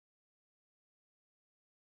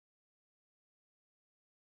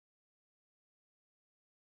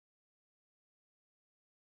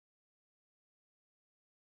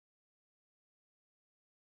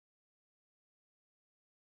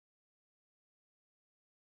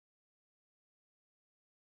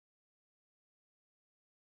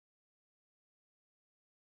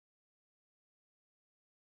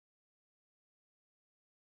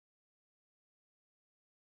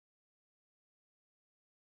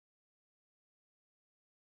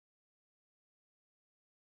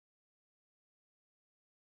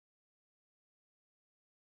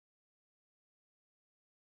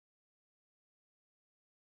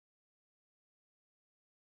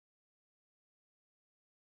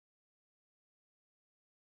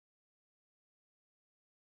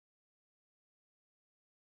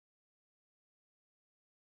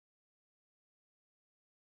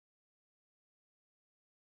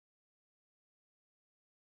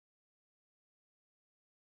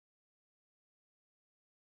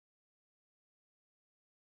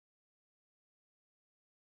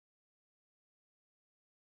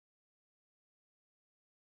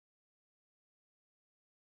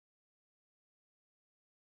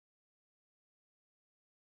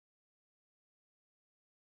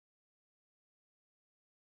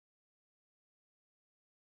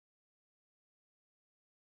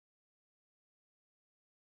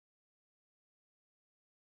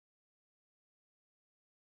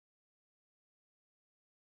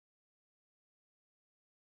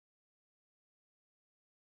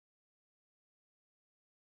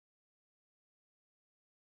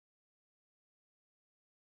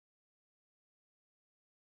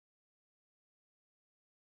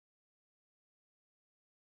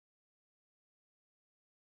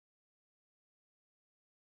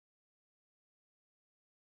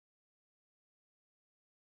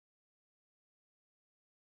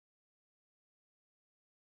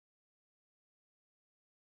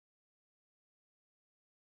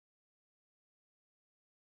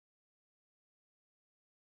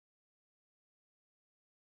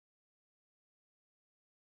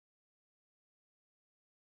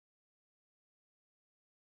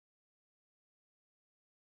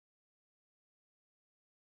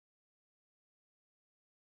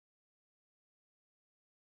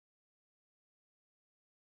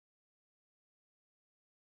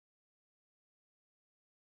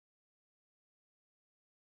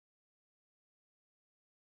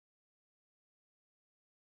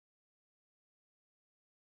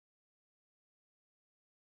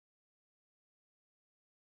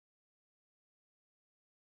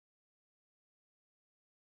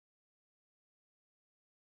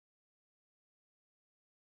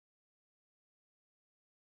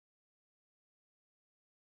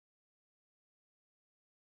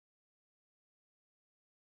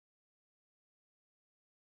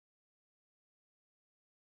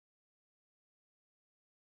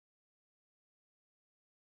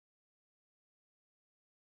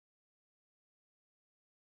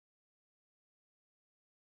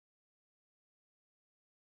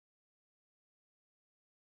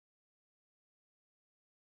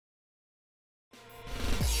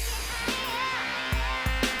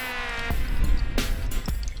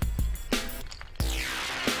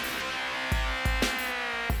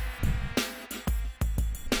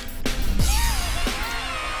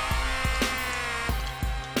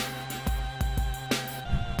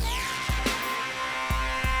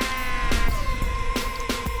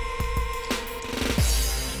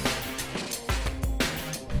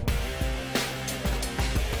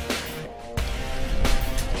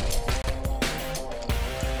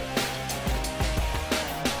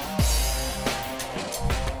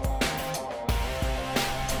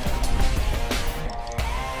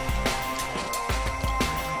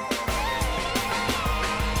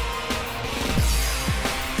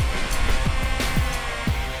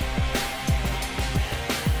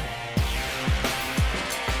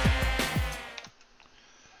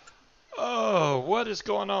What is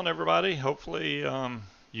going on, everybody? Hopefully,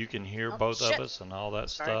 you can hear Oh, both of shit. us and all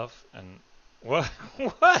that Sorry. stuff. And what? I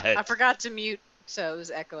What? forgot to mute, so it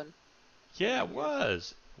was echoing Yeah, over it here.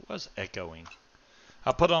 was. It was echoing.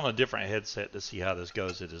 I put on a different headset to see how this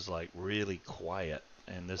goes. It is like really quiet,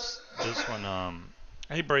 and this one,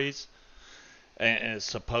 hey Breeze, and it's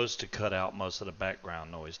supposed to cut out most of the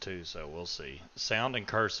background noise too. So we'll see. Sound and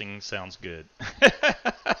cursing sounds good.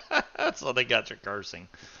 So they got your cursing.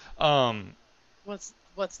 Um, What's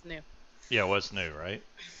new? yeah, what's new, right?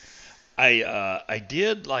 I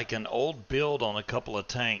did like an old build on a couple of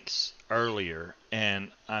tanks earlier,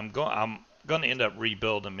 and I'm going to end up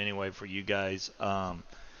rebuilding them anyway for you guys.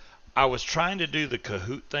 I was trying to do the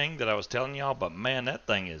Kahoot thing that I was telling y'all, but man, that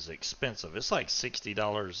thing is expensive. It's like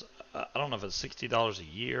 $60. I don't know if it's $60 a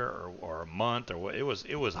year or a month or what. It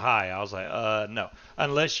was high. I was like, no,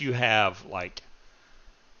 unless you have like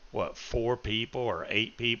what, 4 people or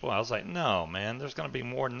 8 people. I was like, no, man, there's going to be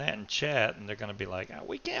more than that in chat, and they're going to be like, oh,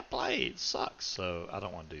 we can't play, it sucks. So I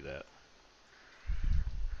don't want to do that.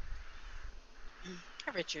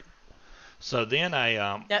 Hi, Richard. So then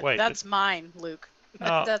I wait, That's mine, Luke.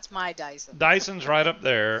 no, That's my Dyson. Dyson's right up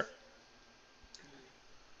there.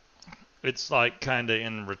 It's like kind of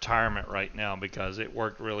in retirement right now because it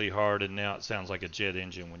worked really hard, and now it sounds like a jet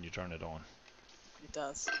engine when you turn it on. It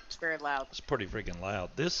does. It's very loud. It's pretty freaking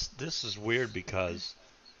loud. This is weird because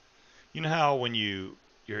you know how when your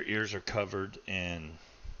ears are covered and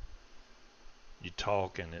you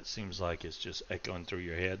talk and it seems like it's just echoing through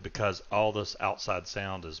your head because all this outside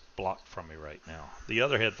sound is blocked from me right now. The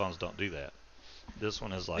other headphones don't do that. This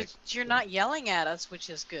one is like, But you're not yelling at us, which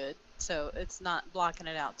is good. So it's not blocking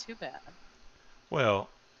it out too bad. well,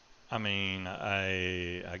 I mean,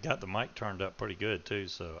 I got the mic turned up pretty good too,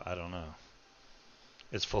 so I don't know.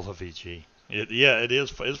 It's full of VG. Yeah, it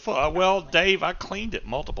is. It's full. Well, Probably. Dave, I cleaned it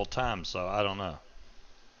multiple times, so I don't know.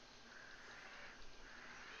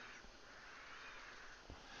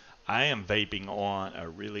 I am vaping on a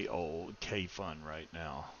really old K-Fun right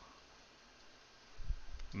now.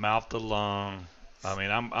 Mouth to lung. I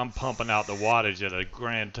mean, I'm pumping out the wattage at a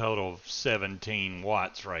grand total of 17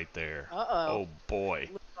 watts right there. Uh-oh. Oh boy.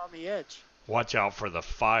 Live on the edge. Watch out for the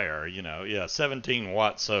fire, Yeah, 17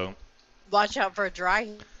 watts. So, Watch out for a dry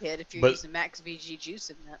hit if you're but using max VG juice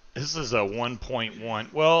in that. this is a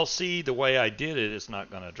 1.1. Well, see, the way I did it, it's not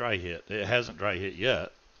going to dry hit. It hasn't dry hit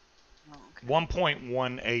yet. Oh, okay.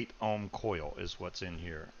 1.18 ohm coil is what's in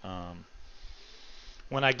here.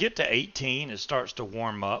 When I get to 18, it starts to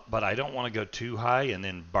warm up, but I don't want to go too high and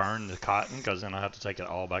then burn the cotton because then I have to take it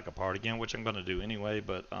all back apart again, which I'm going to do anyway.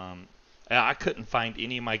 But I couldn't find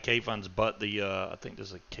any of my K-Funs but the, I think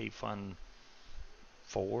there's a K-Fun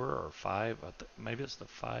 4 or 5. Maybe it's the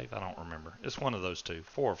 5. I don't remember. It's one of those two,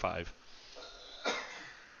 4 or 5.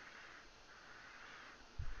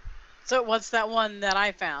 So what's that one that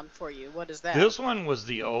I found for you? What is that? This one was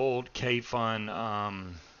the old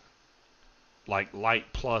K-Fun, like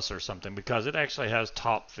Light Plus or something, because it actually has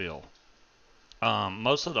top fill.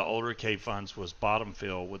 Most of the older K-Funs was bottom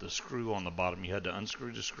fill with a screw on the bottom. You had to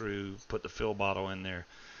unscrew the screw, put the fill bottle in there.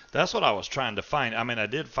 That's what I was trying to find. I mean, I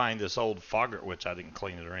did find this old fogger, which I didn't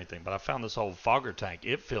clean it or anything, but I found this old fogger tank.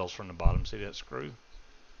 It fills from the bottom. See that screw?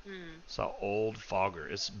 Hmm. It's an old fogger.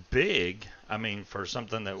 It's big. I mean, for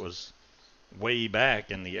something that was way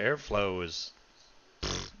back, and the airflow is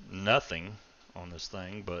nothing on this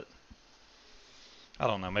thing, but I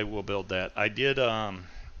don't know. Maybe we'll build that. I did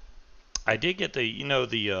get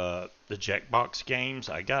the Jackbox games.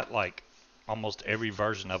 I got like almost every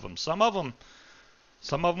version of them. Some of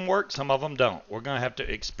them work, some of them don't. We're gonna have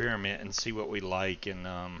to experiment and see what we like. And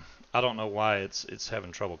I don't know why it's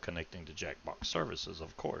having trouble connecting to Jackbox services,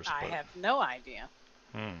 of course. I But have no idea.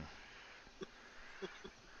 hmm,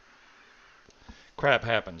 crap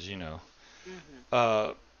happens. Hmm.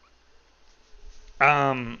 Uh,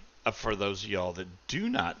 um, for those of y'all that do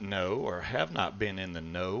not know or have not been in the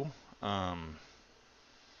know, um,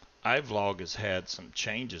 iVlog has had some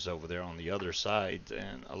changes over there on the other side,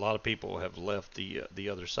 and a lot of people have left the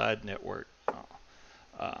other side network.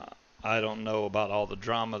 Uh, I don't know about all the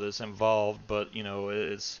drama that's involved, but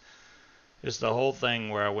it's the whole thing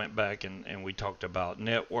where I went back and we talked about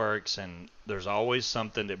networks, and there's always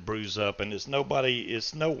something that brews up, and it's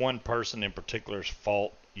no one person in particular's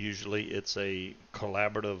fault. Usually, it's a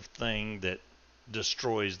collaborative thing that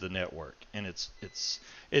destroys the network, and it's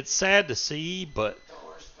sad to see, but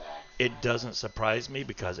it doesn't surprise me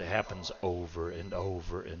because it happens over and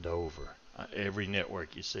over and over. Every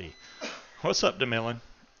network you see. What's up, DeMillan?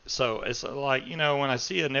 So it's like when I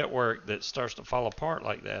see a network that starts to fall apart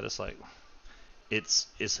like that, it's like it's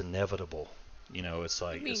inevitable. It's You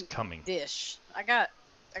like it's mean coming. dish? I got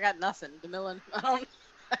nothing. DeMillan. I don't.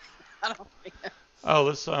 I don't.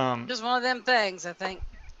 Oh, Just one of them things. I think.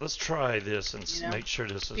 let's try this and You know, make sure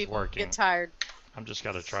this is people working. get tired. I'm just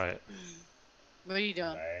got to try it. What are you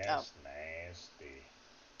doing? Oh. That's nasty.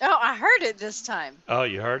 Oh, I heard it this time. Oh,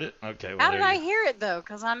 you heard it? Okay, well How there did you I go. hear it though?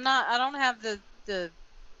 Because I don't have the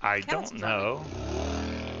I accounts in don't front of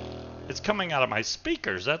me. know. It's coming out of my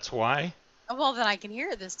speakers. That's why. Oh, well, then I can hear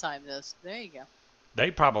it this time. This. There you go. They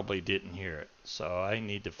probably didn't hear it, so I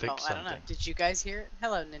need to Well, fix I don't know. something. Did you guys hear it?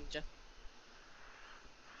 Hello, Ninja.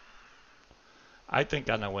 I think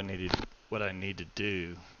I know what I need to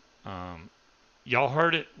do. Um, y'all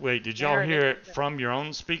heard it? Wait, did I y'all heard hear it. it from your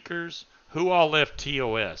own speakers? Who all left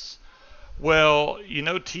TOS? Well,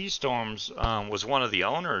 T-Storms was one of the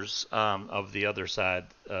owners of the other side,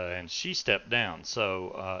 and she stepped down.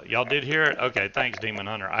 So y'all did hear it? Okay, thanks, Demon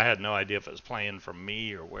Hunter. I had no idea if it was playing from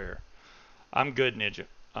me or where. I'm good, Ninja.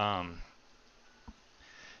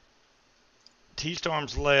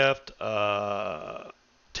 T-Storms left.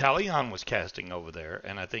 Talion was casting over there,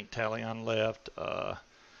 and I think Talion left.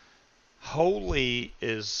 Holy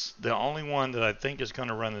is the only one that I think is going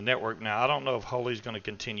to run the network. Now, I don't know if Holy's going to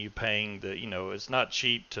continue paying it's not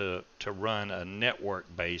cheap to run a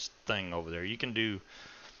network-based thing over there. You can do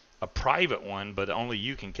a private one, but only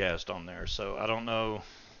you can cast on there. So I don't know.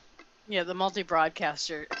 Yeah, the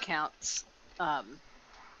multi-broadcaster accounts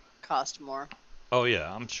cost more. Oh,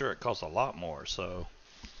 yeah, I'm sure it costs a lot more. So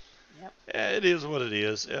Yep. it is what it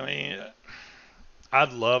is. I mean,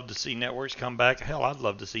 I'd love to see networks come back. Hell, I'd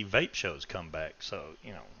love to see vape shows come back. So,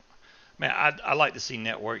 man, I like to see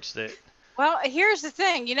networks that Well, here's the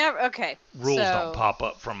thing. Okay. rules don't So pop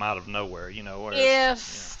up from out of nowhere, where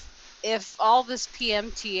if all this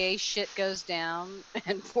PMTA shit goes down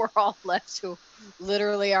and we're all left to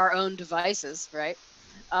literally our own devices, right?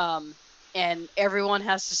 And everyone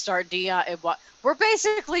has to start we're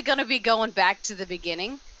basically going to be going back to the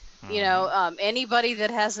beginning. Anybody that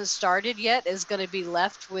hasn't started yet is going to be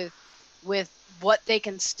left with what they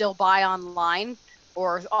can still buy online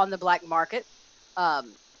or on the black market.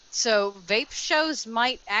 So vape shows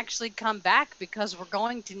might actually come back because we're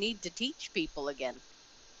going to need to teach people again.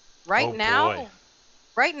 Oh boy.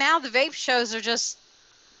 Right now the vape shows are just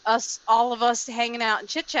all of us hanging out and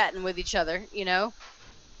chit-chatting with each other,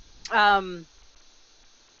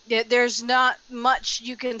 there's not much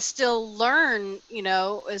you can still learn,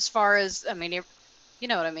 as far as, I mean, you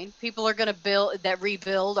know what I mean? People are going to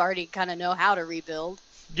rebuild already kind of know how to rebuild.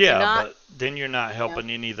 Yeah, but then you're not helping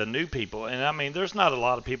any of the new people. And I mean, there's not a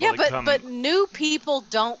lot of people that come. But new people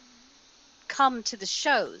don't come to the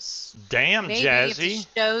shows. Damn, Maybe Jazzy. if the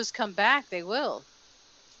shows come back, they will.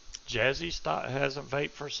 Jazzy hasn't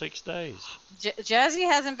vaped for 6 days. Jazzy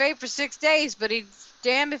hasn't vaped for 6 days, but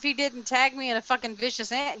damn if he didn't tag me in a fucking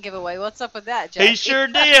vicious ant giveaway. What's up with that, Jazzy? He sure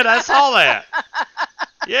did. I saw that.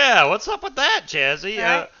 Yeah, what's up with that, Jazzy?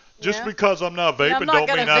 Right? Just because I'm not vaping don't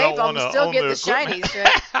mean I don't want to still get the equipment. shinies,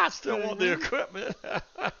 right? I still want the equipment.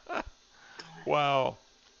 Wow.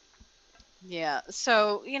 Yeah.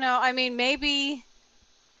 So, I mean, maybe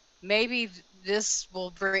this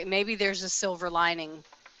will bring, maybe there's a silver lining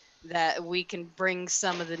that we can bring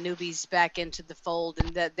some of the newbies back into the fold and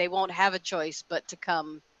that they won't have a choice but to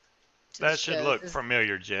come to that should look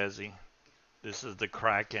familiar, Jazzy. This is the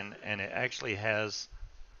Kraken, and it actually has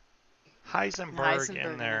Heisenberg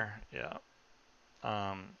in there. Yeah.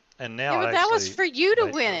 And now but that was for you to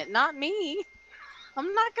win it, not me.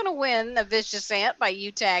 I'm not going to win a vicious ant by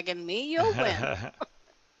you tagging me. You'll win.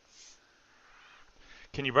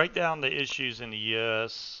 Can you break down the issues in the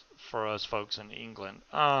U.S. for us folks in England?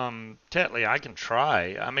 Tetley, I can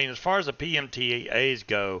try. I mean, as far as the PMTAs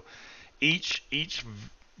go, each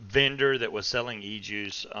vendor that was selling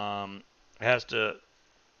e-juice has to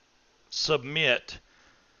submit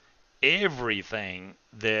everything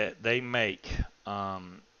that they make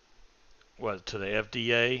to the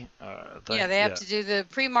FDA? Yeah, they have to do the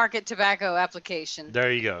pre-market tobacco application.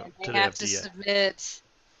 There you go. They have to submit.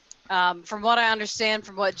 From what I understand,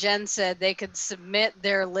 from what Jen said, they could submit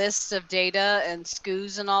their list of data and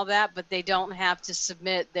SKUs and all that, but they don't have to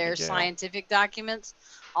submit their scientific documents.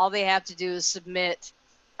 All they have to do is submit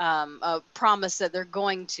a promise that they're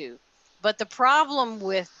going to. But the problem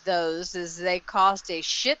with those is they cost a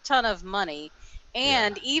shit ton of money.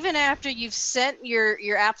 And even after you've sent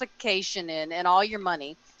your application in and all your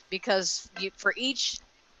money, because for each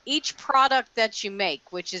product that you make,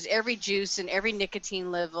 which is every juice and every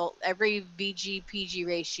nicotine level, every VG-PG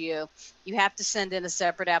ratio, you have to send in a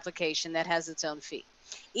separate application that has its own fee.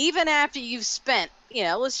 Even after you've spent,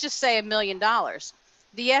 let's just say $1 million,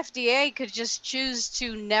 the FDA could just choose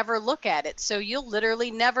to never look at it. So you'll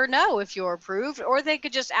literally never know if you're approved, or they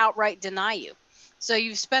could just outright deny you. So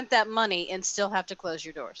you've spent that money and still have to close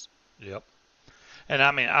your doors. Yep. And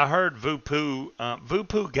I mean, I heard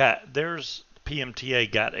Vupu got theirs. PMTA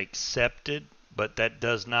got accepted, but that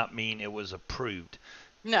does not mean it was approved.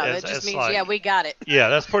 No, that just It's means, yeah, like, we got it. yeah,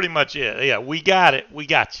 that's pretty much it. Yeah, we got it. We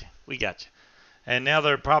got you. We got you. And now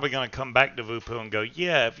they're probably going to come back to Vupu and go,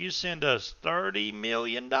 yeah, if you send us $30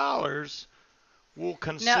 million, we'll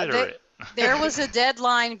No, consider it. there was a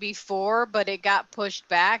deadline before, but it got pushed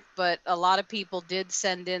back. But a lot of people did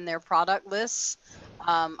send in their product lists.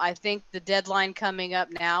 I think the deadline coming up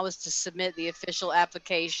now is to submit the official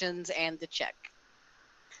applications and the check.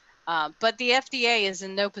 But the FDA is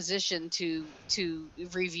in no position to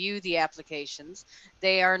review the applications.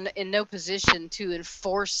 They are in no position to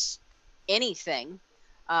enforce anything.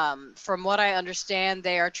 From what I understand,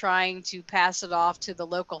 they are trying to pass it off to the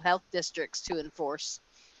local health districts to enforce.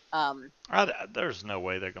 There's no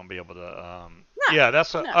way they're going to be able to. No, Yeah,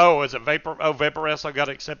 that's a. no. Oh, is it Vapor? Oh, Vaporessa got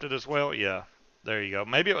accepted as well. Yeah, there you go.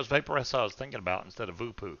 Maybe it was Vaporessa I was thinking about instead of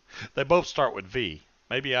Vupu. They both start with V.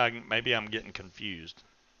 Maybe I'm getting confused.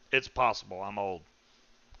 It's possible. I'm old.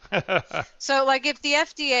 So, like, if the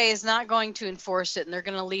FDA is not going to enforce it and they're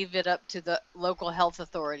going to leave it up to the local health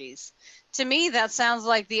authorities, to me, that sounds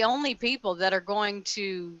like the only people that are going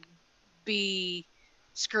to be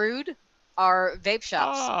screwed are vape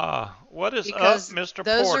shops, What is up, because Mr.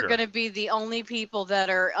 those are Porter? going to be the only people that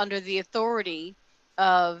are under the authority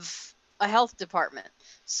of a health department.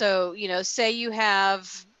 So, say you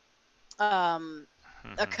have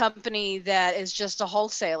a company that is just a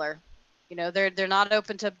wholesaler. They're not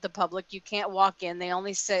open to the public. You can't walk in. They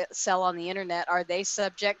only sell on the internet. Are they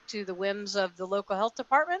subject to the whims of the local health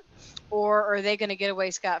department, or are they going to get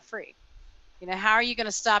away scot free? How are you going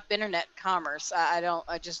to stop internet commerce?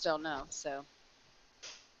 I just don't know. So,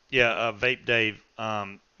 Yeah, Vape Dave,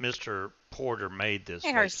 Mr. Porter made this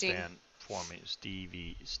hey, vape Harstein. stand for me.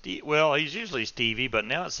 Steve. Well, he's usually Stevie, but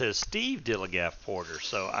now it says Steve Dilligaff Porter.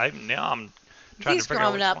 So I'm trying to He's figure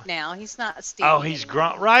out grown which up one. now. He's not Oh, Stevie he's anymore.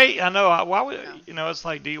 grunt, right? I know. Why would No. it's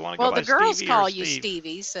like, do you want to go Well, the by girls Stevie or call you Steve?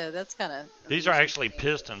 Stevie, so that's kind of These are amusing actually to me.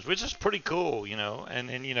 pistons, which is pretty cool,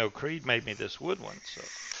 And Creed made me this wood one, so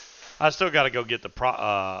I still got to go get the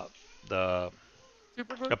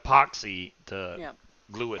Super glue? epoxy to Yeah.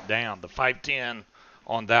 glue it down. The 510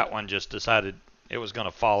 on that one just decided it was going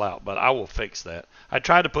to fall out, but I will fix that. I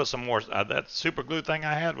tried to put some more. That super glue thing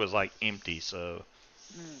I had was like empty, so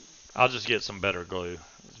Mm. I'll just get some better glue.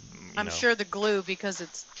 You I'm know. sure the glue, because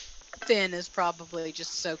it's thin, is probably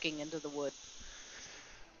just soaking into the wood.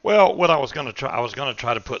 Well, what I was going to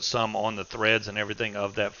try to put some on the threads and everything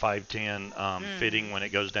of that 510 fitting when it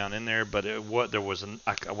goes down in there, but there wasn't.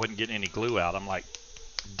 I wasn't getting any glue out. I'm like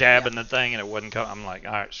Yep. dabbing the thing and it wasn't coming. I'm like,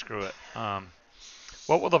 all right, screw it.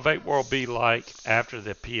 What will the vape world be like after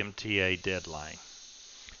the PMTA deadline?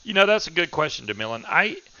 That's a good question, DeMillan.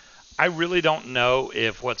 I really don't know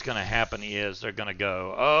if what's going to happen is they're going to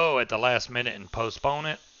go, oh, at the last minute and postpone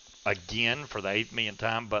it again for the 8th millionth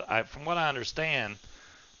time. But from what I understand,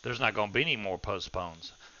 there's not going to be any more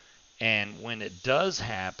postpones. And when it does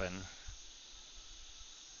happen,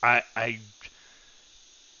 I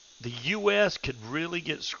the U.S. could really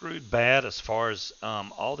get screwed bad as far as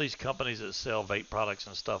all these companies that sell vape products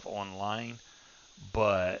and stuff online.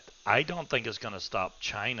 But I don't think it's going to stop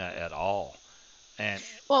China at all. And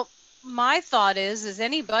Well, my thought is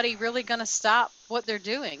anybody really going to stop what they're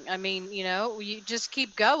doing? I mean, you just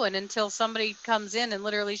keep going until somebody comes in and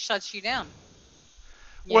literally shuts you down.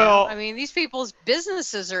 I well, mean, these people's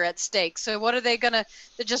businesses are at stake. So what are they going to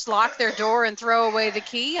just lock their door and throw away the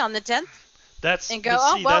key on the 10th and go, but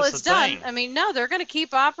oh, see, well, that's the it's done? thing. I mean, no, they're going to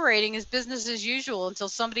keep operating as business as usual until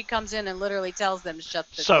somebody comes in and literally tells them to shut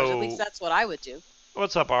the doors. At least So, that's what I would do.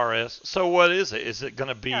 what's up, RS? So, what is it? Is it going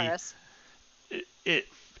to be RS. it?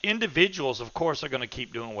 Individuals, of course, are going to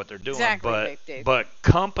keep doing what they're doing, Exactly, but Vape Dave.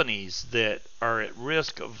 companies that are at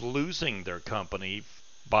risk of losing their company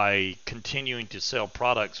by continuing to sell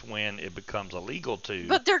products when it becomes illegal to.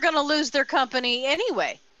 But they're going to lose their company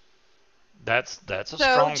anyway. That's a So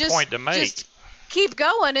strong just point to make. keep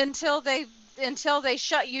going until they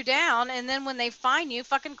shut you down, and then when they fine you,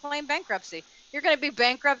 fucking claim bankruptcy. You're going to be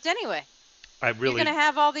bankrupt anyway. I You're going really to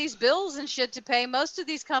have all these bills and shit to pay. Most of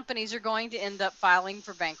these companies are going to end up filing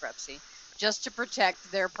for bankruptcy just to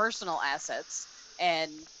protect their personal assets,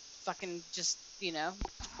 and fucking just,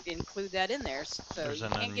 include that in there so there's you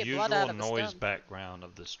an can't get blood unusual out of a noise stone. background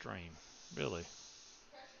of the stream. Really,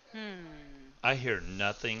 Hmm. I hear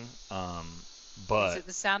nothing Is But it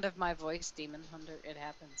the sound of my voice, Demon Hunter? It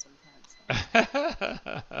happens sometimes.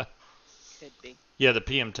 Could be. yeah, the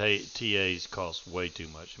PMTAs cost way too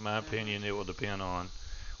much. In my Hmm. opinion, it will depend on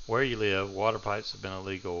where you live. Water pipes have been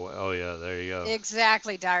illegal. Oh yeah, there you go.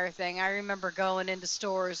 Exactly, dire thing. I remember going into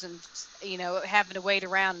stores and having to wait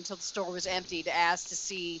around until the store was empty to ask to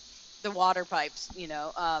see the water pipes.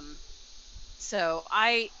 So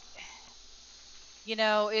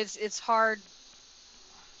it's hard.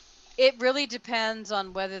 It really depends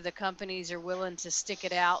on whether the companies are willing to stick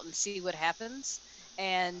it out and see what happens,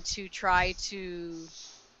 and to try to.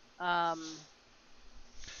 Um,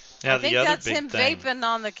 Now I the think other that's big him thing, vaping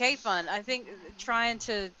on the K fund. I think trying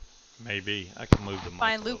to maybe I can move the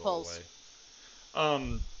mic find a little away. loopholes.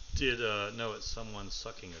 Um, did no, it's someone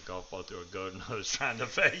sucking a golf ball through a garden hose trying to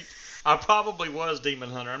vape. I probably was Demon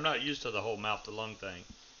Hunter. I'm not used to the whole mouth to lung thing.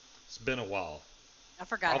 It's been a while. I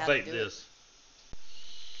forgot I'll how to vape do it. this.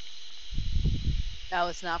 Oh,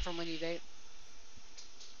 it's not from when you vape.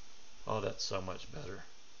 Oh, that's so much better.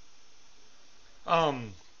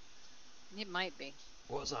 Um, It might be.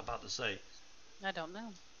 what was I about to say? I don't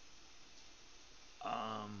know.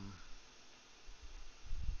 Um,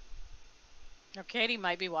 Or Katie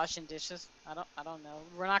might be washing dishes. I don't know.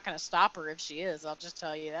 We're not going to stop her if she is. I'll just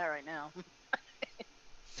tell you that right now.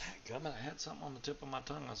 Dadgummit, I had something on the tip of my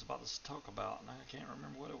tongue I was about to talk about, and I can't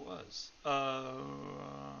remember what it was.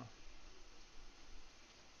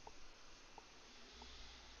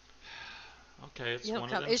 Okay, it's He'll one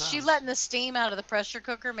of come. them Is she times. letting the steam out of the pressure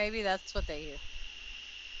cooker? Maybe that's what they hear.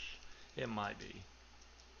 It might be.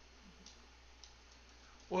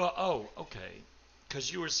 Well, oh, okay.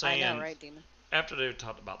 Because you were I know, saying right, Demon? after they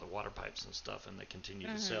talked about the water pipes and stuff, and they continue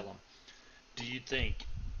to sell Mm-hmm. them, do you think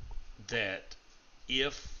that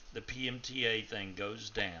if the PMTA thing goes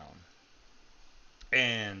down,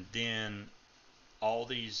 and then all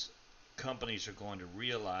these companies are going to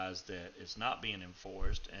realize that it's not being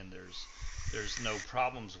enforced and there's no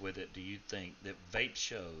problems with it, do you think that vape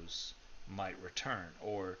shows might return?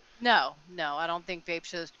 Or No, no, I don't think vape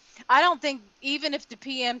shows. I don't think even if the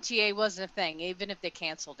PMTA wasn't a thing, even if they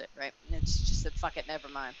canceled it, right? It's just that fuck it, never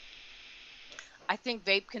mind. I think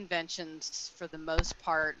vape conventions, for the most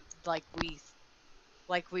part, like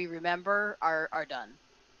we remember, are done.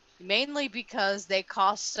 Mainly because they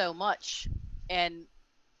cost so much, and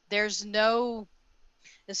there's no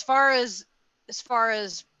as far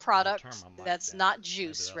as I'm gonna turn product my mic that's down. not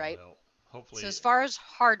Maybe juice, that'll right? help. So Hopefully, as far as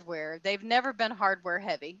hardware, they've never been hardware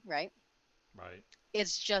heavy, right? right.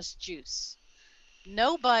 It's just juice.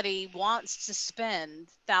 Nobody wants to spend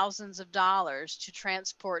thousands of dollars to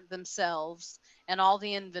transport themselves and all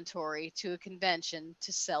the inventory to a convention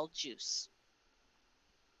to sell juice.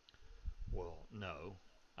 Well, no.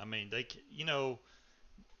 I mean,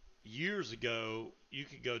 years ago, you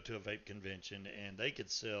could go to a vape convention and they could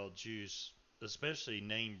sell juice, especially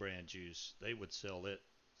name brand juice. They would sell it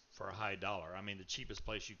for a high dollar. I mean, the cheapest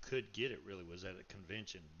place you could get it really was at a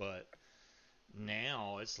convention. But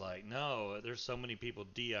now it's like, no, there's so many people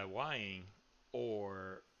DIYing,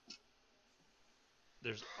 or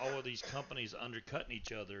there's all of these companies undercutting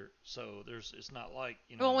each other. So it's not like,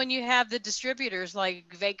 Well, when you have the distributors like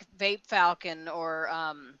Vape Falcon, or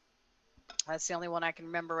that's the only one I can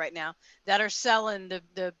remember right now, that are selling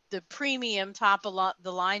the premium top of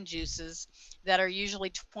the line juices that are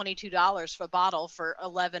usually $22 for a bottle for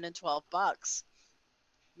 11 and 12 bucks.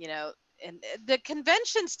 You know, and the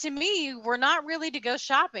conventions to me were not really to go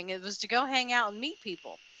shopping. It was to go hang out and meet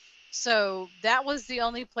people. So that was the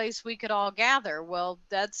only place we could all gather. Well,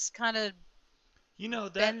 that's kind of you know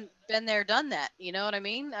that been there, done that. You know what I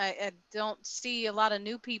mean? I don't see a lot of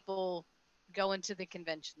new people going to the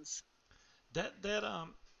conventions. that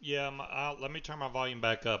yeah, let me turn my volume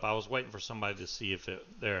back up. I was waiting for somebody to see if it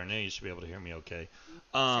there, and then you should be able to hear me okay.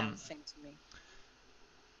 Um, Sounds the same to me.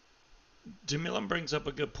 Jamilin brings up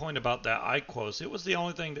a good point about that IQOS. It was the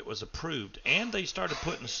only thing that was approved, and they started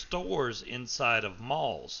putting stores inside of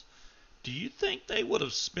malls. Do you think they would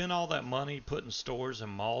have spent all that money putting stores in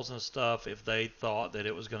malls and stuff if they thought that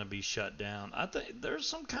it was going to be shut down? I think there's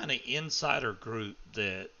some kind of insider group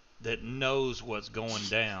that knows what's going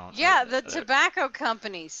down. Yeah, the tobacco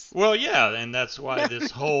companies. Well, yeah, and that's why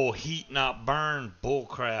this whole heat not burn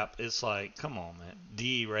bullcrap. It's like, come on, man.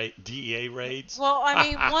 DEA raids. Well, I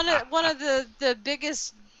mean, one of the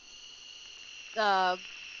biggest uh,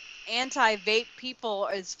 anti-vape people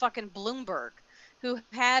is fucking Bloomberg, who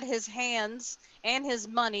had his hands and his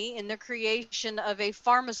money in the creation of a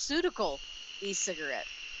pharmaceutical e-cigarette.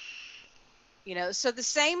 So the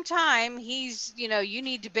same time he's, you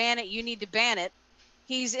need to ban it,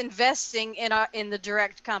 he's investing in the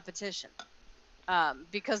direct competition.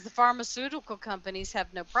 because the pharmaceutical companies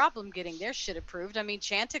have no problem getting their shit approved. I mean,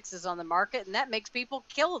 Chantix is on the market, and that makes people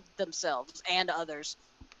kill themselves and others.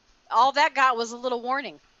 All that got was a little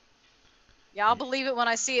warning. Yeah, I'll believe it when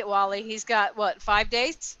I see it, Wally. He's got, what, 5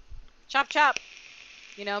 days? Chop, chop.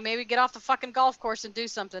 Maybe get off the fucking golf course and do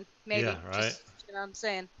something. Maybe. Yeah, right. Just, you know what I'm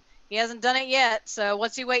saying? He hasn't done it yet, so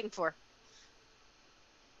what's he waiting for?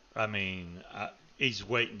 I mean, he's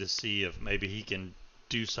waiting to see if maybe he can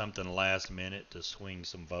do something last minute to swing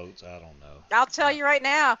some votes. I don't know. I'll tell you right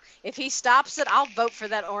now, if he stops it, I'll vote for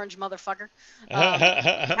that orange motherfucker.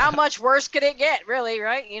 How much worse could it get, really,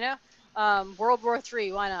 right? World War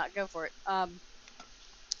III, why not? Go for it.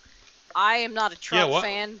 I am not a Trump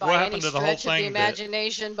fan by any stretch of the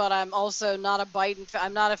imagination, but I'm also not a Biden fan.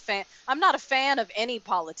 I'm not a fan. I'm not a fan of any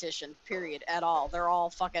politician, period, at all. They're all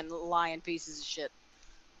fucking lying pieces of shit.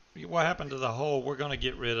 What happened to the whole, we're going to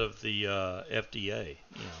get rid of the FDA,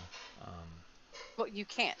 Well, you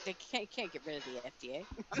can't. They can't get rid of the FDA.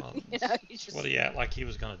 Well, what he act like he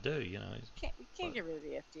was going to do, You can't get rid of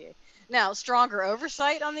the FDA. Now, stronger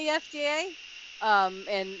oversight on the FDA,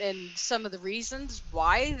 and some of the reasons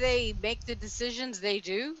why they make the decisions they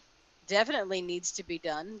do, definitely needs to be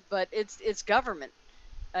done. But it's government,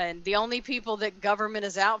 and the only people that government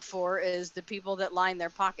is out for is the people that line their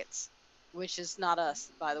pockets, which is not us,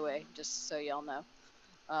 by the way, just so y'all know.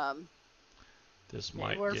 This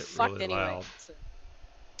might get really loud. So.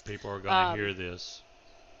 People are going to hear this,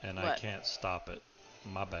 and I can't stop it.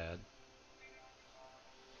 My bad.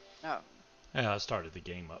 Oh. Yeah, I started the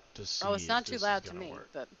game up to see. Oh, it's not too loud to me,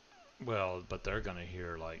 but. Well, but they're going to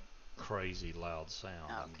hear like crazy loud sound.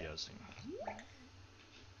 Okay. I'm guessing.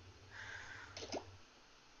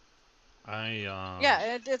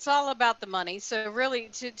 Yeah, it's all about the money. So really,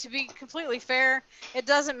 to be completely fair, it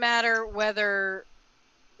doesn't matter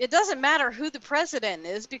who the president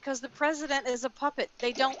is, because the president is a puppet.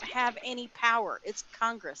 They don't have any power. It's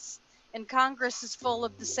Congress. And Congress is full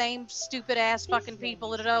of the same stupid ass fucking people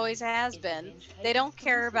that it always has been. They don't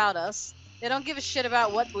care about us. They don't give a shit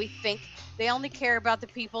about what we think. They only care about the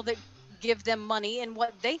people that give them money and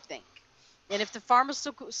what they think. And if the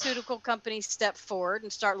pharmaceutical companies step forward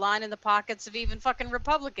and start lining the pockets of even fucking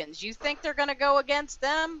Republicans, you think they're going to go against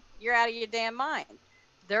them? You're out of your damn mind.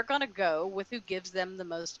 They're going to go with who gives them the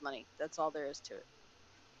most money. That's all there is to it.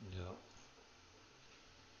 Yeah.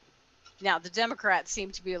 Now, the Democrats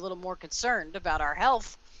seem to be a little more concerned about our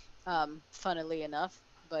health, funnily enough.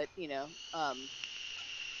 But,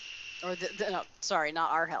 sorry,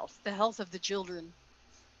 not our health. The health of the children.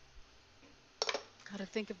 Gotta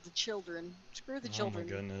think of the children. Screw the children.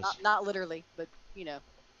 Oh my goodness. Not literally, but,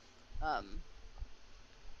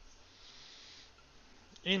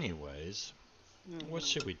 Anyways, what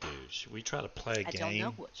should we do? Should we try to play a game? I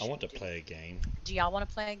don't know. I want to play a game. Do y'all want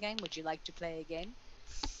to play a game? Would you like to play a game?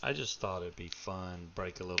 I just thought it'd be fun,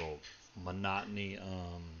 break a little monotony.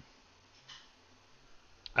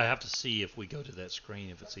 I have to see if we go to that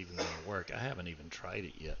screen if it's even going to work. I haven't even tried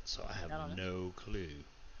it yet, so I have no clue.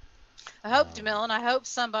 I hope, DeMillan, I hope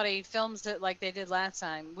somebody films it like they did last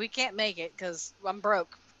time. We can't make it because I'm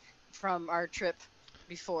broke from our trip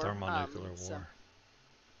before. Thermonuclear war.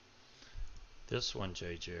 This one,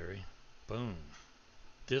 J. Jerry. Boom.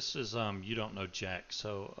 This is, you don't know Jack,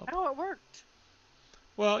 so... Oh, it worked.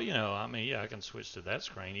 Well, I can switch to that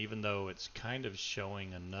screen, even though it's kind of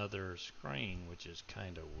showing another screen, which is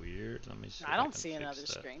kind of weird. Let me see. I don't see another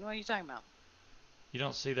screen. What are you talking about? You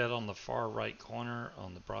don't see that on the far right corner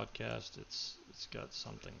on the broadcast? It's got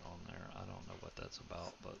something on there. I don't know what that's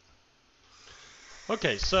about, but...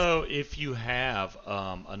 Okay, so if you have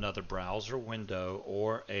another browser window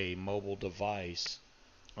or a mobile device,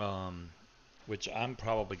 which I'm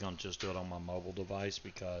probably going to just do it on my mobile device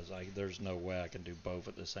because there's no way I can do both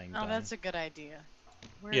at the same time. Oh, that's a good idea.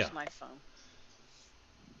 Where's my phone?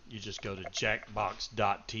 You just go to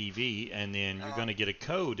jackbox.tv and then you're going to get a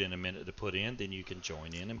code in a minute to put in. Then you can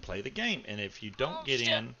join in and play the game. And if you don't get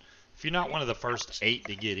in, if you're not one of the first 8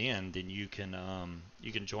 to get in, then you can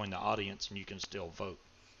join the audience and you can still vote.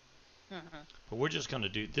 But we're just going to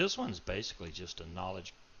do this one's basically just a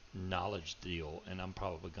knowledge deal, and I'm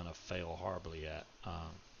probably going to fail horribly at.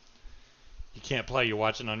 You can't play. You're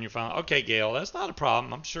watching on your phone. Okay, Gail, that's not a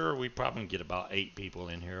problem. I'm sure we probably get about 8 people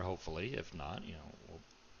in here. Hopefully, if not,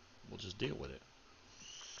 we'll just deal with it.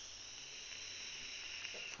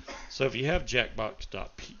 So if you have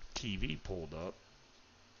jackbox.tv pulled up,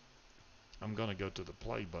 I'm going to go to the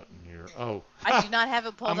play button here. Oh, I do not have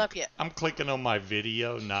it pulled up yet. I'm clicking on my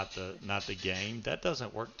video, not the game. That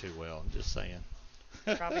doesn't work too well. I'm just saying.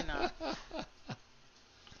 Probably not.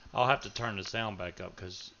 I'll have to turn the sound back up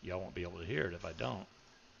because y'all won't be able to hear it if I don't.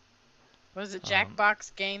 Was it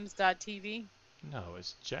jackboxgames.tv? No,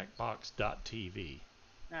 it's jackbox.tv.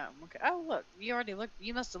 Oh, okay. Oh, look, you already looked.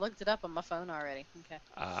 You must have looked it up on my phone already. Okay.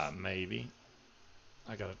 Maybe.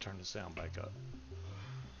 I gotta turn the sound back up.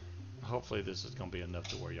 Hopefully this is gonna be enough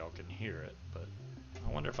to where y'all can hear it, but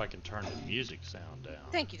I wonder if I can turn the music sound down.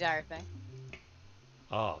 Thank you, Dire Thing.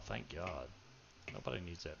 Oh, thank God. Nobody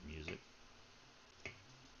needs that music.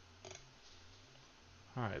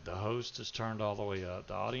 Alright, the host is turned all the way up.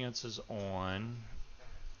 The audience is on.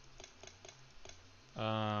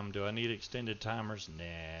 Do I need extended timers?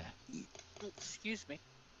 Nah. Excuse me.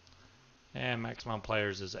 And maximum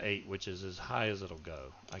players is 8, which is as high as it'll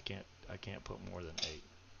go. I can't put more than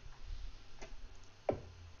 8.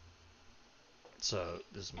 So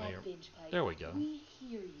this may, there we go.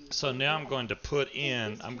 So now I'm going to put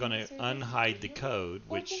in, I'm going to unhide the code,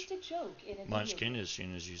 which Munchkin, as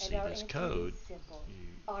soon as you see this code,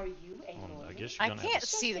 I guess you're I going to can't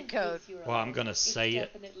see the code. Well, I'm going to say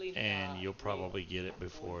it, and you'll probably get it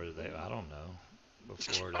before they, I don't know,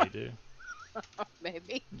 before they do.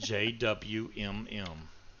 Maybe. JWMM.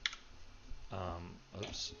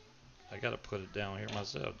 Oops. I got to put it down here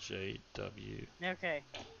myself. JW. Okay,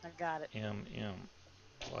 I got it. MM.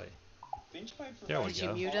 Play. There we go. Did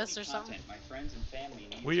you mute us or something?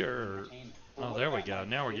 We are. Oh, there we go.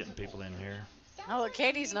 Now we're getting people in here. Oh, look,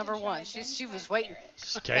 Katie's number one. She was waiting.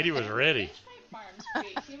 Katie was ready.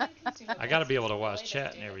 I got to be able to watch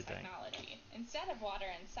chat and everything.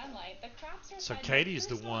 So Katie's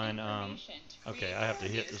the one. Okay, I have to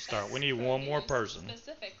hit the start. We need one more person.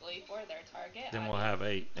 Then we'll have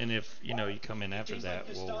 8. And if you come in after that,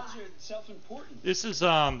 we'll. This is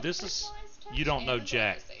you don't know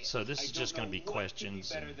Jack, so this is just going to be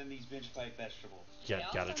questions. You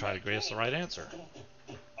got to try to guess the right answer.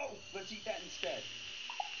 Oh, let's eat that instead.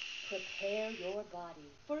 Prepare your body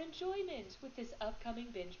for enjoyment with this upcoming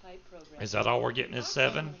binge pipe program. Is that all we're getting is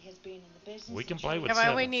 7? We can play with Come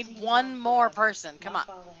 7. on, we need one more person. Come on.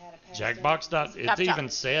 Jackbox. It even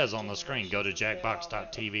says on the screen, go to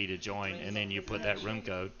jackbox.tv to join, and then you put that room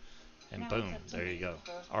code, and boom, there you go.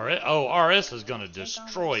 RS is going to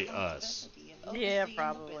destroy us. Yeah,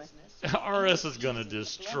 probably. RS is going to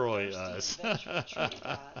destroy us.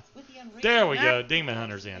 There we go. Demon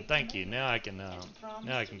Hunter's in. Thank you. Now I can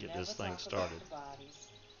get this thing started.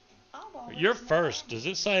 You're first. Does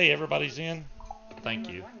it say everybody's in? Thank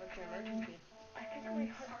you.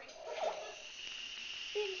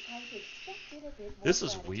 This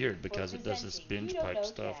is weird because it does this binge pipe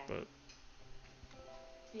stuff, but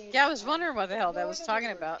Yeah, I was wondering what the hell that was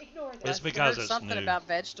talking about. it's because it's something new. about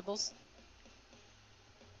vegetables.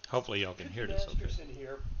 Hopefully y'all can hear this okay.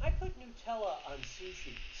 Here. I put Nutella on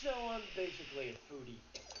sushi, so I'm basically a foodie.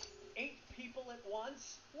 8 people at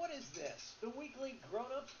once? What is this? The weekly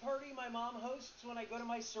grown-ups party my mom hosts when I go to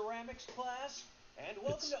my ceramics class? And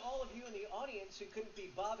welcome to all of you in the audience who couldn't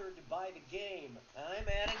be bothered to buy the game. I'm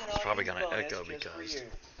adding an probably audience gonna bonus echo just for because you.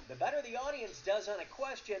 The better the audience does on a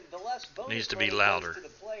question, the less bonus needs to be money louder. goes to the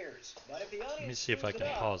players. But if the audience Let me see if I can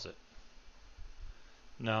pause it.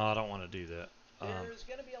 No, I don't want to do that. There's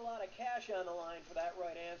going to be a lot of cash on the line for that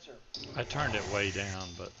right answer. I turned it way down,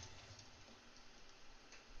 but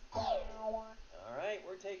All right,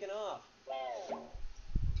 we're taking off.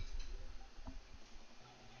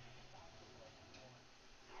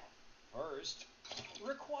 First,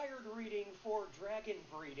 required reading for dragon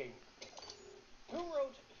breeding. Who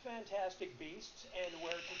wrote Fantastic Beasts and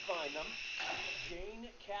Where to Find Them? Jane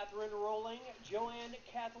Catherine Rowling, Joanne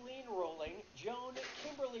Kathleen Rowling, Joan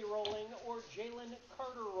Kimberly Rowling, or Jalen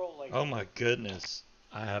Carter Rowling? oh my goodness,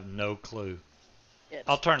 I have no clue. It.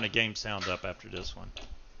 I'll turn the game sound up after this one.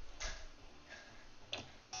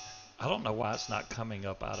 I don't know why it's not coming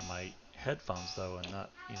up out of my headphones though, and not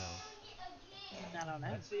I don't know.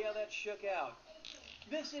 Let's see how that shook out.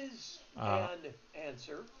 This is an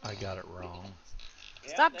answer. I got it wrong.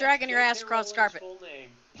 Stop dragging your ass across the carpet.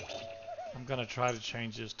 I'm gonna try to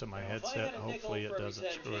change this to my headset. Hopefully it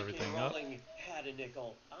doesn't screw everything up. Had a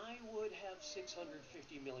nickel, I would have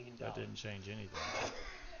 $650 million. That didn't change anything.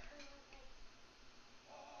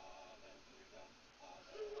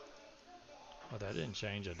 Well, that didn't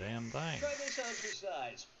change a damn thing. Try this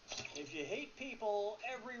exercise. If you hate people,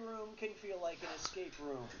 every room can feel like an escape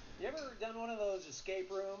room. You ever done one of those escape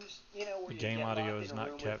rooms? You know, where The you game get audio locked is in a not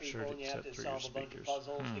room with captured people and you have except to through your solve a bunch of speakers.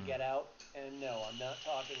 puzzles to get out. And no, I'm not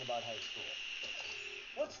talking about high school.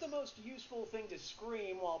 What's the most useful thing to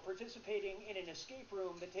scream while participating in an escape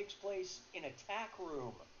room that takes place in a tack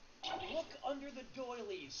room? Look under the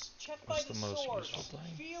doilies, check What's by the the most swords, useful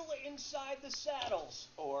thing? feel inside the saddles,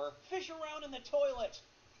 or fish around in the toilet.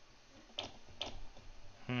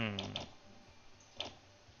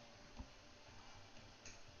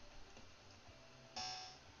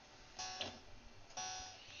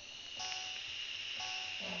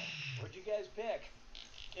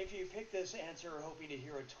 If you pick this answer hoping to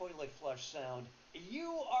hear a toilet flush sound,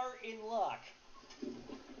 you are in luck.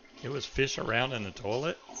 It was fish around in the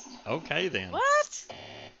toilet? Okay, then. What?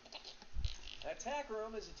 A tack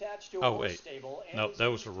room is attached to a Oh, horse wait. stable and Nope, is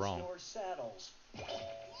those used were to wrong. store saddles.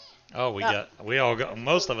 Oh, we all got,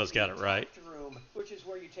 most of us got it right. Room, which is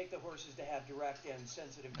where you take the horses to have direct and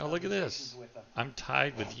sensitive Oh, look at conversations this. with them. I'm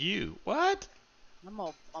tied with you. What? I'm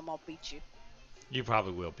gonna beat you. You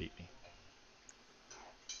probably will beat me.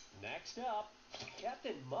 Next up,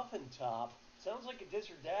 Captain Muffin Top. Sounds like a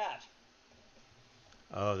this or that.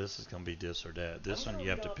 Oh, this is going to be this or that. This I'm one gonna you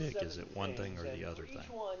have read to off pick. 7 Is it one thing things, or and the for other each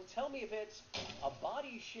thing? one, tell me if it's a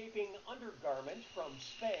body-shaping undergarment from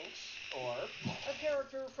Spanx or a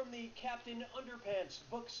character from the Captain Underpants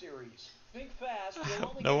book series. Think fast. You'll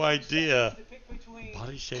only No get 2 idea. seconds to pick between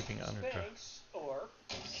Body shaping undergarment. Spanx or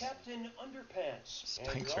Captain Underpants. And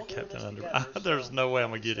Spanx you're or all doing Captain this Underpants. together, There's so no way I'm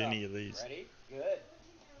going don't to get stop. any of these. Ready? Good.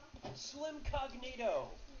 Slim Cognito.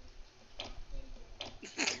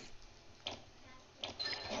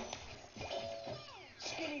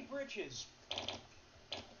 Skinny Britches.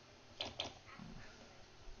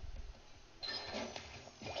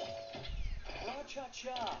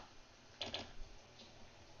 Ra-cha-cha.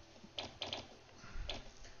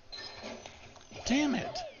 Damn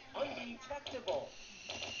it. Undetectable.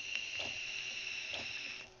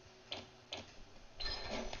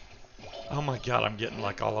 Oh my god, I'm getting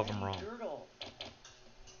like all of them wrong. Girdle.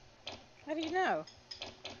 How do you know?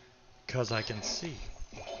 Because I can see.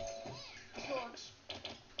 Storks.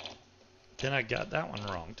 Then I got that one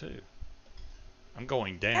wrong too. I'm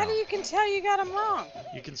going down. How do you can tell you got them wrong?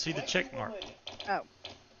 You can see the check mark. Oh.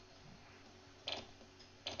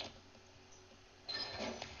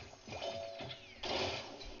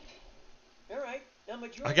 Alright, now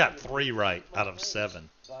I got 3 right out of 7.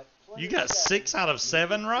 You got 6 out of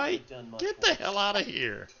 7 right? Get the hell out of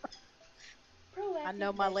here. I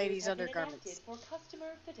know my Proactive lady's measures have been undergarments. enacted for customer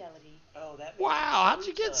fidelity. Oh, that makes Wow, how'd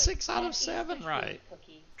you every get time. 6 out of That 7 is the right? truth,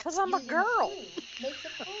 Cookie. Because I'm a Using girl. true makes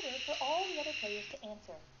it harder for all the other players to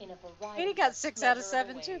answer in a variety Katie got of 6 out of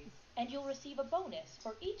pleasurable 7 too. ways. And you'll receive a bonus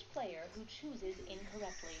for each player who chooses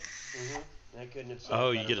incorrectly. I couldn't have said Oh,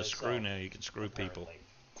 it you better get a myself, screw now. You can screw people.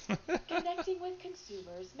 apparently. Connecting with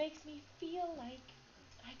consumers makes me feel like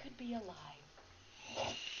I could be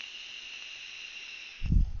alive.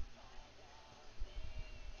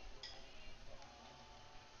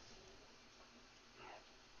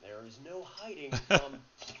 There is no hiding from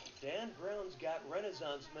Dan Brown's got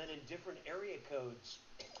Renaissance men in different area codes.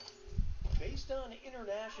 Based on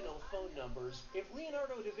international phone numbers, if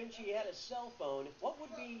Leonardo da Vinci had a cell phone, what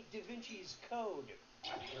would be da Vinci's code?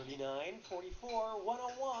 39, 44,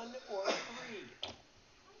 101, or 3?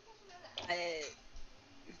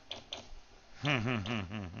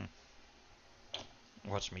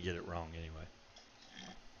 Watch me get it wrong anyway.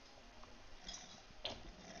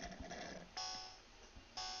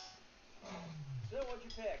 So what'd you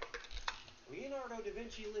pick? Leonardo da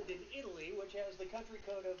Vinci lived in Italy, which has the country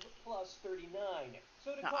code of plus 39.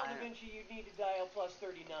 So to call da Vinci, you'd need to dial plus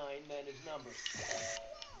 39, then his number.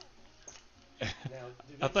 Now,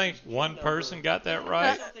 I think one number person got that is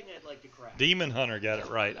right. something I'd like to crack. Demon Hunter got it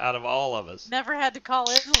right out of all of us. Never had to call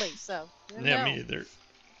Italy, so. Yeah, no. me either.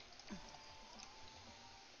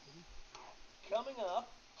 Coming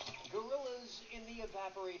up, gorillas in the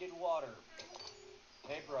evaporated water.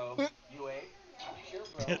 Hey, bro, you ate? Sure,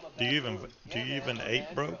 bro. I'm a Do you even baboon. do Yeah, you man, even I'm a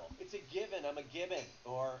ate, bro? mandrill. It's a given. I'm a gibbon.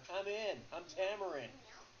 Or I'm in. I'm tamarin.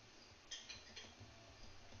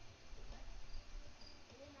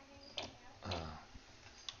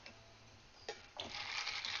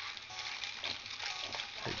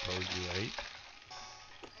 Hey, bro, you ate?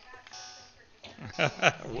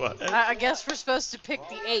 What? I guess we're supposed to pick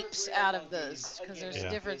the apes out of those, because there's Yeah. a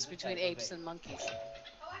difference between apes and monkeys.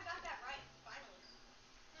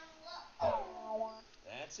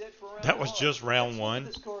 That's it for round That was one. just round Let's look at one.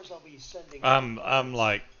 the scores I'll be sending I'm to I'm players.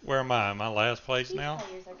 like, where am I? Am I last place These now?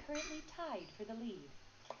 players are currently tied for the lead.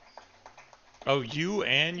 Oh, you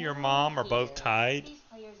and your mom are both tied? These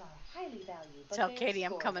players are highly valued, but Tell their Katie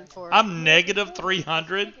I'm scores coming are for her. not. I'm negative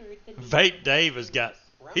 300. Vape Dave has got,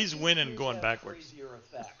 Round he's two winning quiz going have backwards. crazier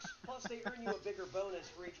effects. Plus, they earn you a bigger bonus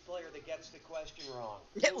for each player that gets the question wrong.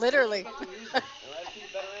 Yeah, So literally. don't forget to use them. The rest of you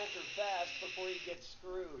better answer fast before you get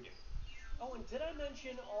screwed. Oh, and did I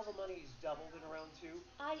mention all the money's doubled in round two?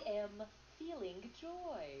 I am feeling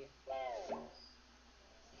joy.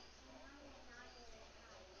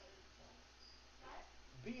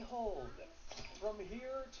 Behold, from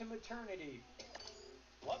here to maternity.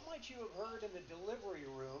 What might you have heard in the delivery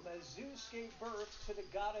room as Zeus gave birth to the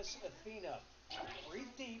goddess Athena? Breathe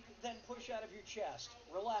deep, then push out of your chest.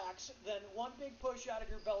 Relax, then one big push out of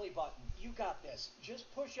your belly button. You got this.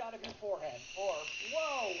 Just push out of your forehead. Or,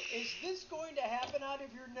 whoa, is this going to happen out of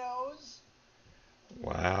your nose?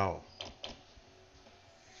 Wow.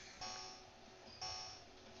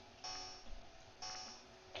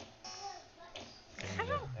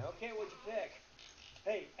 Okay, what'd you pick?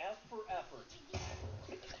 Hey, F for effort.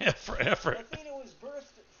 F for effort. Athena was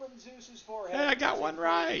birthed from Zeus's forehead. Hey, I got one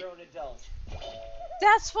right. Grown adult.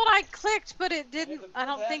 That's what I clicked, but it And didn't. if the I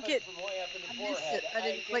don't birth think it. happened from way up in the I missed forehead, it. I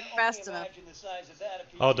didn't can click only fast enough. imagine the size of that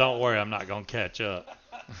Oh, don't worry. I'm not going to catch up.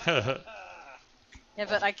 Yeah,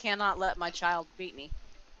 but I cannot let my child beat me.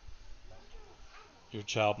 Your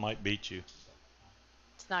child might beat you.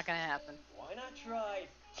 It's not gonna happen. Why not try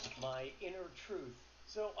my inner truth?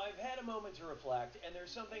 So I've had a moment to reflect, and there's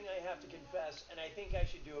something I have to confess, and I think I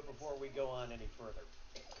should do it before we go on any further.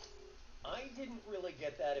 I didn't really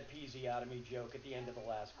get that episiotomy joke at the end of the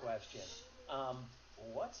last question.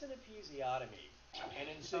 What's an episiotomy? An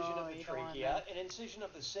incision of the you don't wanna trachea, know. an incision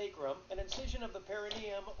of the sacrum, an incision of the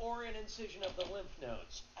perineum, or an incision of the lymph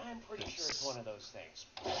nodes. I'm pretty sure it's one of those things.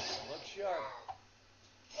 Look sharp.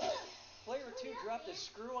 Player 2 dropped a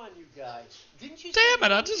screw on you guys. Didn't you?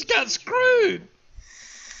 Damn it, I just got screwed.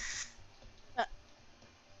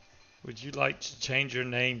 Would you like to change your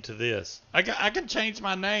name to this? I can change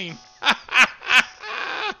my name.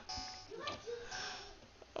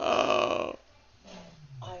 Oh.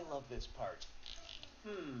 I love this part.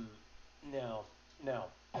 No. No.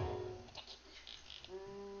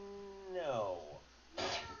 No.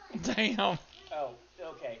 Damn. Oh,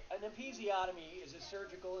 okay. An episiotomy is a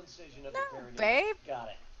surgical incision of the perineum. babe. Got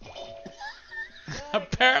it.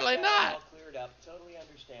 Apparently Got it. not. All cleared up. Totally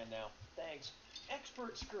understand now. Thanks.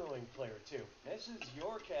 Expert screwing, player 2. This is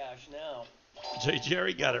your cash now.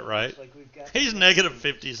 Jerry got it right. Looks like we've got He's some negative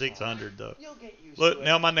things. 5,600 though. You'll get used Look, to it.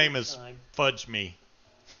 now my name Take is time. Fudge Me.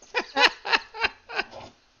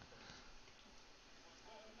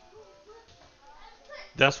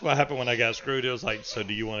 That's what happened when I got screwed. It was like, so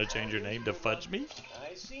do you want to change your name to Fudge Me?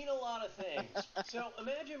 I've seen a lot of things. So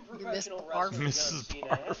imagine You professional missed Barf. wrestler John Mrs. Cena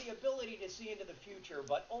Barf. had the ability to see into the future,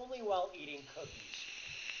 but only while eating cookies.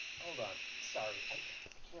 Hold on. Sorry. I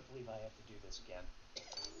can't believe I have to do this again.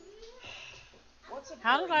 What's a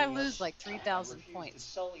How did I perineum? lose like 3,000 I refuse to points?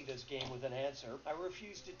 sully this game with an answer. I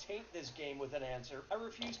refuse to taint this game with an answer. I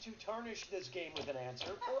refuse to tarnish this game with an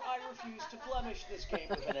answer. Or I refuse to blemish this game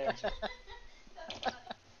with an answer.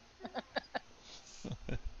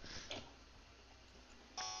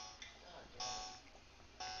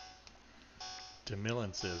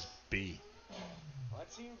 DeMillan says B.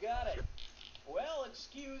 Let's see who got it. Well,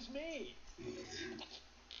 excuse me.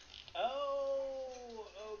 Oh,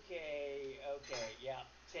 okay, yeah,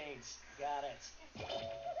 taints, got it.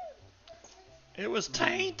 It was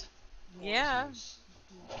taint? Yeah.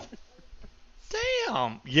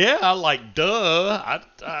 Damn. Yeah, like duh.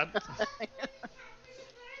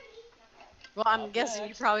 Well, I'm guessing you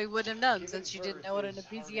next. probably wouldn't have known Giving since you didn't birth know what an is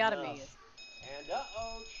hard episiotomy enough. is. And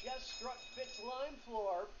chest strut fits lime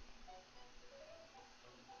floor.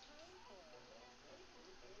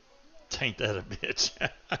 Taint that a bitch. A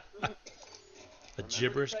Remember to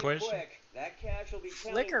gibberish type question? Quick. That cash will be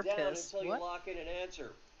counting Flicker down piss. until you What? lock in an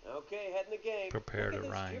answer. Okay, head in the game. Prepare Look at to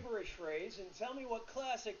this rhyme. gibberish phrase and tell me what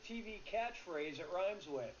classic TV catchphrase it rhymes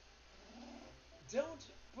with. Don't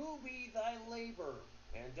booby thy labor.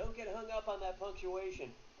 And don't get hung up on that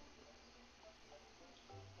punctuation.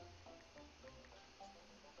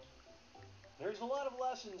 There's a lot of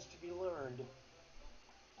lessons to be learned.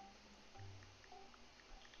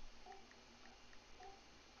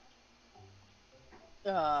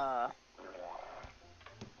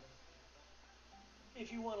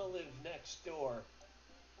 If you want to live next door.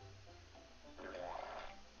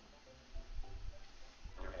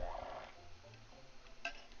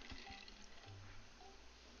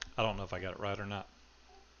 I don't know if I got it right or not.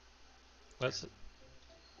 Let's.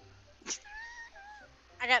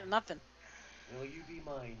 I got nothing. Will you be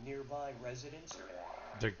my nearby resident?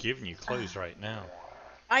 They're giving you clues right now.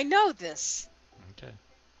 I know this. Okay.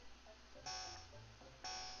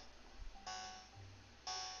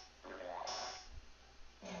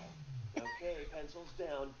 Okay, pencils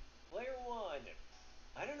down. Player 1.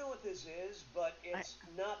 I don't know what this is, but it's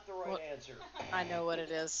not the right What? answer. I know what it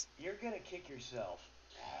is. You're gonna kick yourself.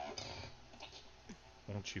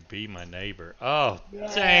 Won't you be my neighbor? Oh,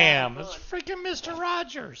 Yeah. damn. It's freaking Mr.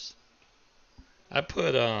 Rogers. I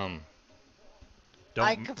put, I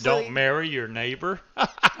completely- don't marry your neighbor.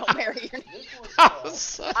 Don't marry your This one's I called was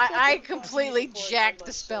so- I completely jacked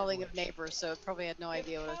the spelling of neighbor, so it probably had no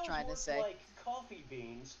idea what I was trying to say. Like coffee coffee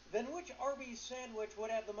beans, then which Arby's sandwich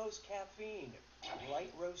would have the most caffeine?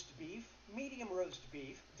 Light roast beef, medium roast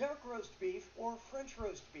beef, dark roast beef, or French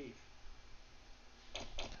roast beef?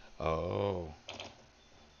 Oh.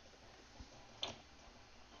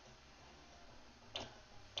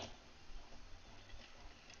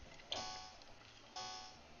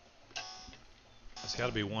 It's got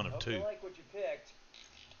to be one of Hope two. you like what you picked.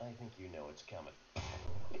 I think you know it's coming.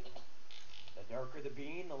 The darker the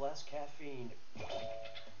bean, the less caffeine.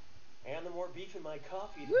 And the more beef in my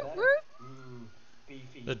coffee, the better. Mmm,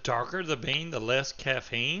 beefy. The darker the bean, the less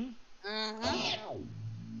caffeine? Mm-hmm.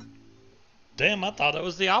 Damn, I thought it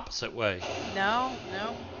was the opposite way. No.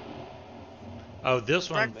 Oh, this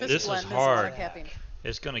one, Breakfast this is blend is a lot hard. of caffeine.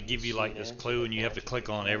 It's going to give you like this clue and you have to click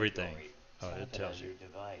on everything. Oh, it tells you.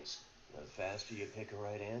 Device. The faster you pick a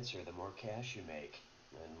right answer, the more cash you make.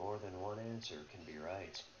 And more than one answer can be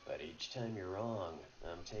right. But each time you're wrong,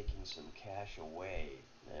 I'm taking some cash away.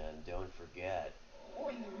 And don't forget,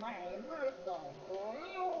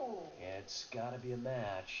 it's gotta be a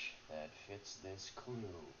match that fits this clue.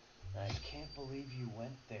 I can't believe you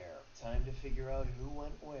went there. Time to figure out who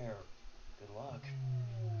went where. Good luck.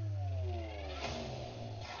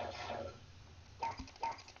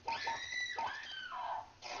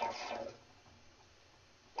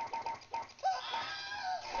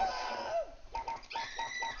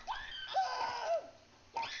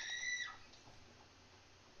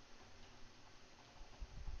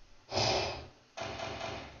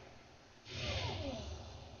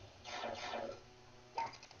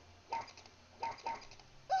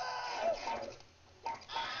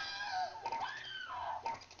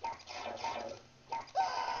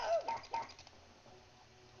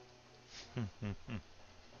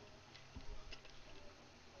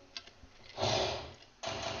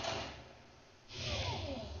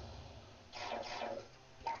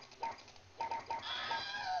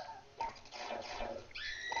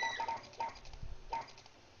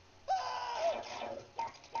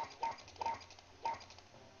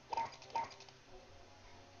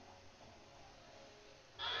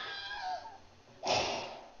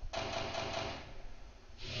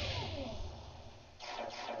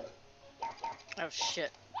 Oh shit.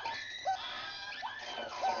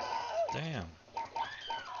 Damn.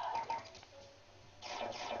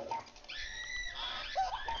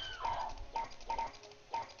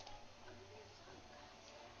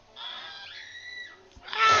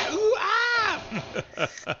 Ah, ooh, ah!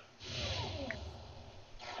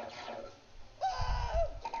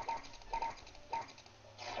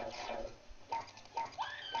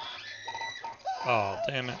 Oh,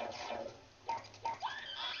 damn it.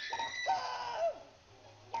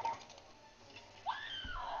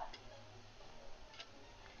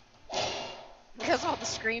 Because all the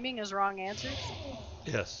screaming is wrong answers?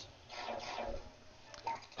 Yes.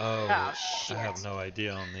 Oh, Oh shit. I have no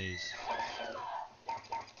idea on these.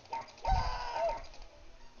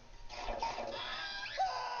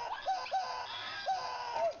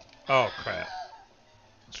 Oh, crap.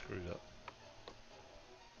 Screwed up.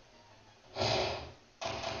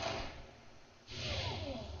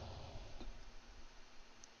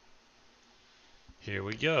 Here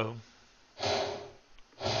we go.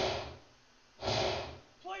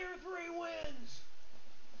 Player 3 wins!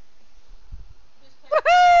 Woohoo!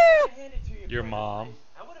 I hand it to you, Your Player mom. 3.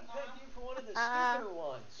 I would have pegged you for one of the stupider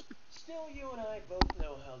ones. Still, you and I both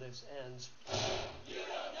know how this ends.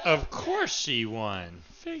 Of course she won.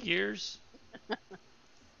 Figures.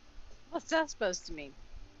 What's that supposed to mean?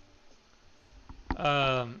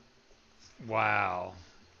 Wow.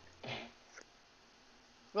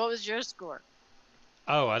 What was your score?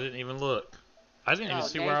 Oh, I didn't even look. I didn't even Oh,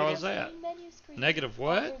 see where I was negative. at. Menu screen Negative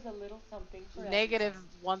what? offers a little something for Negative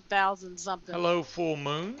everyone. 1,000 something. Hello, full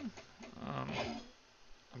moon.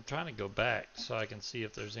 I'm trying to go back so I can see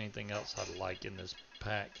if there's anything else I'd like in this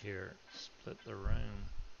pack here. Split the room.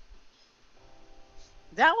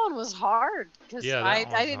 That one was hard because Yeah, I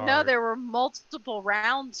that one's didn't know hard. there were multiple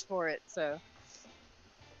rounds for it. So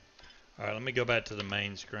All right, let me go back to the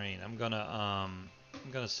main screen. I'm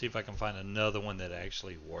gonna see if I can find another one that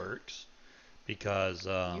actually works because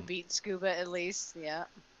you beat Scuba at least, yeah.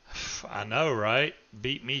 I know, right?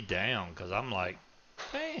 Beat me down because I'm like,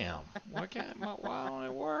 damn, why don't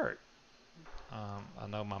it work? I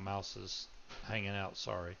know my mouse is hanging out.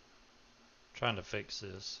 Sorry, trying to fix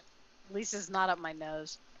this. At least it's not up my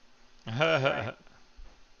nose. Let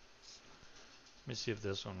me see if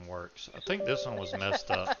this one works. I think this one was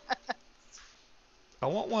messed up. I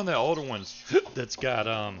want one of the older ones that's got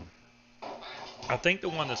I think the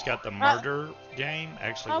one that's got the murder game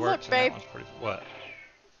actually Oh, works, look, and that babe. one's pretty. What?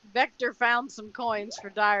 Vector found some coins for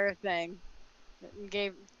Dire Thing.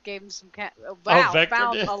 Gave him some wow, Vector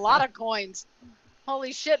found did? a lot of coins.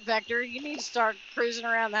 Holy shit, Vector! You need to start cruising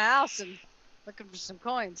around the house and looking for some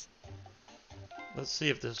coins. Let's see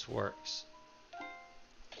if this works.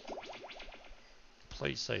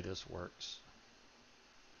 Please say this works.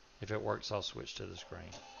 If it works, I'll switch to the screen.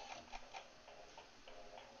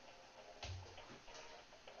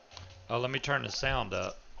 Oh, let me turn the sound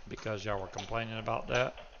up because y'all were complaining about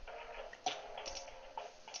that.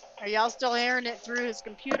 Are y'all still hearing it through his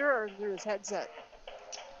computer or through his headset?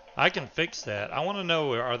 I can fix that. I want to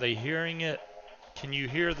know, are they hearing it? Can you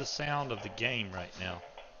hear the sound of the game right now?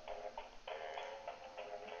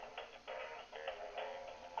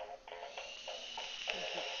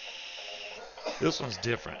 This one's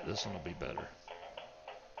different. This one will be better.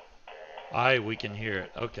 We can hear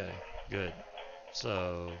it. Okay, good.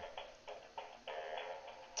 So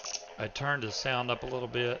I turned the sound up a little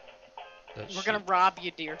bit. We're gonna rob you,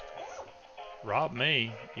 dear. Rob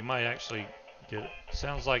me? You might actually get it.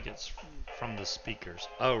 Sounds like it's from the speakers.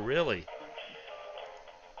 Oh, really?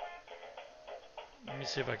 Let me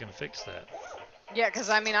see if I can fix that. Yeah, because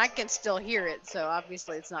I mean I can still hear it, so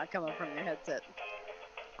obviously it's not coming from your headset.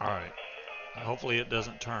 All right. Hopefully it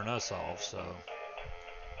doesn't turn us off, so.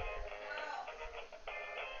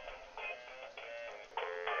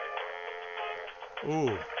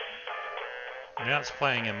 Ooh. Now it's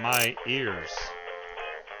playing in my ears.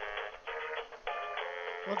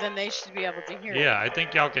 Well, then they should be able to hear it. Yeah, I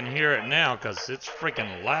think y'all can hear it now because it's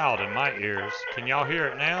freaking loud in my ears. Can y'all hear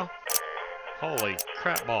it now? Holy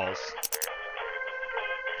crap balls.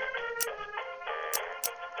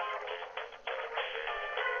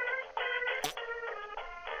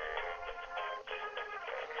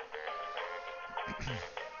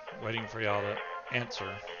 Waiting for y'all to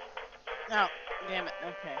answer. Oh, damn it.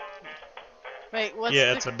 Okay. Wait, what's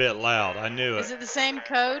Yeah, it's a bit loud. I knew it. Is it the same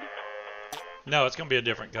code? No, it's going to be a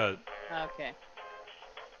different code. Okay.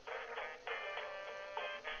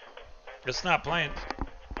 It's not playing.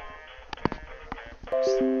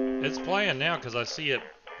 It's playing now because I see it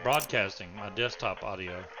broadcasting my desktop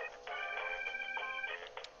audio.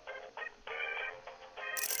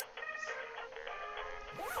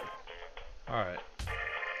 All right.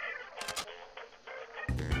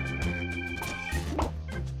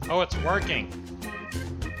 Oh, it's working.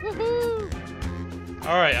 Woohoo!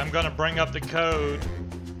 All right, I'm going to bring up the code.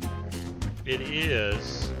 It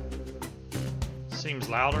is. Seems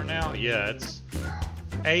louder now. Yeah, it's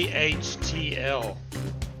AHTL.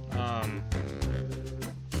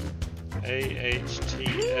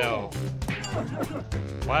 AHTL.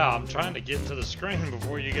 Wow, I'm trying to get to the screen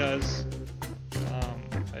before you guys.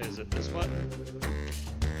 Is it this button?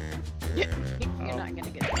 Yeah, you're not gonna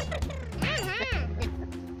get it.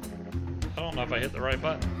 I don't know if I hit the right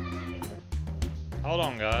button. Hold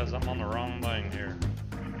on, guys. I'm on the wrong thing here.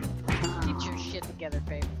 Get your shit together,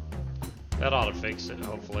 babe. That ought to fix it,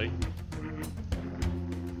 hopefully.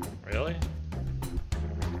 Really?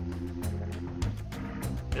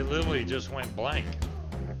 It literally just went blank.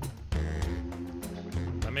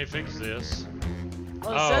 Let me fix this.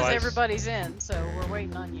 Well, it says everybody's in, so we're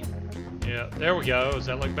waiting on you. Yeah, there we go. Does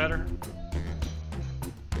that look better?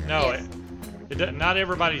 No, Yes. Not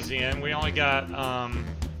everybody's in. We only got 5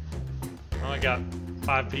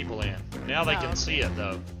 people in. Now they can see it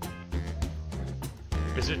though.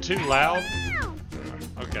 Is it too loud?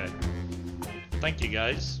 Okay. Thank you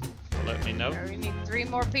guys for letting me know. We need 3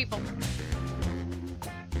 more people.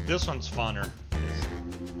 This one's funner.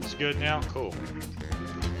 It's good now? Cool.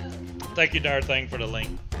 Thank you, Darthang, for the link.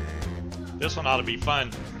 This one ought to be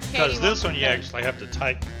fun because this one you actually have to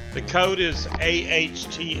type. The code is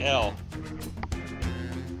AHTL.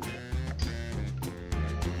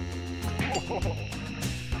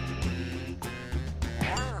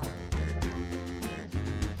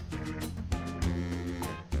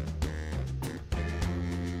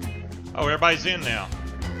 Oh, everybody's in now.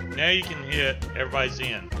 Now you can hit everybody's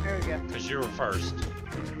in. There we go. Because you were first.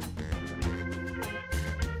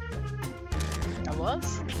 I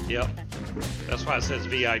was? Yep. That's why it says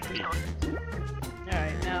VIP.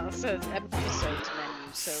 Alright, now it says episodes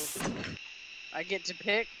menu, so I get to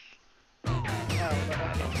pick?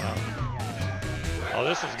 Oh,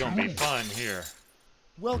 this is going to be fun here.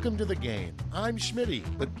 Welcome to the game. I'm Schmitty,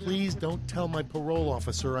 but please don't tell my parole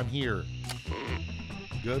officer I'm here.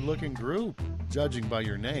 Good-looking group, judging by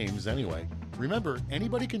your names anyway. Remember,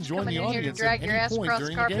 anybody can join the audience at any point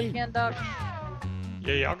during the game.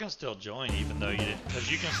 Yeah, y'all can still join even though you didn't,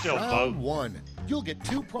 because you can still vote. Round 1. You'll get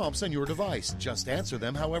 2 prompts on your device. Just answer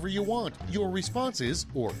them however you want. Your responses,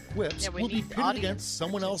 or quips, we will be need pitted audience against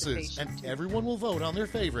someone else's, and participation, too. everyone will vote on their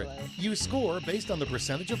favorite. You score based on the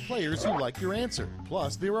percentage of players who like your answer.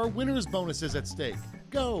 Plus, there are winners' bonuses at stake.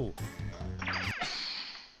 Go!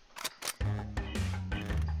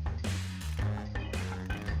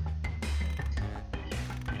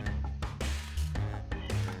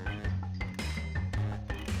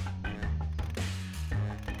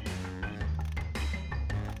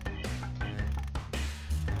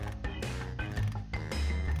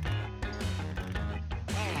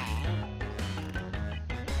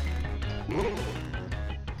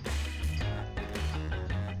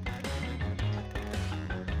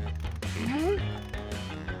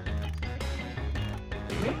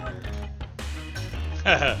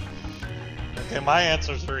 Okay, my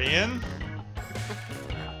answers are in.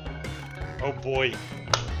 Oh boy.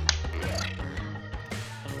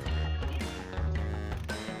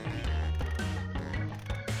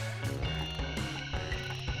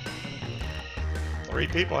 Three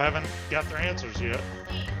people haven't got their answers yet.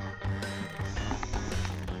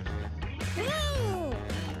 You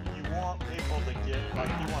want people to get, like,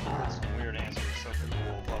 you want to put some weird answers so people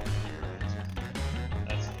will vote for your answer.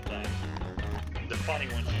 That's the thing. The funny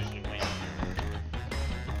ones usually win.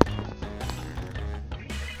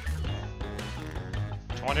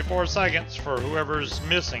 "24 seconds for whoever's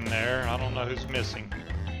missing there. I don't know who's missing.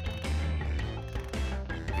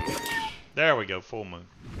 There we go, full moon.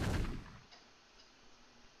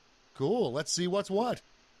 Cool, let's see what's what.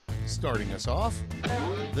 Starting us off,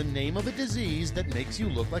 the name of a disease that makes you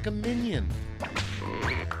look like a minion.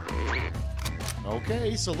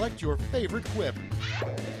 Okay, select your favorite quip.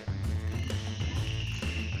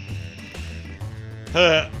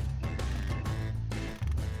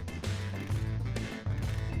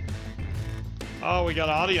 Oh, we got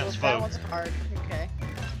audience That vote. one's hard. Okay.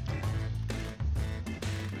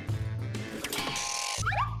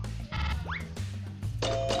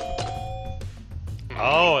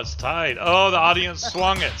 Oh, it's tied. Oh, the audience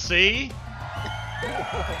swung it. See?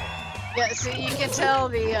 Yeah, see, you can tell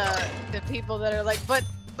the people that are like, but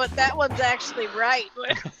that one's actually right.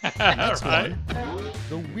 Next Right? one,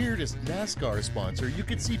 the weirdest NASCAR sponsor you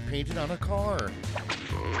could see painted on a car.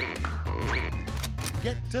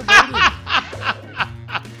 Get to voting.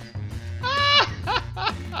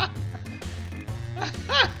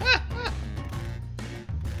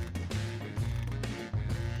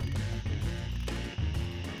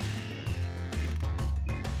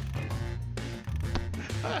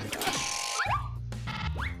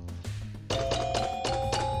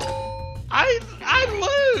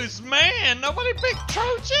 I lose, man. Nobody picked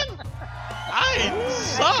Trojan. I I think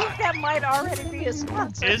suck. that might already be a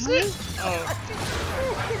sponsor. Is it? Oh,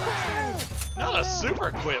 not a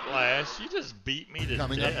super quiplash. You just beat me to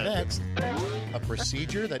Coming up death. next, a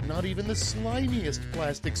procedure that not even the slimiest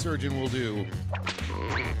plastic surgeon will do.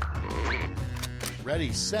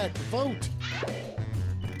 Ready, set, vote.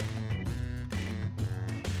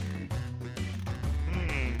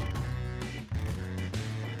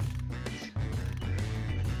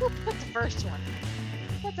 What's the first one?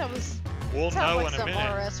 I thought that was We'll sounds know like in a something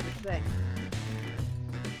minute. RS would say.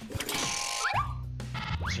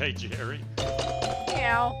 Hey, Jerry.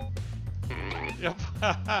 Meow. Yep.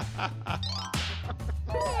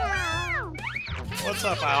 What's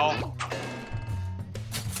up, Owl?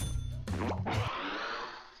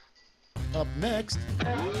 Up next,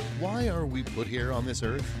 why are we put here on this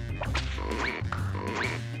earth?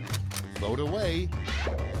 Vote away.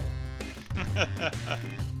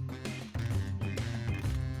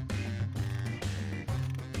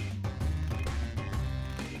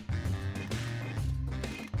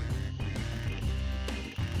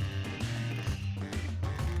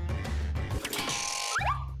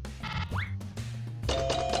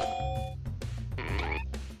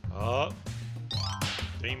 Oh,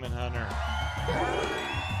 Demon Hunter.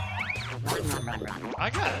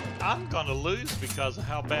 I'm gonna lose because of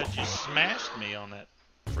how bad you smashed me on that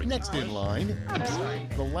freaking Next in line, I'm sorry.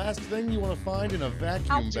 the last thing you want to find in a I'll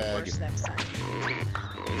vacuum do bag. worse next time.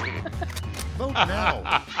 Vote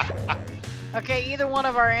now. Okay, either one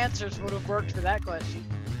of our answers would have worked for that question.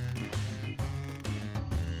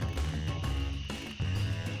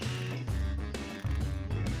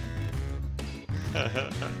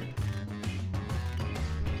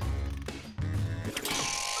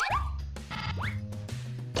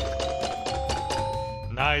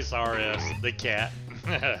 Nice RS, the cat.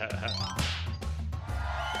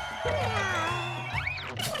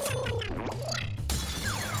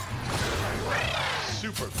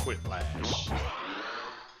 Super quiplash.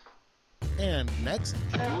 And next,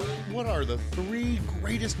 what are the 3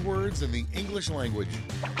 greatest words in the English language?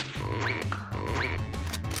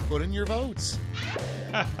 Put in your votes.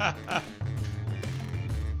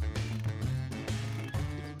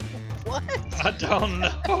 What? I don't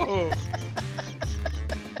know.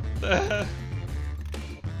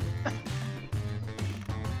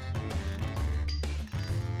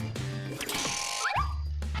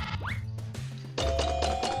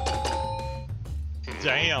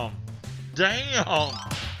 Damn. Damn.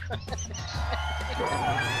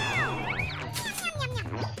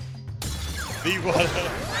 The what?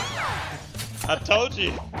 I told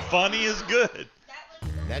you, funny is good.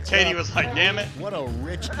 Next Katie up, was like, damn it. what a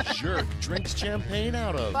rich jerk drinks champagne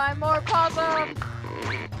out of. Buy more possum.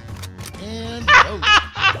 And vote.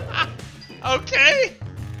 Okay.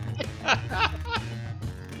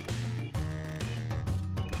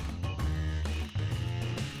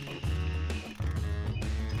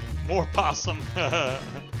 More possum.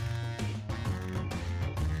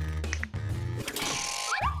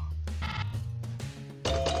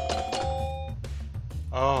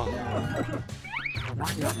 Oh.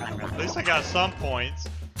 At least I got some points.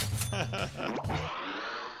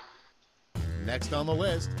 Next on the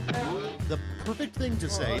list, the perfect thing to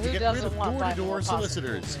say to Who get rid doesn't of want buy more door-to-door possum?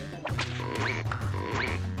 solicitors.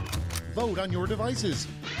 Vote on your devices.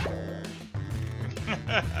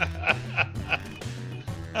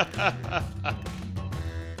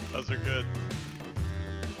 Those are good.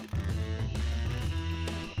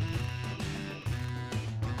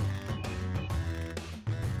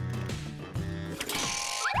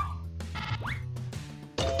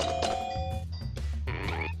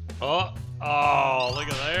 Oh, oh, look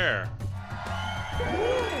at there.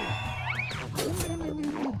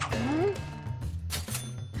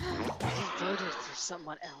 You voted for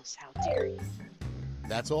someone else. How dare you?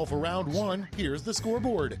 That's all for round 1. Here's the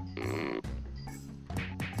scoreboard.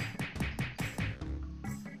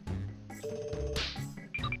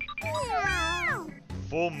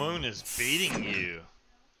 Full Moon is beating you.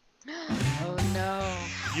 Oh no.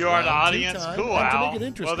 You are the Round 2 audience. time, Cool, and to Al. make it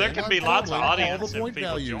interesting, Well, there can I've be lots of calculated audience all the if point people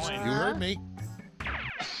values. join. You heard me.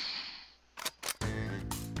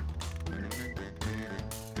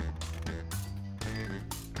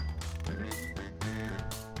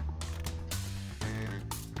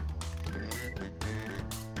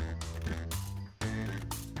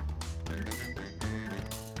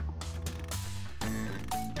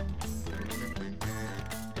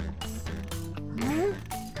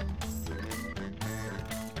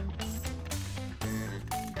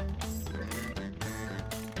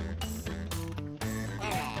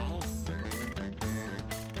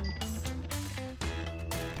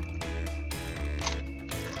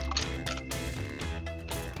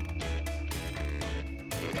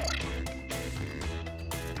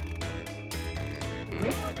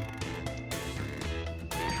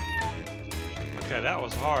 Okay, that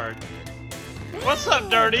was hard. What's up,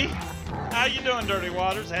 Dirty? How you doing, Dirty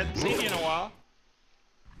Waters? Hadn't seen you in a while.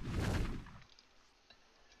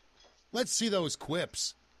 Let's see those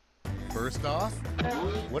quips. First off,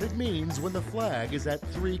 what it means when the flag is at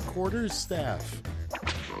 3/4 staff.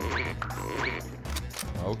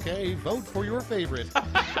 Okay, vote for your favorite.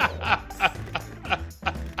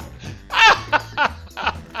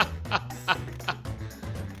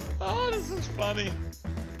 Oh, this is funny.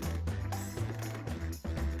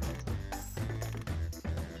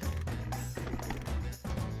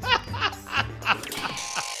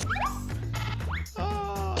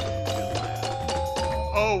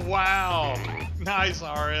 Oh, wow. Nice,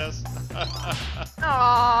 RS.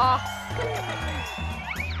 Aww.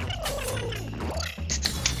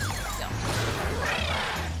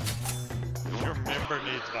 Your member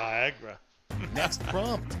needs Viagra. Next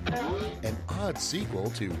prompt. An odd sequel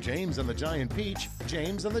to James and the Giant Peach,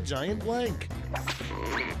 James and the Giant Blank.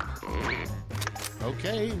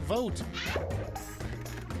 Okay, vote.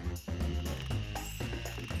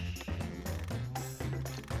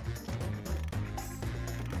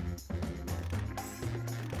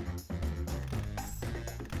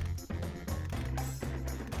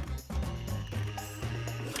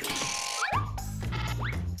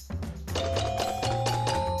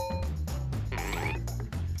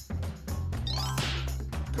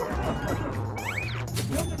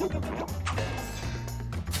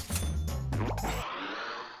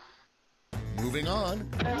 Moving on,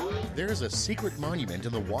 there's a secret monument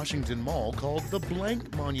in the Washington Mall called the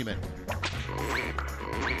Blank Monument.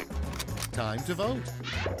 Time to vote.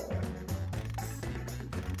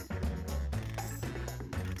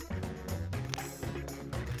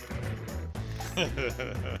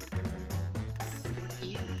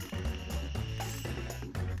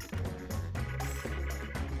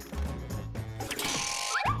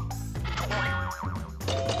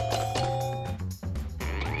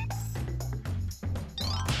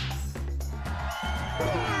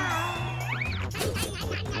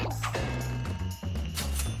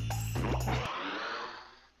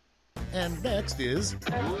 And next is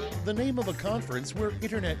the name of a conference where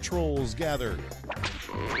internet trolls gather.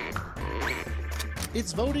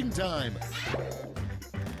 It's voting time.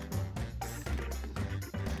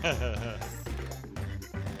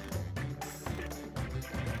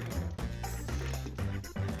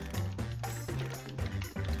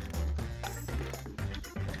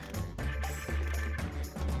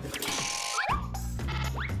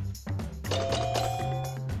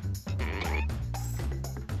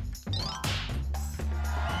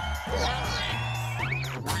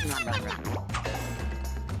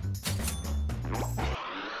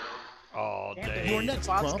 All day. Your next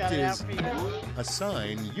Boss prompt got it out is for you. a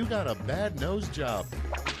sign you got a bad nose job.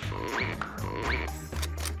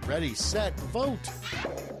 Ready, set, vote.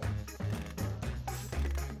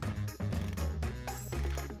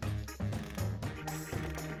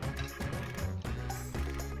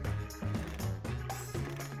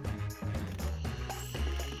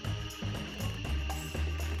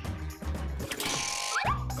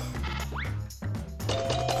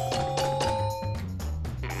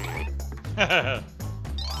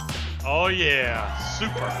 Oh yeah,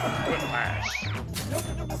 super whiplash.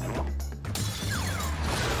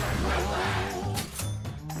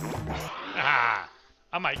 Ah,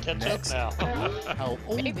 I might catch Next. up now. How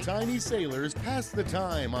old-timey sailors pass the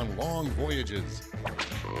time on long voyages.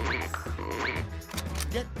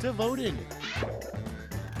 Get to voting.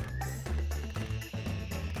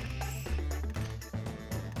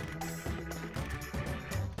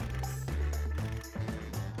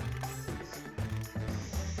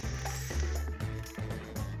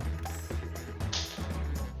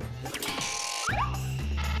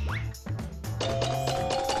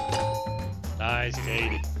 Nice,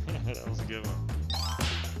 Katie. That was a good one.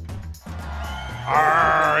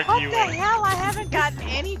 Arg, What you the hell? I haven't gotten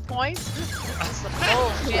any points. This is some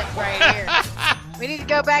bullshit right here. We need to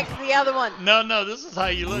go back to the other one. No, no, this is how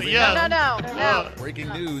you look. Moving Yeah. No. Breaking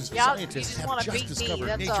news, Y'all- you scientists just have wanna just beat me, discovered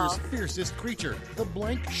that's nature's all. fiercest creature, the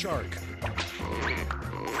blank shark.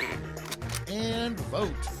 And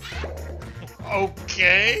vote.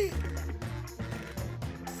 Okay.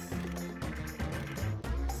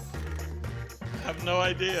 I have no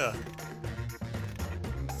idea.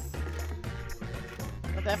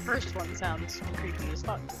 But that first one sounds creepy as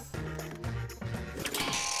fuck.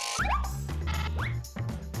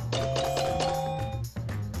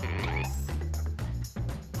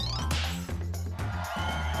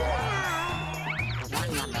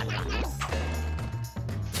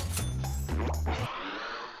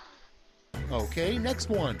 Okay, next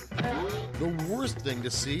one. The worst thing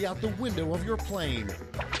to see out the window of your plane.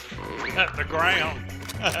 At the ground.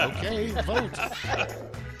 Okay, vote.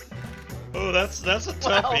 Oh, that's a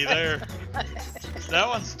toughie there. That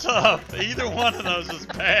one's tough. Either one of those is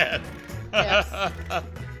bad. Yeah.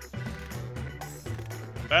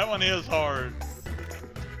 That one is hard.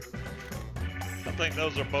 I think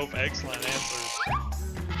those are both excellent answers.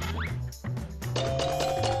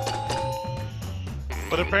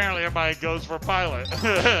 But apparently everybody goes for pilot.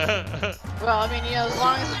 Well, I mean, you know, as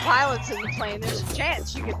long as the pilot's in the plane, there's a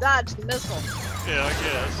chance you could dodge the missile. Yeah, I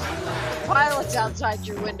guess. If the pilot's outside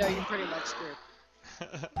your window, you're pretty much screwed.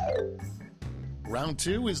 Round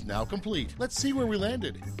 2 is now complete. Let's see where we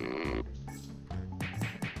landed.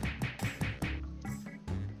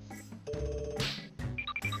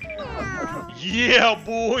 Yeah,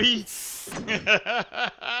 boy. Guess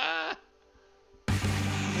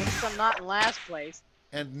I'm not in last place.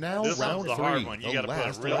 And now This round one's the 3, hard one. You the gotta put a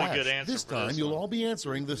last really laugh. good answer This for time this you'll one. all be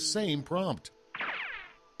answering the same prompt.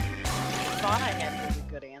 I thought I had really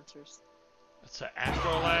good answers. That's an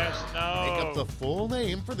acrolash? No. Make up the full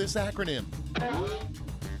name for this acronym.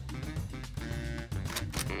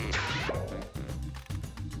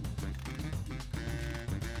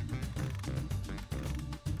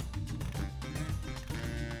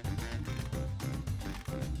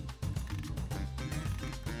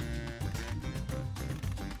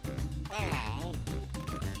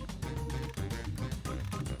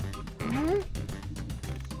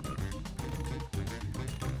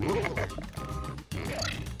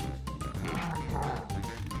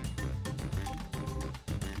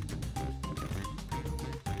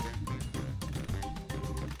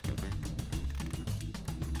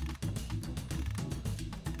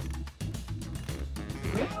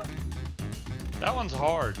 That one's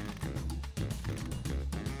hard.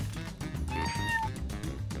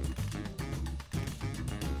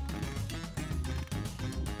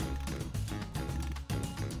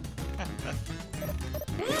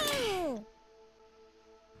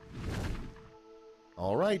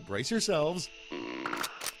 All right, brace yourselves.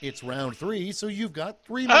 It's round 3, so you've got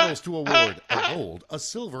 3 medals to award. A gold, a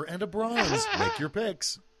silver, and a bronze. Make your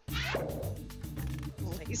picks.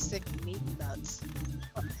 Basic meat nuts.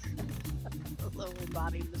 Lower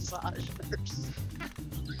body massage nurse.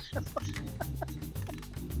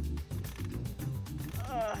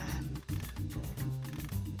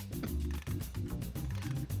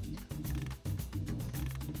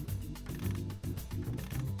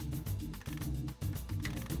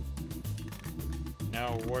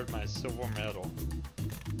 Now award my silver medal.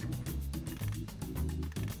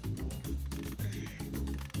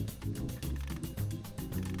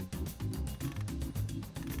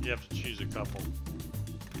 You have to choose a couple.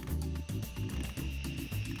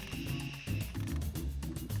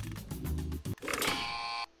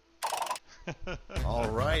 All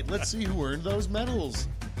right, let's see who earned those medals.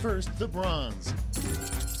 First, the bronze.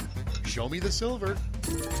 Show me the silver.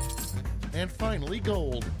 And finally,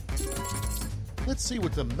 gold. Let's see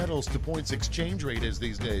what the medals to points exchange rate is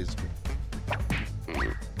these days.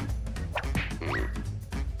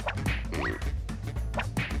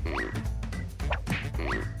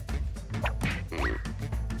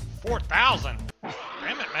 $4,000.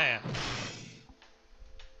 Damn it, man.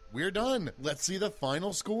 We're done. Let's see the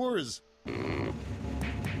final scores.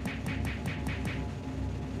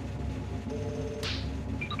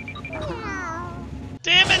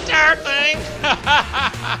 Damn it, tire thing!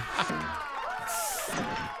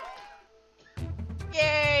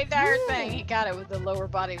 Yay, dire thing. He got it with the lower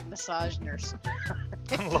body massage nurse.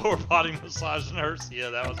 Lower body massage nurse. Yeah,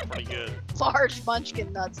 that was pretty good. Large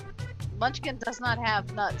munchkin nuts. Munchkin does not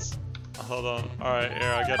have nuts. Hold on. All right,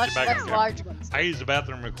 here, I got Much you back less on large camera. ones. I use the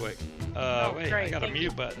bathroom real quick. Wait, great, I got a thank mute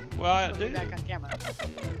you. button. Well, I Put me do. back on camera.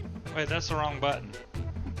 Wait, that's the wrong button.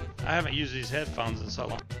 I haven't used these headphones in so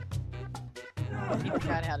long. He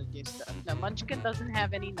forgot how to do stuff. No, Munchkin doesn't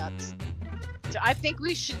have any nuts. So I think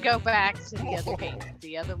we should go back to the other game.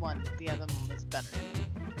 The other one was better.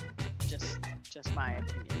 Just my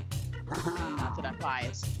opinion. Not that I'm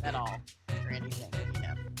biased at all or anything, you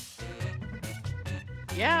know.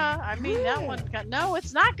 Yeah, I mean that one. No,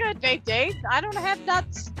 it's not good, Vape Dave. I don't have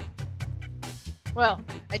nuts. Well,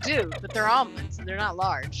 I do, but they're almonds and they're not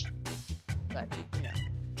large. But you know,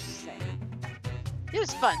 just saying. It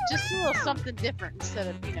was fun. Just a little something different instead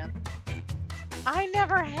of, you know. I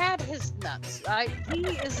never had his nuts. He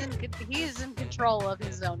is in control of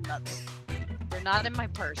his own nuts. They're not in my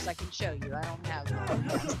purse. I can show you. I don't have them.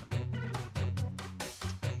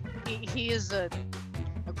 He is a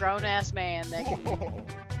grown ass man that can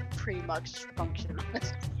pretty much function on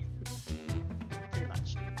this. Pretty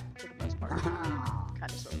much, for the most part. Kind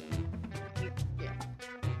of, sort of. Yeah.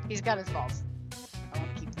 He's got his balls. I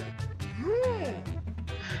want to keep them.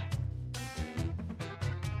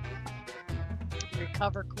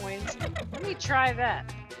 Recover coins. Let me try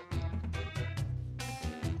that.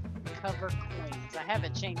 Recover coins. I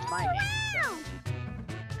haven't changed my name. So.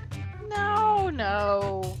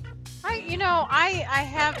 No. I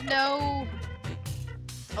have no.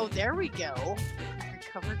 Oh, there we go.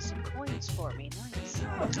 Recovered some coins for me. Nice.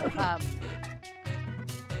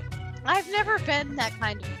 I've never been that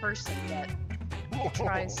kind of person that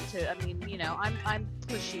tries to. I mean, you know, I'm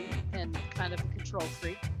pushy and kind of a control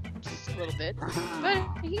freak. Just a little bit, but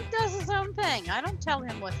he does his own thing. I don't tell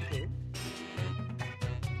him what to do.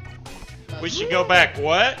 We should go back.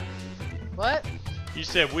 What? What? You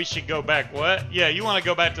said we should go back. What? Yeah, you want to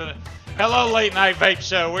go back to the Hello Late Night Vape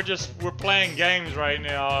Show. We're playing games right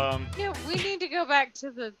now. Yeah, we need to go back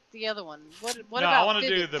to the other one. What No, about? I want to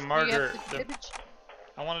do the Fibbage? murder. Do you have the Fibbage?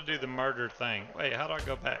 I want to do the murder thing. Wait, how do I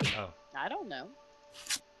go back? Oh. I don't know.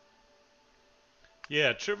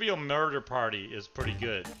 Yeah, Trivial Murder Party is pretty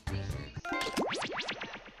good.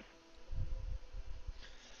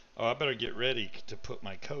 Oh, I better get ready to put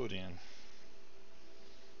my code in.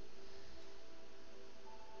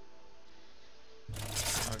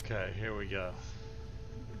 Okay, here we go.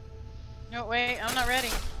 No, wait, I'm not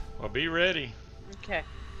ready. Well, be ready. Okay.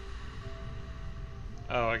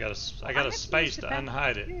 Oh, I got a space to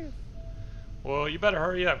unhide it. Well, you better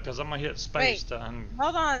hurry up because I'm gonna hit space to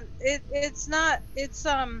Hold on. It's not. It's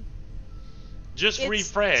Just it's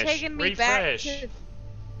refresh. taking me refresh. back to.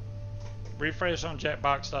 Refresh on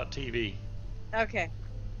Jackbox.tv. Okay.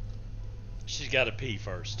 She's got to pee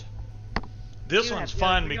first. This You one's have-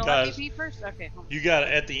 fun you're gonna let me because pee first? Okay. Hold on. you got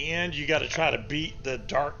at the end. You got to try to beat the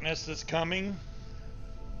darkness that's coming.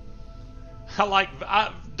 I like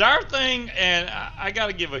Dire Thing, and I got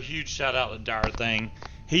to give a huge shout out to Dire Thing.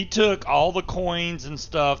 He took all the coins and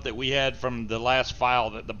stuff that we had from the last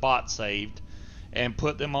file that the bot saved, and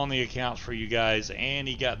put them on the accounts for you guys. And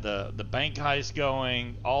he got the bank heist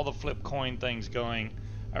going, all the flip coin things going.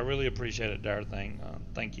 I really appreciate it, Dire Thing.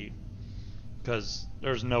 Thank you. Because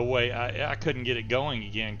there's no way I couldn't get it going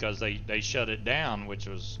again because they shut it down, which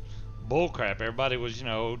was bullcrap. Everybody was, you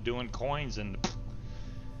know, doing coins and.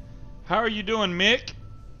 How are you doing, Mick?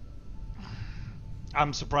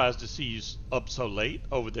 I'm surprised to see you up so late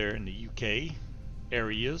over there in the UK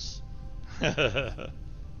areas.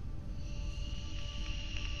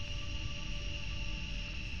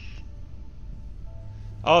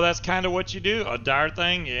 Oh, that's kind of what you do, a Dire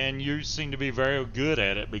Thing, and you seem to be very good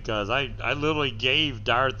at it because I literally gave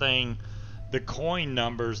Dire Thing the coin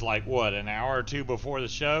numbers like what, an hour or two before the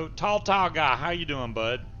show. Tall guy, how you doing,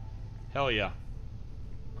 bud? Hell yeah.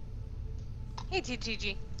 Hey,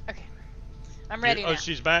 TTG. Okay. I'm ready now. Oh,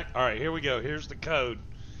 she's back? All right, here we go. Here's the code.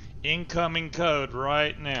 Incoming code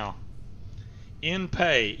right now.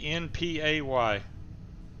 InPay, N-P-A-Y.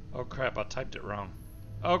 Oh, crap, I typed it wrong.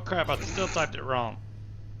 Oh, crap, I still typed it wrong.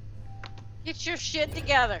 Get your shit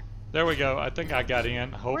together. There we go. I think I got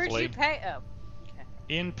in, hopefully. Where'd you pay? Oh, okay.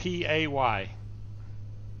 N-P-A-Y.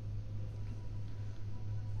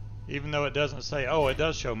 Even though it doesn't say, oh, it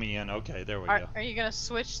does show me in. Okay, there we go. Are you going to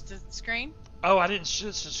switch the screen? Oh, I didn't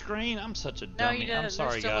switch the screen? I'm such a dummy. No, you didn't. I'm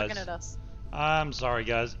sorry, They're still guys. looking at us. I'm sorry,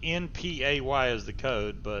 guys. N-P-A-Y is the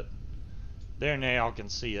code, but there now y'all can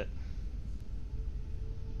see it.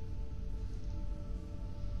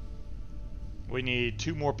 We need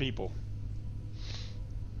 2 more people.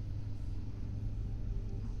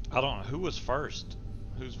 I don't know. Who was first?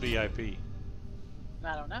 Who's VIP?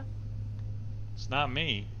 I don't know. It's not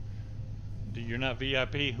me. You're not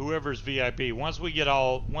VIP? Whoever's VIP. Once we get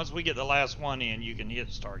the last one in, you can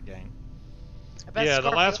hit start game. Yeah, the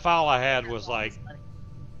last file I had was like,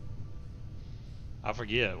 I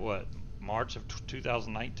forget, what, March of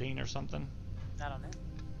 2019 or something? I don't know.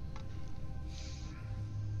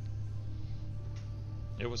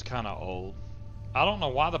 It was kind of old. I don't know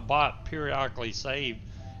why the bot periodically saved,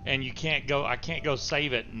 and I can't go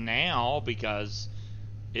save it now because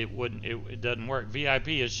it doesn't work. VIP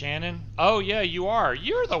is Shannon. Oh yeah, you are.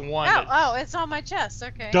 You're the one. Oh, it's on my chest.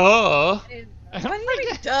 Okay. Duh. What do you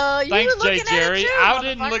mean, duh? You Thanks, were looking Jay Jerry. At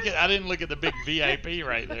it too, I didn't look at the big VIP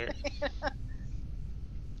right there.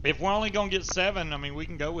 If we're only gonna get 7, I mean, we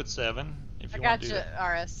can go with 7 if you want to do that.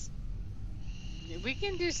 I got you, RS. We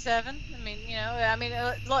can do 7. I mean, you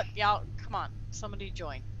know, look, y'all, come on, somebody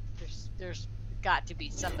join. There's got to be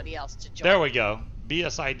somebody else to join. There we go.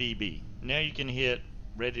 BSIDB. Now you can hit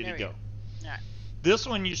ready to go. All right. This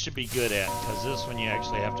one you should be good at because this one you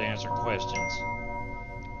actually have to answer questions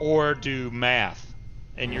or do math,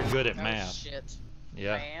 and you're good at math. Shit.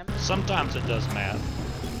 Yeah. I am. Sometimes it does math.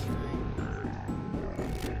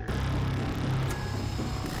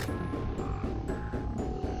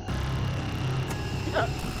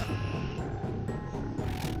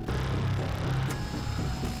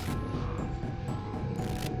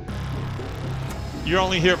 You're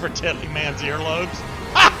only here for Teddy Man's earlobes?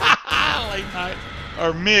 Late night.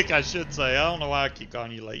 Or Mick, I should say. I don't know why I keep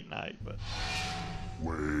calling you late night, but.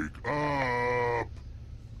 Wake up!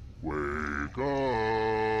 Wake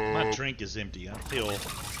up! My drink is empty. I feel.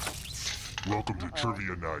 Welcome to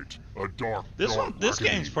Trivia Night. A dark, This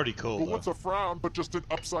reckoning. game's pretty cool, But though. what's a frown but just an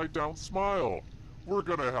upside-down smile? We're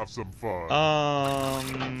gonna have some fun.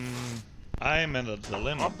 I am in a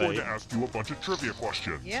dilemma, I'm going babe. to ask you a bunch of trivia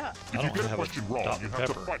questions. Yeah. If I you don't get a have a question wrong, Dr. you have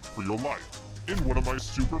to Pepper. fight for your life in one of my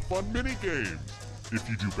super fun mini games. If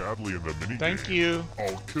you do badly in the mini Thank game, you.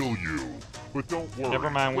 I'll kill you. But don't worry. Never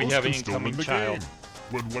mind, we ghosts have can an still win incoming the child. game.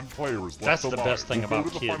 When one player is That's left the alive, best thing we'll go about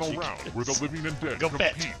to the kids. final You round can- where the living and dead Go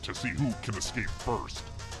compete bet. to see who can escape first.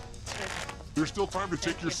 There's still time to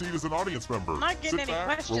take your seat as an audience member. I'm not getting Sit any back,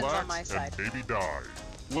 questions on relax, my side. and maybe die.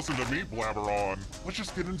 Listen to me blabber on. Let's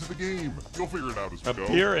just get into the game. You'll figure it out as we A go.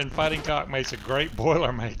 beer and fighting cock makes a great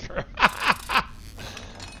Boilermaker.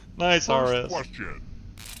 Nice, First RS. question.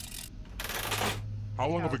 How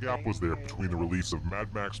long of a gap was there between the release of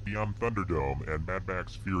Mad Max Beyond Thunderdome and Mad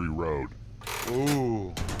Max Fury Road?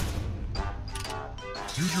 Ooh.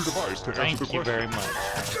 Use your device to answer Thank the you question. very much.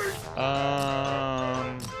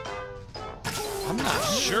 I'm not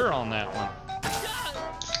sure on that one.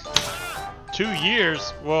 2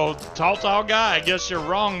 years? Well, tall guy, I guess you're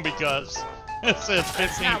wrong because it says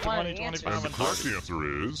 15, not one of 20, the answers. 25, And the and correct 30.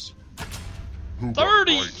 answer is... Who got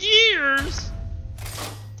it 30 right? years?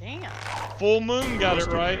 Damn. Full Moon got it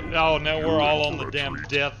right. Oh, now we're all on the You're damn in for a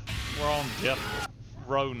death. We're on death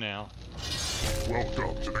row now.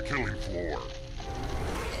 Welcome to the killing floor.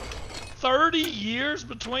 30 years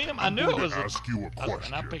between them? I I'm knew going it was to ask you a and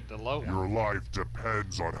question. I picked a low one. Your life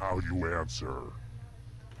depends on how you answer.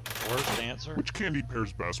 Worst answer? Which candy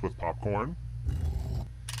pairs best with popcorn?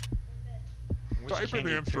 Which Type an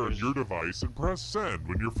candy answer on pairs- your device and press send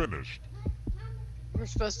when you're finished. We're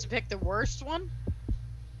supposed to pick the worst one?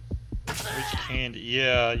 Which candy?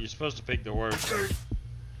 Yeah, you're supposed to pick the worst one.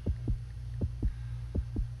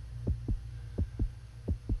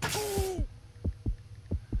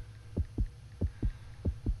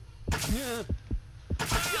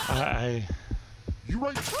 You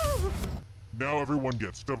right. Now everyone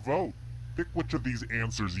gets to vote. Pick which of these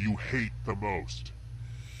answers you hate the most.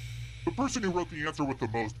 The person who wrote the answer with the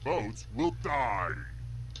most votes will die.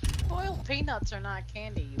 Boiled peanuts are not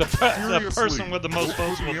candy. The Seriously, person with the most vote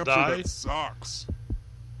votes for the will answer die. That sucks.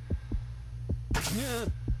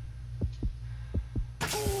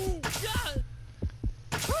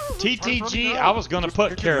 TTG, I was gonna Just put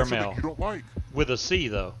pick an answer that caramel you don't like. with a C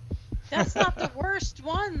though. That's not the worst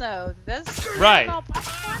one, though. That's Right. caramel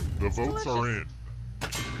popcorn. The It's votes are delicious.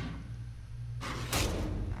 in.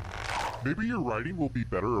 Maybe your writing will be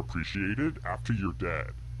better appreciated after you're dead,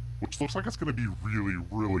 which looks like it's going to be really,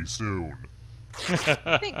 really soon.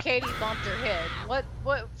 I think Katie bumped her head. What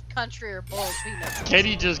country are boiled peanuts?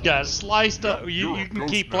 Katie just got sliced up. Yep, You you're a can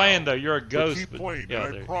ghost keep now. playing though. You're a But ghost. keep but- playing, yeah, and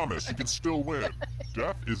I there- promise you can still win.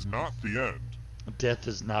 Death is not the end. Death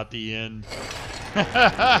is not the end.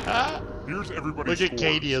 Here's everybody's Look at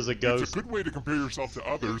Katie scores. as a It's ghost. a good way to compare yourself to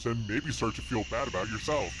others and maybe start to feel bad about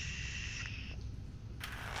yourself.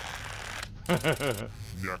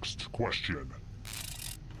 Next question.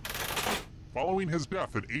 Following his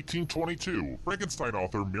death in 1822, Frankenstein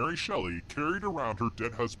author Mary Shelley carried around her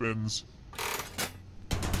dead husband's...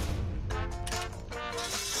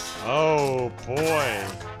 Oh boy.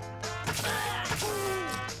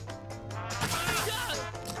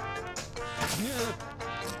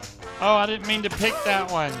 Oh, I didn't mean to pick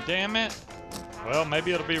that one. Damn it. Well,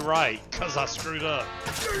 maybe it'll be right, because I screwed up.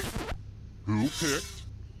 Who picked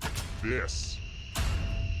this?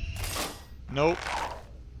 Nope.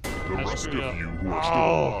 The I rest of screwed up. you who are Oh.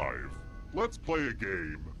 still alive. Let's play a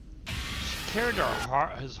game. Carried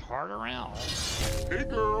his heart around. Hey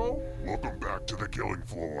girl, welcome back to the killing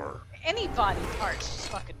floor. Any body part's just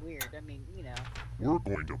fucking weird. I mean, you know. We're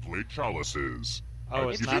going to play chalices. Oh,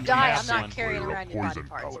 it's If not you the die, math I'm not one. carrying Play a around your body poison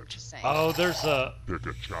parts. I'm pellet. just saying. Oh, there's a... Pick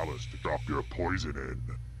a chalice to drop your poison in.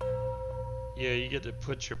 Yeah, you get to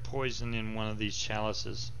put your poison in one of these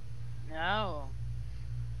chalices. No.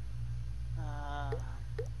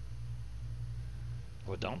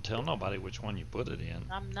 Well, don't tell nobody which one you put it in.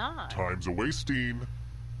 I'm not. Time's a wasting.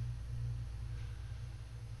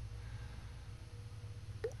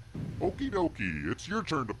 Okie dokie, it's your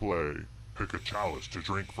turn to play. Pick a chalice to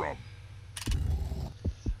drink from.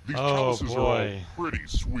 These Oh, chalices are all boy. pretty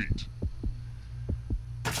sweet.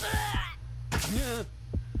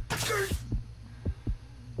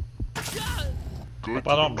 Good Hope to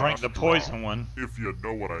I don't the drink last the drop, poison one. if you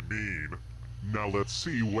know what I mean. Now let's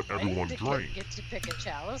see what I everyone didn't drank. get to pick a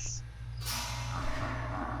chalice.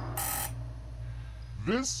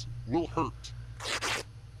 This will hurt.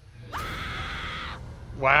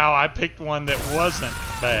 Wow, I picked one that wasn't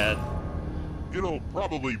bad. It'll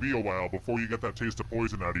probably be a while before you get that taste of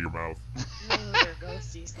poison out of your mouth. Ooh, they're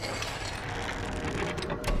ghosties.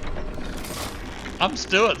 I'm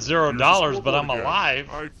still at Here's $0, the but I'm scoreboard again. alive.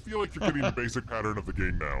 I feel like you're getting the basic pattern of the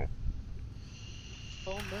game now.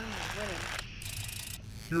 Full moon is winning.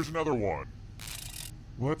 Here's another one.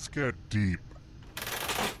 Let's get deep.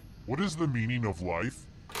 What is the meaning of life?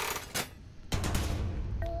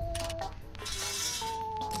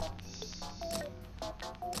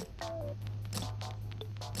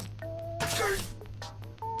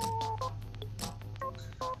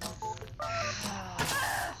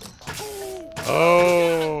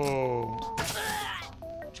 Oh.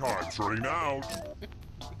 Time's running out.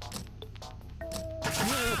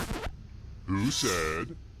 Who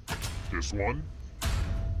said this one?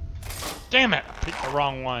 Damn it, I picked the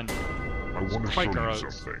wrong one. I want to show Quaker you Oats.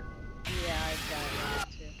 something. Yeah, I've got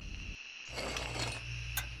it too.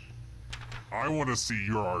 I want to see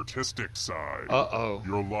your artistic side. Uh-oh.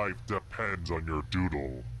 Your life depends on your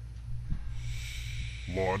doodle.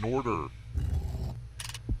 Law and Order.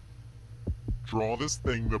 Draw this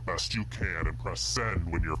thing the best you can and press send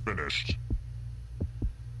when you're finished.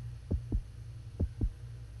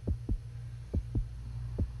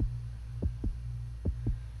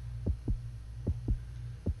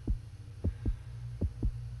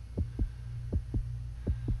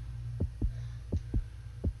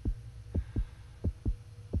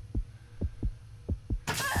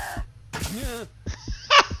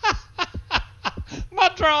 My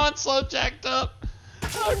drawing's so jacked up.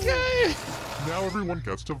 Okay. Now everyone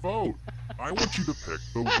gets to vote. I want you to pick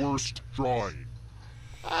the worst drawing.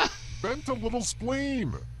 Bent a little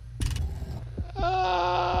spleen. Pick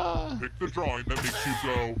the drawing that makes you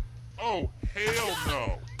go, oh, hell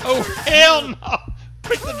no. Oh, hell no.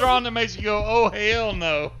 Pick the drawing that makes you go, oh, hell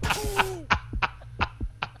no.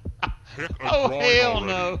 Pick a Oh, drawing hell already.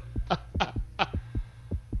 no.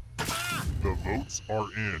 The votes are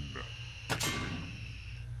in.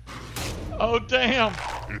 Oh, damn.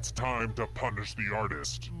 It's time to punish the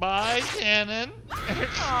artist. Bye, Shannon.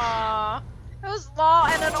 Aww. It was law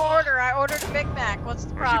and an order. I ordered a Big Mac. What's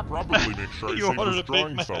the I should problem? probably make sure I You saved ordered this a Big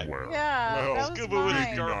drawing Mac. somewhere. Yeah, Well, that was Scuba with his mine.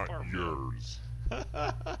 maybe dirt not farm. yours.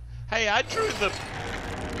 Hey, I drew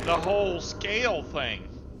the whole scale thing.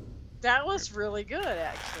 That was really good,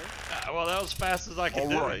 actually. Well, that was as fast as I could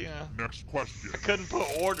do Alright, it, you know. next question. I couldn't put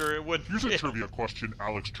order, it wouldn't Here's a fit. trivia question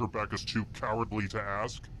Alex Trebek is too cowardly to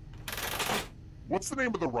ask. What's the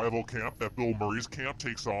name of the rival camp that Bill Murray's camp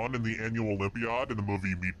takes on in the annual Olympiad in the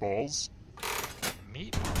movie Meatballs?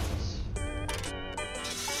 Meatballs.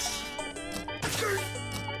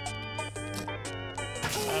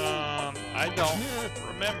 I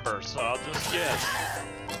don't remember, so I'll just guess.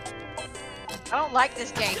 I don't like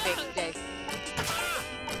this game, Baby Dave.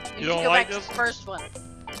 You need don't to go like back this? to the first one.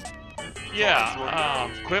 Yeah,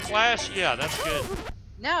 Quiplash? Yeah, that's good.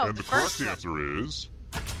 No, And the first correct one. answer is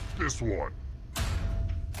this one.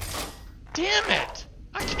 Damn it!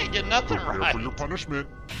 I can't get nothing Prepare right. for your punishment.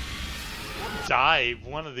 Die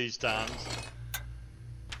one of these times.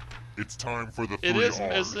 It's time for the It three is.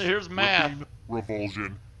 R's. Here's math. Ripping,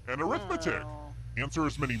 revulsion, and arithmetic. Oh. Answer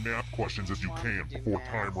as many math questions as you can before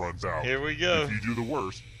time runs out. Here we go. If you do the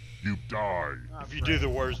worst, you die. If you do the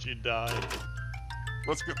worst, you die.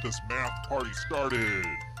 Let's get this math party started.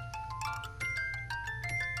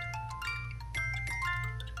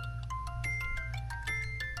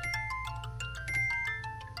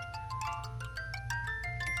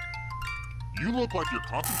 You look like you're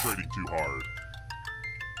concentrating too hard.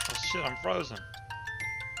 Oh shit, I'm frozen.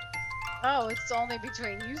 Oh, it's only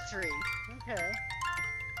between you three. Okay.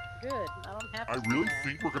 Good. I don't have to I do really that.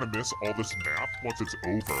 think we're gonna miss all this math once it's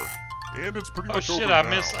over. And it's pretty Oh much shit, over I now.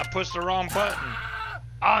 missed. I pushed the wrong button.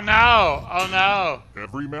 Oh no! Oh no!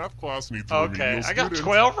 Every math class needs a Okay, remedial I got student.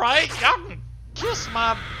 12 right. Y'all can kiss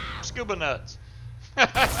my scuba nuts.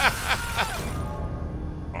 I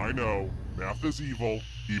know, math is evil,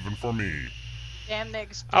 even for me. Damn, they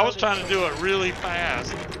I was exploded. trying to do it really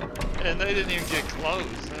fast, and they didn't even get close.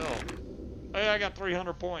 Hell. Hey, I got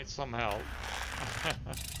 300 points somehow.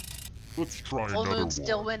 Let's try Full another Moon's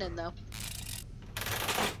still one. winning, though.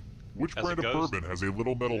 Which As brand it of goes. bourbon has a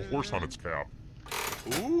little metal horse on its cap?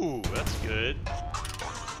 Ooh, that's good.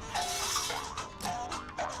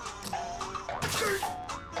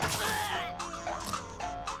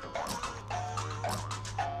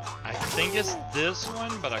 I think it's this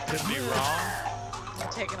one, but I could be wrong. I'm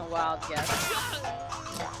taking a wild guess.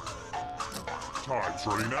 Time's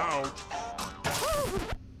running out.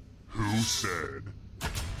 Who said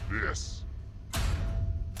this?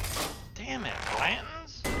 Damn it,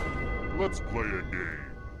 Blanton's? Let's play a game.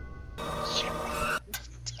 Shit.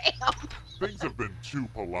 Damn. Things have been too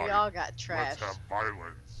polite. We all got trash. Let's have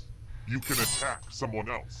violence. You can attack someone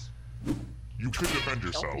else. You can defend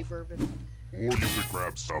yourself. Don't be bourbon. Or you could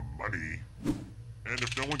grab some money. And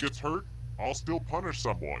if no one gets hurt, I'll still punish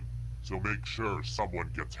someone. So make sure someone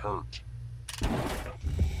gets hurt.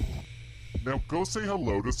 Now go say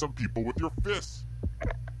hello to some people with your fists.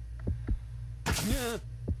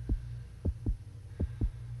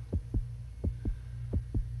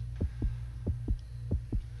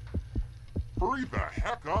 Hurry the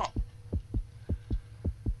heck up.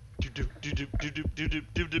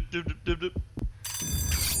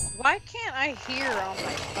 Why can't I hear on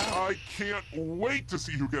my phone? I can't wait to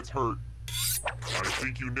see who gets hurt. I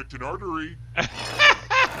think you nicked an artery.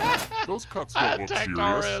 Those cuts I don't look attacked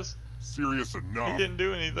serious. RS. Serious He enough. didn't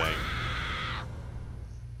do anything.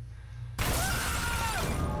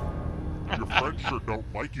 Your friends sure don't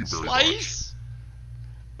like you very much. Slice?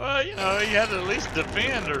 Well, you know, you had to at least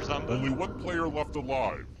defend or something. Only one player left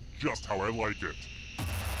alive. Just how I like it.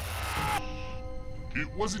 It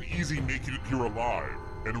wasn't easy making it here alive,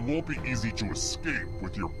 and it won't be easy to escape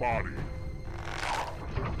with your body.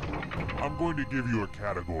 I'm going to give you a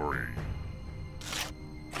category.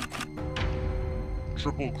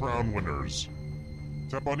 Triple Crown winners.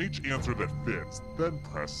 Tap on each answer that fits, then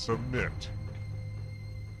press submit.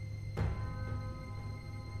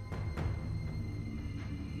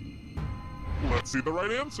 Let's see the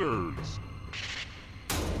right answers.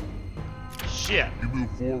 Shit. You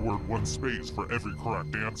move forward 1 space for every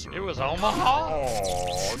correct answer. It was Omaha?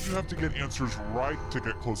 Oh, you have to get answers right to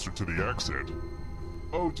get closer to the exit.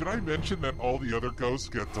 Oh, did I mention that all the other ghosts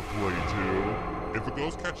get to play too? If a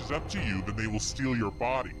ghost catches up to you, then they will steal your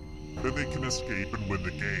body. Then they can escape and win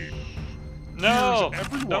the game. No! Here's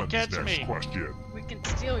everyone's Don't catch next me. question. We can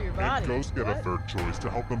steal your body. And ghosts get What? a third choice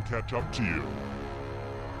to help them catch up to you.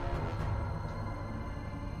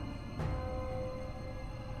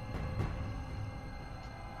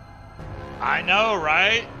 I know,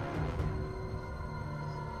 right?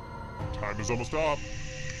 Time is almost up.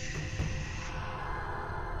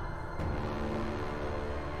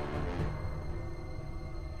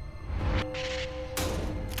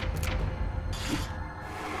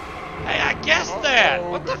 Hey, I guessed that!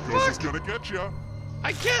 What the that ghost is fuck? gonna get you.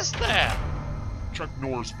 I guessed that! Chuck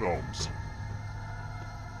Norris films.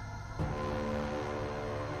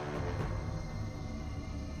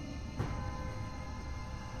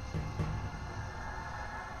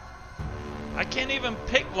 I can't even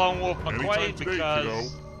pick Lone Wolf Anytime McQuaid today,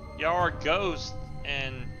 because kiddo. y'all are ghosts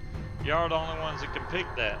and y'all are the only ones that can pick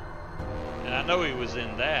that. And I know he was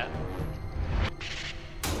in that.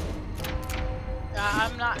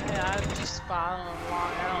 I'm not. I'm just following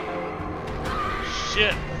along. I don't know.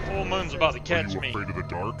 Shit, full moon's about to Are catch you me. afraid of the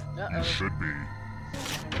dark? Uh-oh. You should be.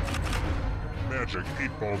 Magic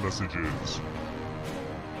 8-ball messages.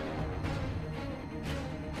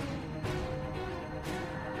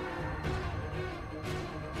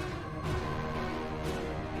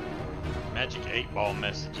 Magic 8-ball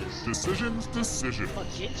messages. Decisions. We'll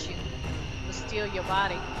get you. We'll steal your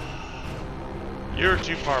body. You're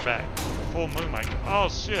too far back. Full moon, Mike. Oh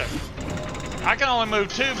shit. I can only move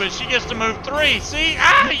 2, but she gets to move 3. See?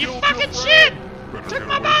 Ah, you killed fucking your shit! friend. Better Took get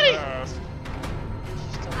my away body! fast.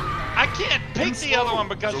 I can't pick Too the other slow. one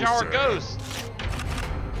because So y'all are sad. ghosts.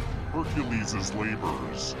 Hercules'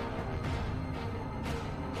 labors.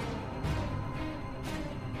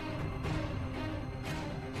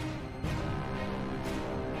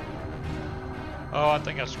 Oh, I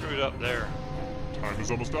think I screwed up there. Time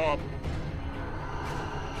is almost up.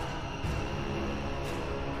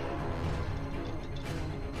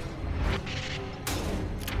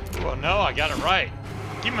 Well, no, I got it right.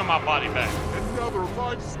 Give me my body back. Another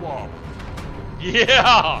life swap.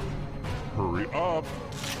 Yeah! Hurry up.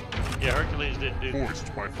 Yeah, Hercules didn't do that.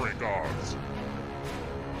 Voiced by Frank Oz.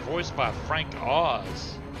 Voiced by Frank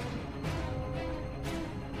Oz.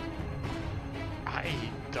 I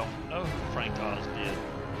don't know who Frank Oz did.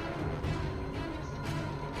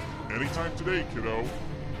 Anytime today, kiddo.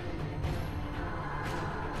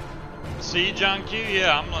 See, John Q?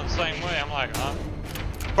 Yeah, I'm the same way. I'm like, huh?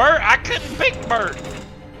 Bert, I couldn't pick Bert.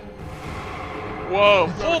 Whoa,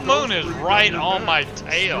 full moon is right on my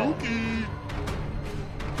tail. Spooky.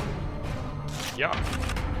 Yeah.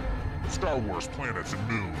 Star Wars planets and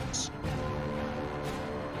moons.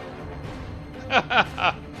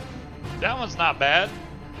 That one's not bad.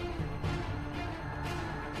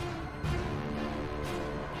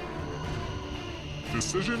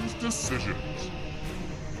 Decisions.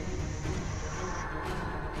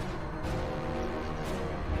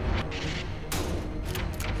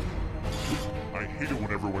 I hate it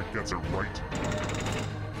when everyone gets it right.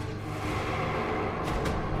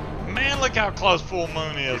 Man, look how close full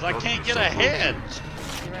moon is. I can't get ahead.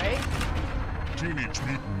 Right? Teenage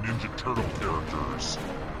Mutant Ninja Turtle characters.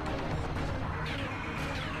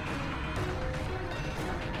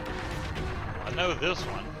 I know this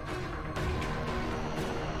one.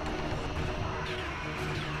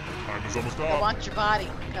 Time is almost I up. want your body.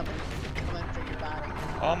 Coming for your body.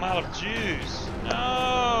 Oh, I'm out of juice.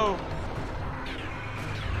 No.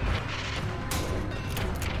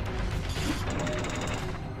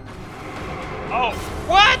 Oh,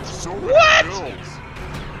 what? So many What? kills.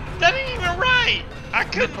 That ain't even right. I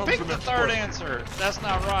couldn't comes pick the the next third question. answer. That's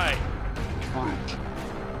not right. Fruit.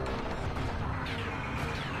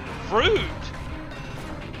 Fruit.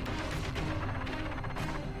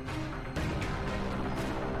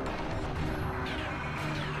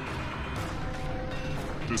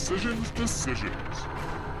 Decisions.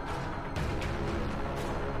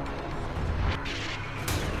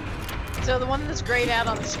 So the one that's grayed out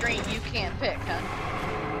on the screen, you can't pick, huh?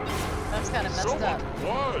 That's kind of messed So up. much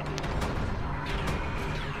blood.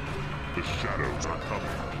 The shadows are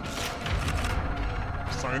coming.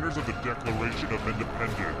 Signers of the Declaration of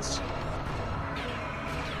Independence.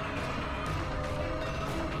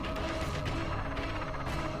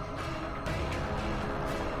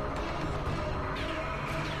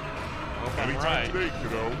 Hope I'm Anytime right. today,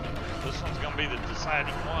 kiddo. This one's gonna be the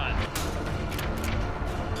deciding one.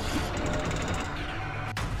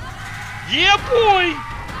 Yeah, boy!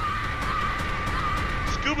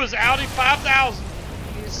 Scuba's Audi 5000.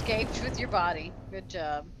 You escaped with your body. Good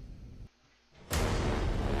job.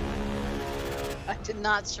 I did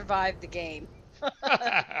not survive the game.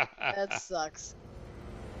 That sucks.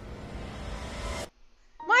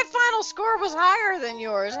 My final score was higher than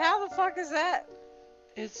yours. How the fuck is that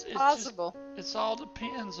It's possible? It's all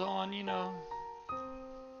depends on, you know.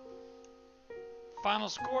 Final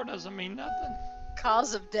score doesn't mean nothing.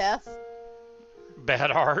 Cause of death?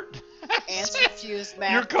 Bad art. Answer fused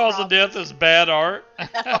math. Your cause of death is bad art.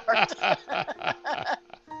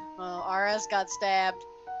 Well, RS got stabbed.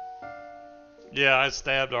 Yeah, I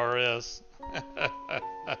stabbed RS.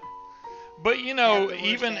 But you know,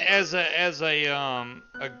 even as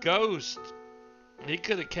a ghost, he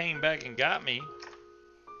could have came back and got me.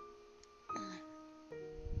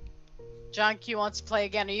 John Q wants to play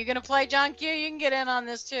again. Are you gonna play, John Q? You can get in on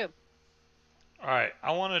this too. All right,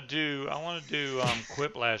 I want to do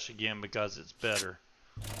Quiplash again because it's better.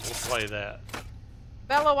 We'll play that.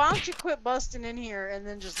 Bella, why don't you quit busting in here and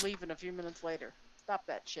then just leaving a few minutes later? Stop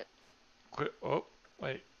that shit. Oh,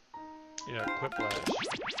 wait. Yeah, Quiplash.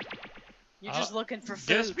 You're just looking for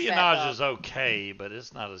food. Espionage is okay, but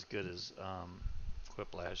it's not as good as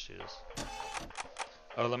Quiplash is.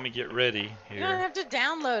 Oh, let me get ready here. You don't have to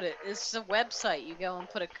download it. It's a website. You go and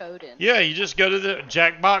put a code in. Yeah, you just go to the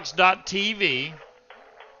jackbox.tv,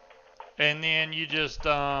 and then you just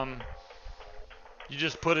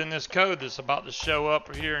put in this code that's about to show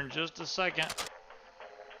up here in just a second.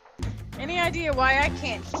 Any idea why I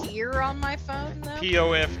can't hear on my phone though?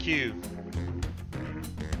 POFQ.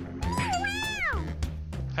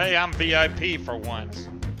 Hey, I'm VIP for once.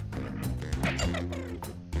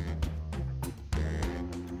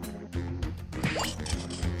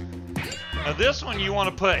 Now this one you want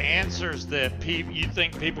to put answers that you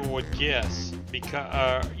think people would guess,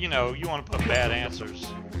 because you know, you want to put bad answers.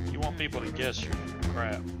 You want people to guess your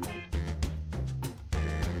crap.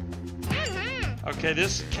 Okay,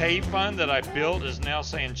 this K fund that I built is now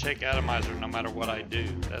saying check atomizer no matter what I do.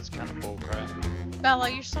 That's kind of bull crap. Bella,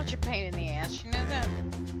 you're such a pain in the ass. You know that?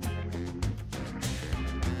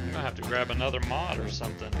 I'm gonna have to grab another mod or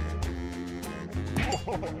something.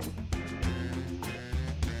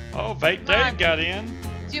 Oh, Vape Dave got in.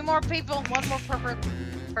 2 more people, 1 more purple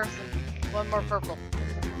person, 1 more purple.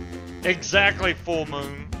 Exactly, full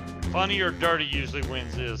moon. Funny or dirty usually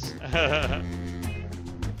wins this.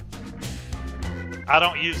 I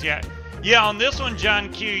don't use that. Yeah, on this one,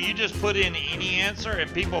 John Q, you just put in any answer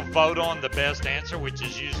and people vote on the best answer, which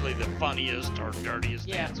is usually the funniest or dirtiest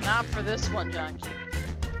answer. Yeah, not for this one, John Q.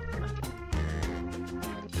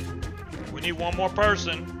 We need 1 more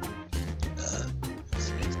person.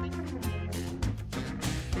 Excuse me.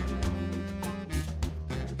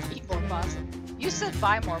 Eat more possum. You said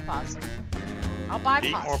buy more possum. I'll buy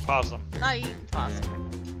Eat possum. more possum. Not eating possum.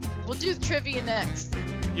 We'll do trivia next.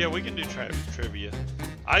 Yeah, we can do trivia.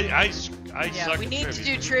 I Yeah, suck we at need trivia. to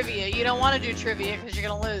do trivia. You don't want to do trivia because you're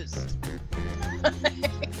going to lose. All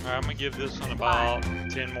right, I'm gonna give this one about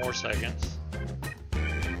 10 more seconds.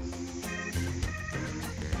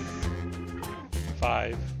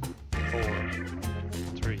 5, 4,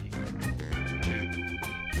 3, 2,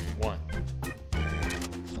 1.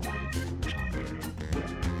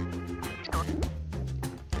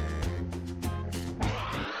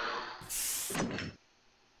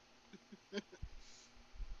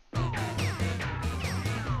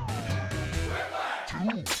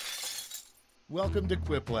 Welcome to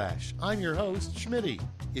Quiplash. I'm your host, Schmitty.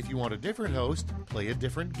 If you want a different host, play a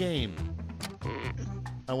different game.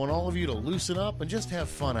 I want all of you to loosen up and just have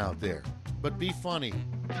fun out there. But be funny.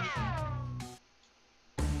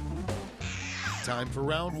 Time for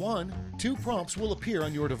round 1. 2 prompts will appear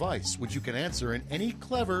on your device, which you can answer in any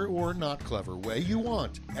clever or not clever way you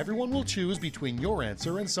want. Everyone will choose between your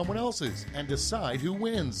answer and someone else's and decide who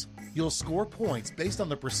wins. You'll score points based on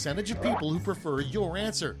the percentage of people who prefer your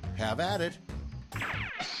answer. Have at it.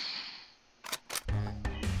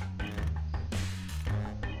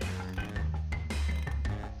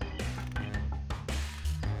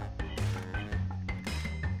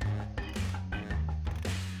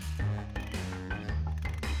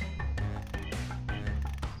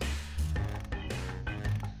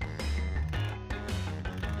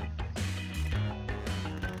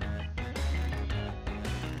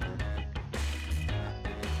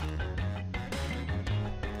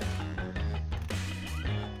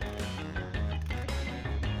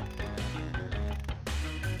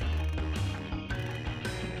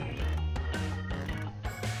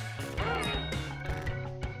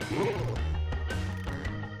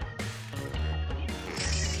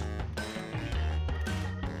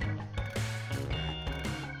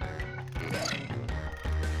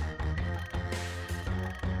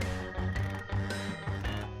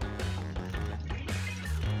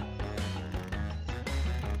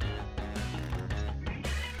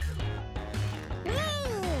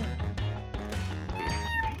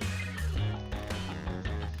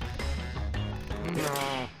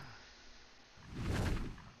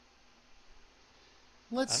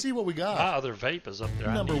 Let's see what we got. My other vape is up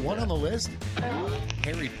there. Number 1 on the list.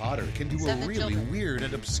 Harry Potter can do a 7 really children. weird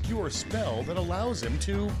and obscure spell that allows him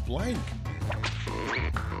to blank.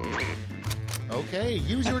 Okay,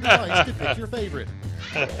 use your device to pick your favorite.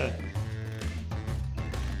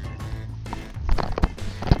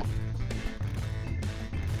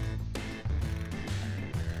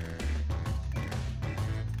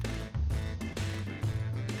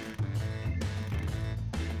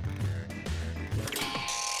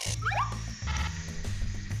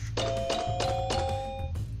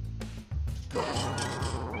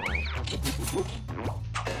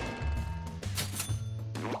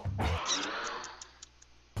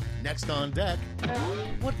 Next on deck,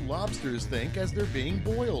 what lobsters think as they're being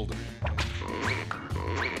boiled.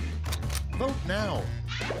 Vote now.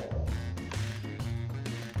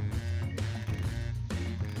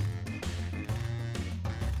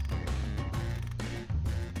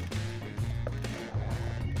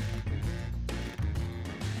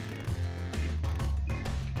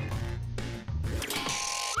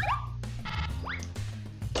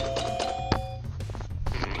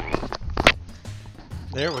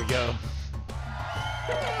 There we go.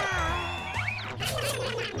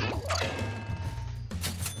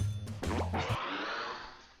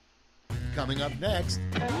 Coming up next,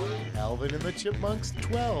 Alvin and the Chipmunks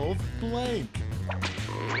 12 blank.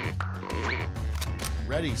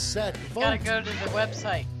 Ready, set, vote. Gotta go to the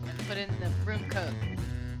website and put in the room code.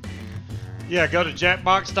 Yeah, go to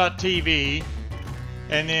jackbox.tv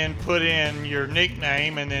and then put in your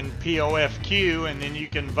nickname and then POFQ and then you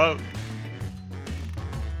can vote.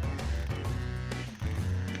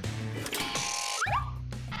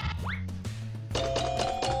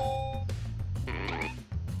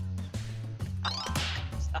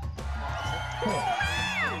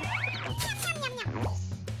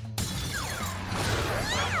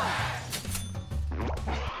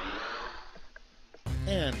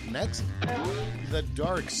 And next, the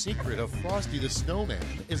dark secret of Frosty the Snowman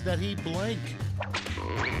is that he blank.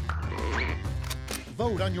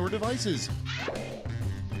 Vote on your devices.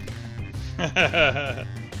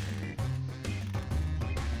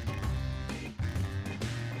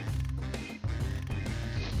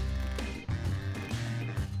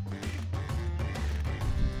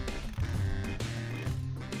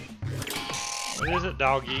 What is it,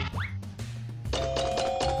 doggy?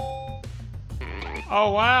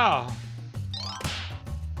 Oh, wow.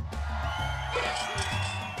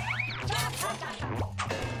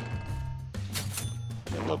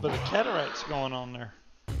 A little bit of cataracts going on there.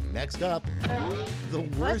 Next up, the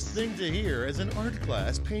worst thing to hear as an art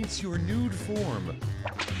class paints your nude form.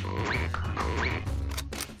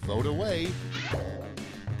 Vote away.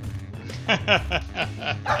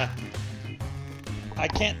 I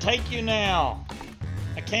can't take you now.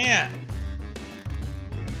 I can't.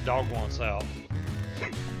 Dog wants out.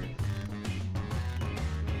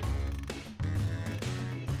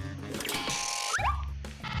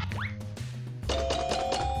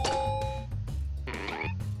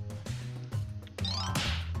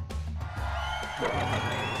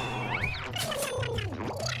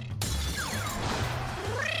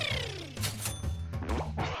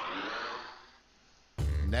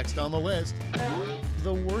 Next on the list,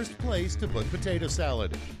 the worst place to put potato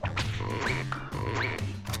salad.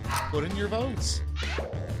 Put in your votes.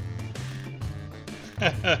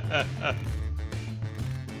 Well,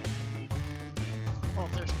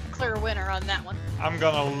 there's a clear winner on that one. I'm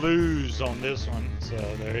gonna lose on this one, so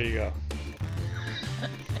there you go.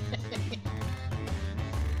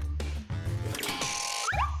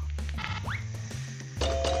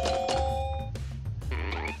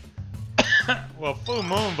 Well, Full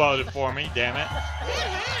Moon voted for me, damn it.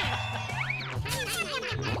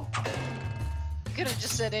 Could have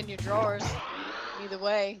just said in your drawers. Either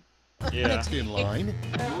way. Yeah. Next in line,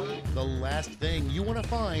 the last thing you want to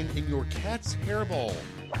find in your cat's hairball.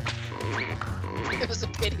 It was a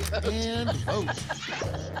pity vote. And vote.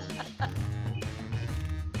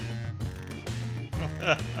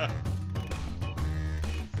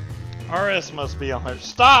 RS must be on her.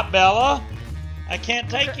 Stop, Bella! I can't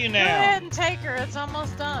take you Go now. ahead and take her. It's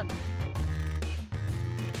almost done.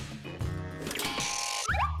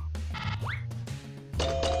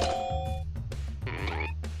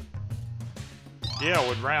 Yeah,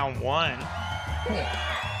 with round one.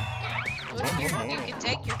 Well, you can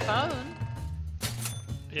take your phone.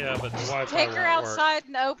 Yeah, but the Wi-Fi Take her won't work. outside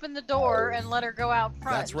and open the door and let her go out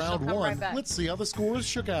front. That's She'll round come one. Right back. Let's see how the scores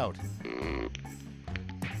shook out.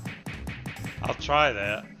 I'll try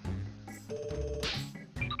that.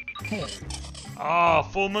 Oh,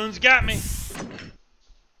 Full Moon's got me.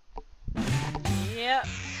 Yep.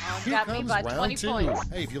 Here got me comes by round 20 2. points.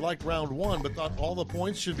 Hey, if you liked round 1 but thought all the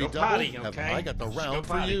points should be Go doubled, potty, have okay? I got the Just go round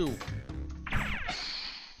for potty. you.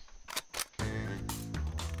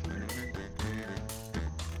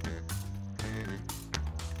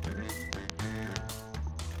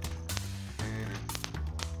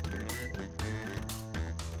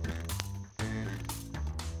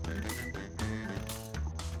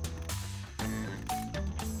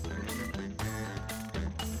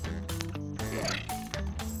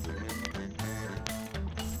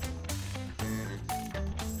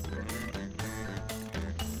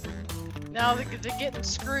 No, the getting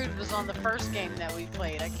screwed was on the first game that we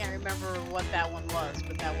played. I can't remember what that one was,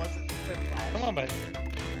 but that wasn't the quick flash. Come on, baby.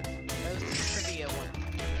 That was the trivia one.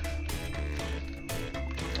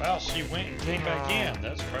 Wow, she went and came back in.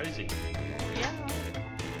 That's crazy. Yeah.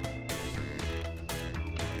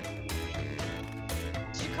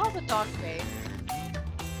 Did you call the dog babe?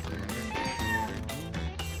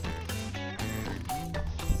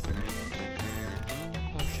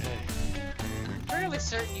 Okay. Fairly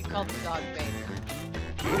certain you called the dog babe.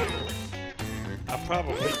 I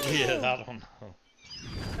probably did. I don't know.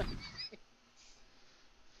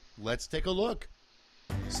 Let's take a look.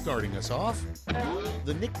 Starting us off,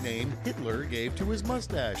 the nickname Hitler gave to his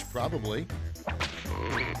mustache, probably.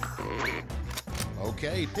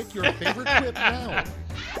 Okay, pick your favorite quip now.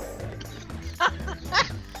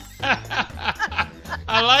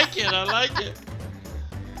 I like it. I like it.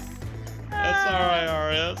 That's alright,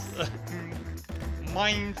 RS.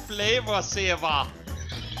 Mine flavor saver.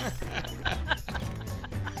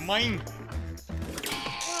 Mine.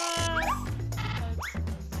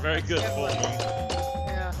 Very good, full moon.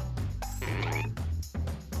 Yeah.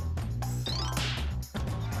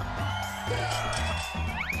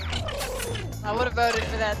 I would have voted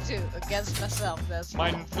for that too, against myself. That's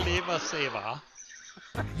right. Mine flavor saver.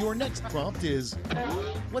 Your next prompt is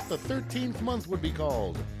what the 13th month would be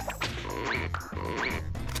called.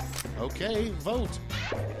 Okay, vote.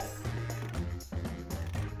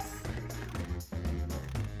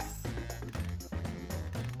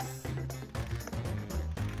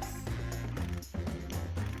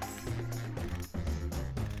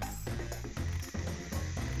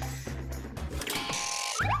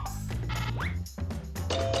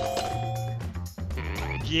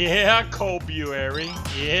 Yeah, February.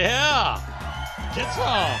 Yeah. Get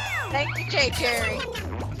some. Thank you, Jay Jerry. He's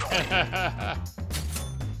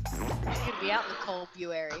gonna be out in the cold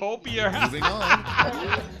February. February. Moving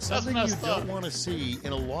on. Something you messed up. don't want to see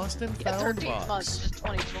in a lost and Yeah, found 13 months, box. just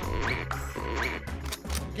 2020.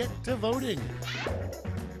 Get to voting.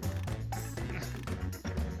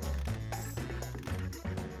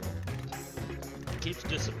 Keeps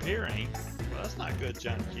disappearing. Well, that's not good,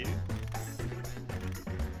 John Q.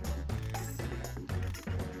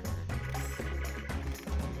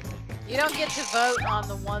 You don't get to vote on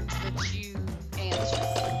the ones that you answer.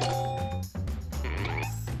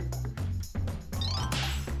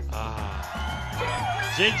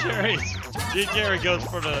 Ah. J. Jerry goes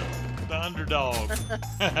for the underdog.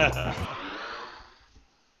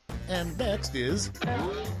 And next is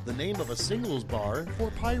the name of a singles bar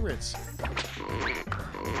for pirates.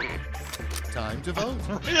 Time to vote.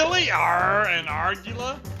 Really? R and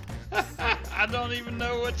Argula? I don't even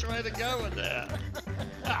know which way to go with that.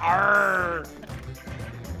 R.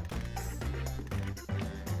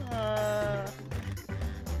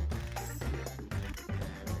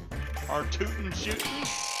 R tootin' shootin'?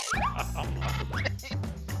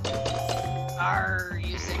 Are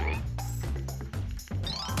you sing?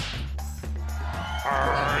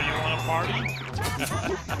 R, you wanna party?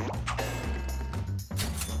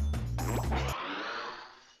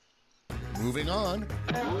 Moving on.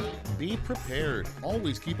 Be prepared.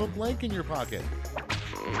 Always keep a blank in your pocket.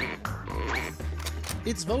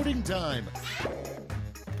 It's voting time.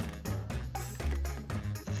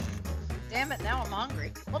 Damn it, now I'm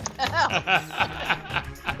hungry. What the hell?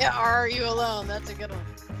 Yeah, are you alone? That's a good one.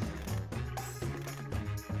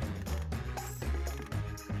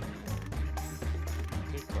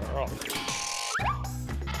 Good girl.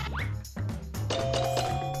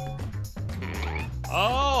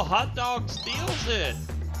 Oh, hot dog steals it.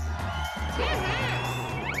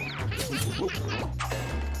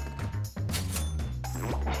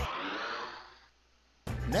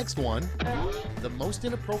 Next one. The most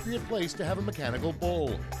inappropriate place to have a mechanical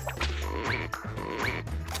bull.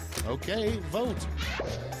 Okay, vote.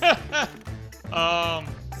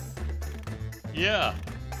 Yeah.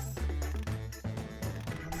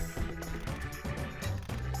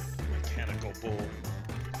 Mechanical bull.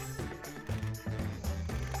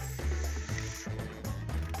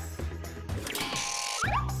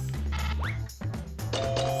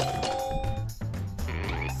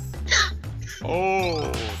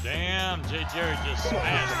 Oh, damn. J. Jerry just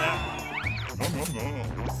smashed that one. Nom,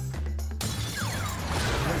 nom, nom.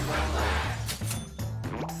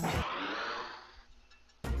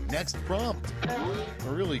 Next prompt. A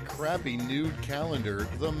really crappy nude calendar,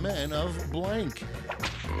 The Men of Blank.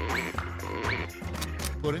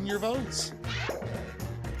 Put in your votes.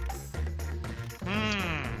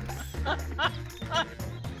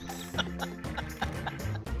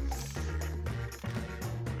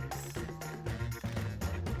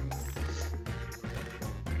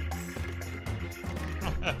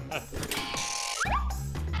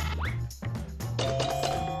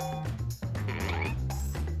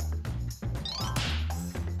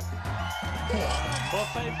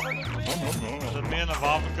 Buffet for the win. Nom, nom, nom. The Men of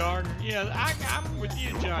Olive Garden. Yeah, I'm with you,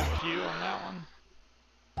 John Q, on that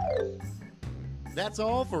one. That's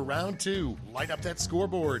all for round 2. Light up that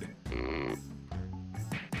scoreboard.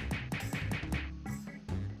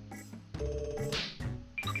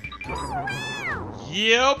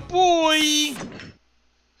 Yeah, boy!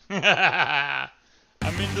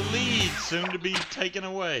 I'm in the lead, soon to be taken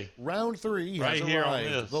away. Round 3 has Right here on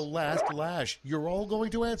arrived. this. The last lash. You're all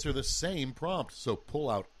going to answer the same prompt, so pull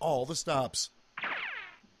out all the stops.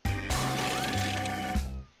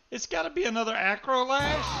 It's got to be another acro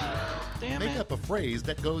lash. Damn Make it. up a phrase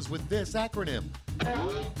that goes with this acronym.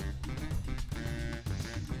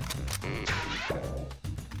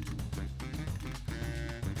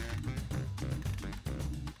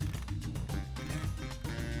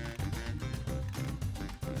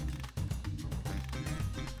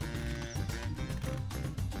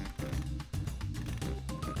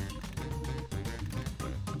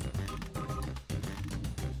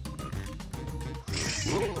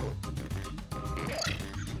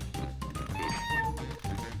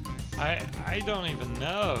 I don't even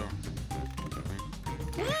know.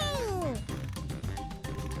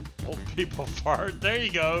 Old people fart. There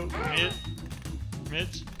you go.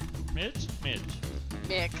 Mitch. Mick.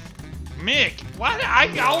 Mick. Why do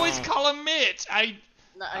I always call him Mitch? I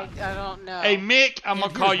don't know. Hey, Mick, I'm going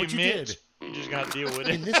And to call here's you what you Mitch. did. You just got to deal with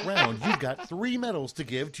In it. this round, you've got 3 medals to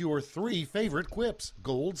give to your 3 favorite quips.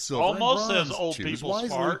 Gold, silver, Almost and bronze. says old Choose people's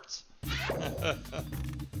wisely. farts.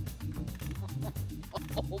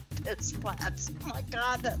 Old piss flats. Oh my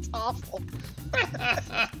god, that's awful.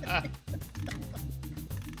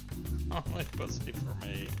 Only pussy for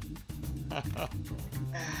me.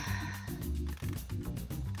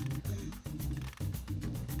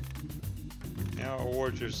 Now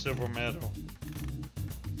award your silver medal.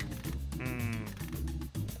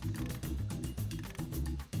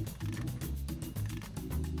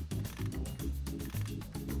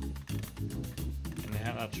 And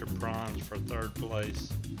hand out your bronze for 3rd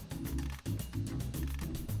place.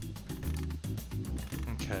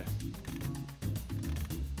 Okay.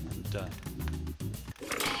 I'm done.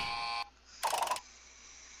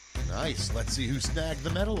 Nice. Let's see who snagged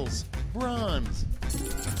the medals. Bronze.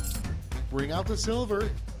 Bring out the silver.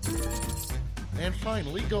 And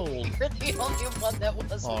finally, gold. You're the only one that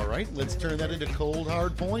wasn't. All right, let's turn that into cold,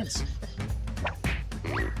 hard points.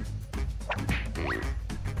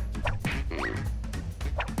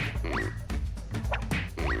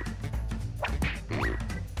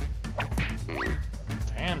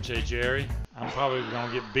 Damn, J. Jerry. I'm probably going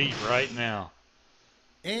to get beat right now.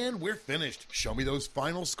 And we're finished. Show me those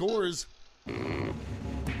final scores.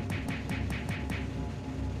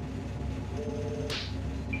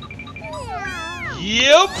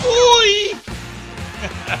 Yeah, boy!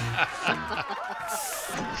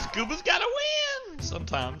 Scuba's got to win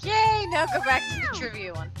sometimes. Yay! Now go back to the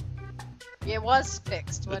trivia one. Yeah, it was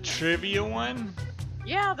fixed, The wasn't it? trivia one?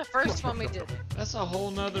 Yeah, the first one we did. That's a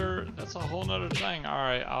whole nother thing.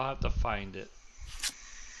 Alright, I'll have to find it.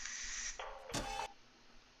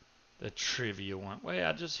 The trivia one. Wait,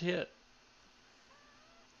 I just hit.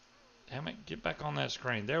 Damn it, get back on that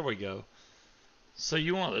screen. There we go. So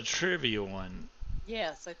you want the trivia one.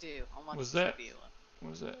 Yes, I do. I want Was the that- trivia one.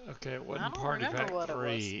 Was it? Okay, it I wasn't don't Party remember Pack what it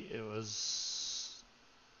 3. It was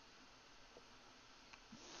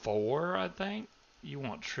 4, I think. You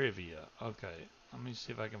want trivia. Okay, let me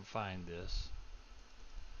see if I can find this.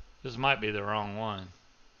 This might be the wrong one.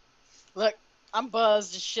 Look, I'm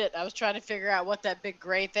buzzed as shit. I was trying to figure out what that big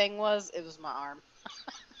gray thing was. It was my arm.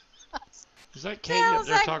 Is that What the Katie hell up is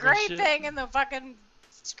there that talking gray shit? thing in the fucking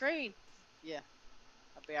screen? Yeah,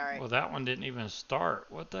 I'll be alright. Well, that one didn't even start.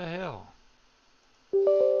 What the hell?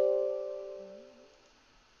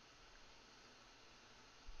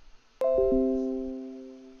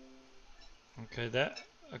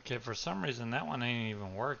 Okay, for some reason that one ain't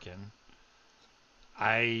even working.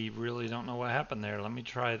 I really don't know what happened there. Let me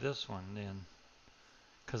try this one then.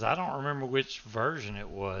 Because I don't remember which version it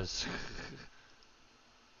was.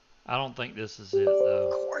 I don't think this is it, though.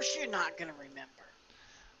 Of course you're not going to remember.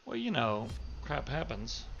 Well, you know, crap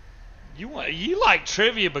happens. You like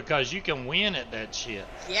trivia because you can win at that shit.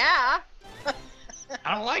 Yeah.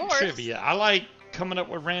 I don't like course. trivia. I like coming up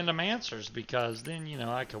with random answers because then, you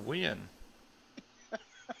know, I can win.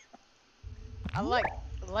 I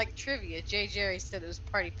like trivia. J. Jerry said it was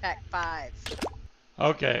Party Pack 5.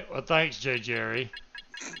 Okay, well, thanks, J. Jerry.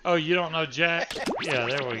 Oh, you don't know Jack? Yeah,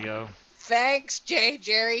 there we go. Thanks, J.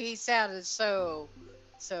 Jerry. He sounded so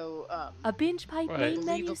A binge pipe Right. main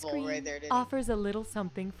menu Believable screen right there, didn't he? offers a little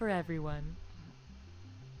something for everyone.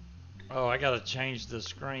 Oh, I gotta change the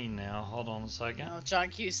screen now. Hold on a second. Oh, John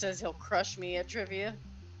Q says he'll crush me at trivia.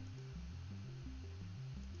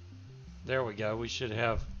 There we go. We should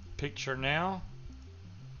have picture now.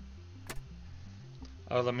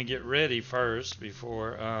 Oh, let me get ready first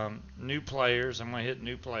before new players. I'm gonna hit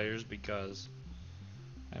new players because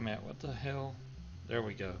I'm at what the hell? There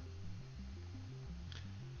we go.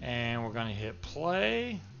 And we're gonna hit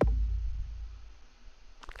play.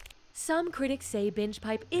 Some critics say binge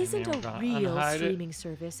pipe isn't then a we're gonna real unhide it. streaming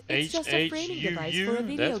service. It's just a framing device for a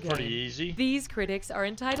video That's game. pretty easy. These critics are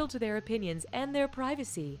entitled to their opinions and their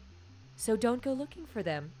privacy. So don't go looking for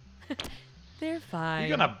them. They're fine.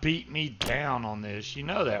 You're gonna beat me down on this. You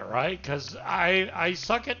know that, right? Because I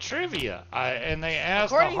suck at trivia. And they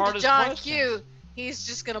ask According the to hardest John questions. Q, he's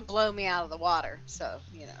just gonna blow me out of the water. So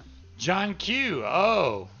you know. John Q.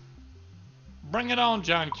 Oh, bring it on,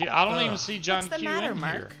 John Q. I don't even see John What's the Q matter, in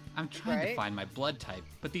Mark? here. I'm trying Right? to find my blood type,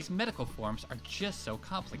 but these medical forms are just so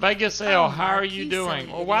complicated. Vegas L, how are Mark, you you doing?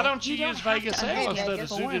 silly Well, why idiot. don't you You use don't have Vegas to L update instead the of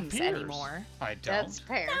Suited forms Peers? anymore. I don't. That's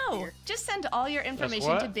fair. No, Here. just send all your information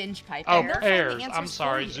what? to Binge Pipe. Oh, and they'll find the Pears. answers I'm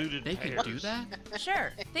sorry, for you. Zooted They Pears. could do that?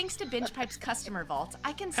 Sure. Thanks to Binge Pipe's customer vault,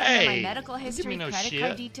 I can send Hey, them my medical don't give history, me no credit shit.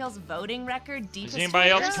 card details, voting record, deepest anybody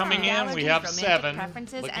else triggers, coming in? We allergies, have romantic 7.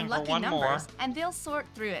 preferences, Looking and for lucky one numbers, more. and they'll sort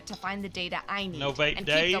through it to find the data I need No vape and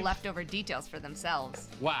Dave? keep the leftover details for themselves.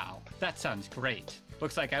 Wow, that sounds great.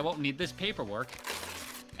 Looks like I won't need this paperwork.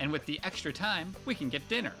 And with the extra time, we can get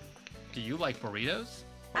dinner. Do you like burritos?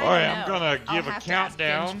 All right, I'm gonna give a I'll have to ask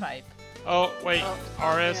countdown. Binge Pipe. Oh, wait. Oh,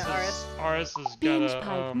 RS yeah, is RS has Binge got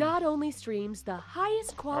pipe a not only streams the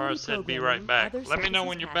highest quality RS said be programming right back. other Let me know services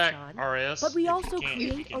when you're catch back, on, RS. but we if also you can, if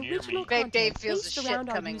you create can hear original me. Vape Dave content feels based the shit around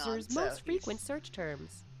our coming on, users' so most he's- frequent search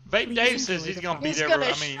terms. Vape Please Dave enjoy says the he's gonna fun. beat He's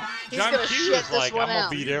everybody. gonna I mean, he's John gonna Q shit is this like, one I'm gonna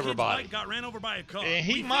out. beat Your kid's everybody. bike got ran over by a car. And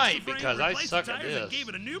he We fixed might, the frame, because I replaced suck the at tires, and this. gave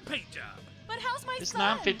it a new paint job. But how's my It's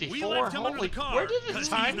son? 9:54. We left him under Holy, the car, where did the 'cause he's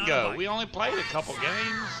time not a go? bike. We only played a couple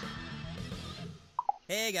games.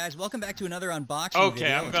 Hey guys, welcome back to another unboxing Okay,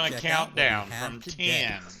 video. I'm gonna Let's check count out what we down have from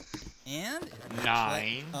today. 10. And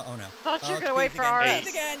 9. oh no. Thought you were Oh, gonna wait please for again, RS. please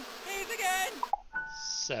again. Please again.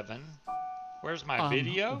 7. Where's my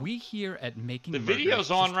video? We here at Making The Murders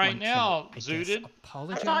video's on just right want to, now, I guess, Zooted. I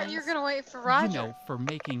apologize. thought you were gonna wait for Roger. You know, for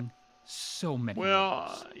making so many. Well,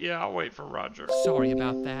 murders. yeah, I'll wait for Roger. Sorry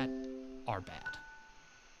about that. Our bad.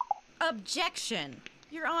 Objection.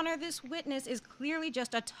 Your Honor, this witness is clearly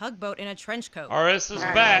just a tugboat in a trench coat. RS is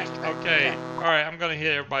back. Okay. All right, I'm going to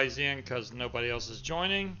hit everybody's in because nobody else is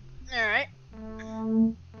joining. All right.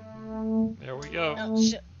 There we go. Oh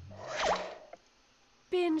shit.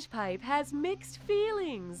 Binge pipe has mixed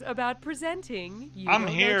feelings about presenting. You I'm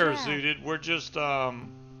Don't Know here, Jack. Zooted. We're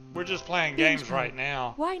just playing Binge games pipe. right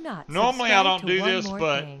now. Why not? Normally I Subscribe don't to do One this, More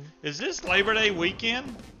but Thing. is this Labor Day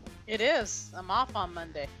weekend? It is. I'm off on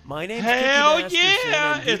Monday. My name's Hell Kiki Masterson,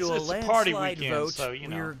 yeah! and due It's to a a party landslide weekend, vote, so, you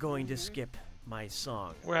know. we're going to skip my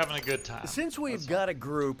song. We're having a good time. Since we've got a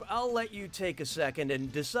group, I'll let you take a second and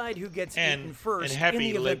decide who gets eaten And first happy in the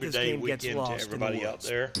event Labor this Day game gets weekend to lost in the everybody out woods.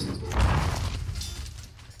 there.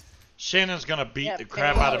 Shannon's gonna beat Yeah, the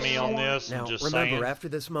crap out of me Taylor. on this. Now, I'm just remember, saying. after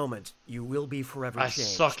this moment, you will be forever I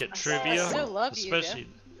changed. suck at trivia, still love you, especially.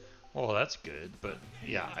 Well, that's good, but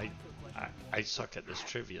yeah, I suck at this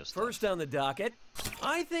trivia stuff. First on the docket,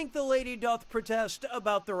 I think the lady doth protest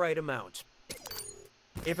about the right amount.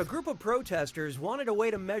 If a group of protesters wanted a way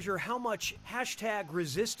to measure how much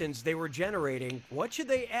 #resistance they were generating, what should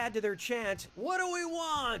they add to their chant? What do we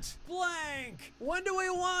want? Blank! When do we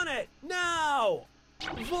want it? Now!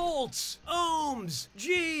 Volts, ohms,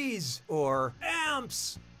 Gs, or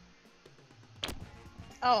amps.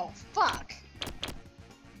 Oh fuck.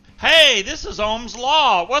 Hey, this is Ohm's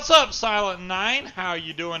Law. What's up, Silent 9? How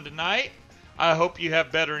you doing tonight? I hope you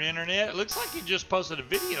have better internet. It looks like you just posted a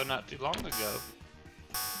video not too long ago.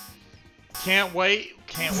 Can't wait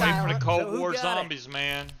for the Silent. Cold So who War got it? zombies,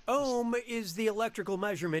 man. Ohm is the electrical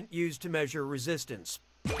measurement used to measure resistance.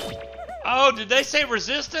 Oh, did they say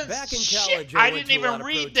resistance? Back in Shit, college, I went didn't to a even lot of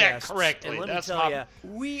read that protests, correctly. And let me That's tell my ya,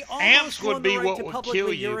 we almost amps would won be the right what to would publicly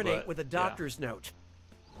kill you, urinate but, with a doctor's note.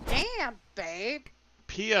 Damn, babe.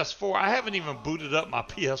 PS4. I haven't even booted up my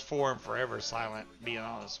PS4 in forever, Silent, being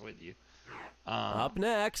honest with you. Up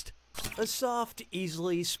next, a soft,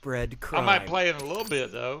 easily spread crime. I might play it in a little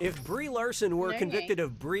bit, though. If Brie Larson were Nay. convicted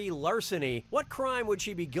of Brie larceny, what crime would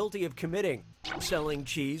she be guilty of committing? Selling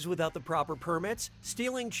cheese without the proper permits,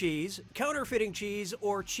 stealing cheese, counterfeiting cheese,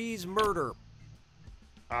 or cheese murder?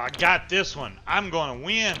 I got this one. I'm going to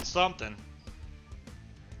win something.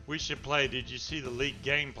 We should play. Did you see the leaked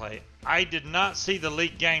gameplay? I did not see the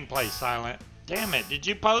leaked gameplay, Silent. Damn it. Did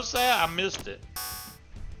you post that? I missed it.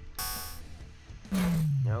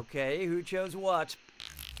 Okay, who chose what?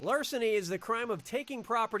 Larceny is the crime of taking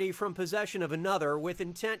property from possession of another with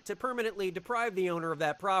intent to permanently deprive the owner of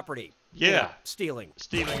that property. Yeah. Stealing.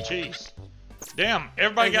 Stealing cheese. Damn,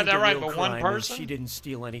 everybody I got think that the right real but one crime is person? She didn't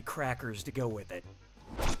steal any crackers to go with it.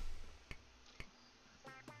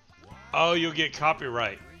 Oh, you'll get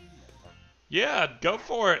copyright. Yeah, go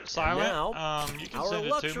for it, Silent. Now, you can our send it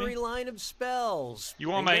to luxury me. line of spells. You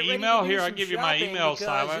want And my get ready to email? do Here, I'll some give you my shopping email, because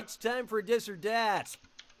Silent. It's time for this or that.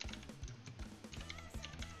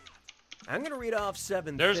 I'm going to read off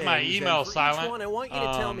 7 There's things. my and email, for Silent. Each one, I want you to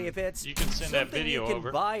tell me if it's you can send that video something you over.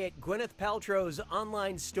 can buy at Gwyneth Paltrow's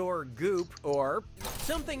online store Goop, or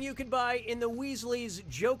something you can buy in the Weasley's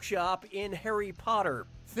joke shop in Harry Potter.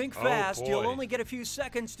 Think Oh, fast. You'll boy. only get a few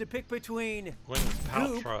seconds to pick between Gwyneth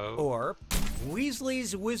Goop Paltrow. or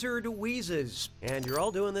Weasley's Wizard Wheezes. And you're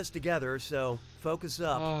all doing this together, so focus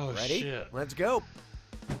up. Oh, Ready? shit. Let's go.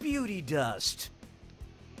 Beauty dust.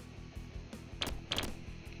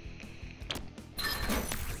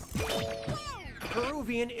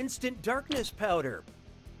 Peruvian instant darkness powder.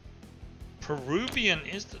 Peruvian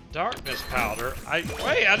instant darkness powder.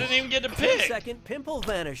 Wait, I didn't even get to 10 pick. second pimple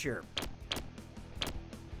vanisher.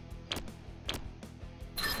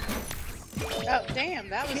 Oh, damn,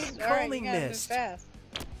 that was Kid all right. You combing gotta move mist. fast.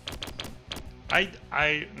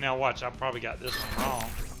 Now watch, I probably got this one wrong.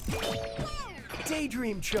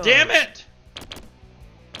 Daydream charge. Damn it!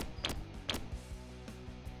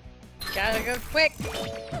 Gotta go quick.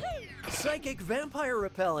 Psychic vampire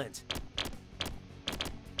repellent.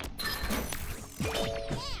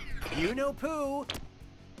 You know poo.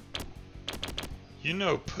 You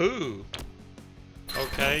know poo.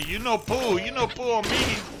 Okay, you know poo. You know poo on me.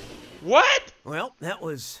 What? Well, that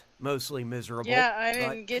was mostly miserable. Yeah, I but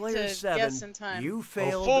didn't get player to 7, guess in time. You Oh,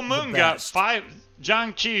 failed. Full the Moon got best. 5.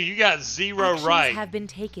 John Q, you got 0 Actions right. have been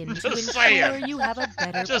taken to Just ensure saying. you have a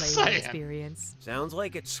better Just playing saying. experience. Sounds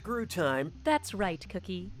like it's screw time. That's right,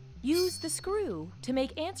 Cookie. Use the screw to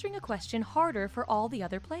make answering a question harder for all the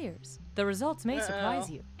other players. The results may surprise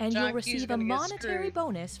you, and John you'll Q's receive a gonna get bonetary screwed.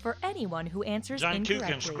 bonus for anyone who answers John Q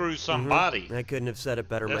incorrectly. can screw somebody. I couldn't have said it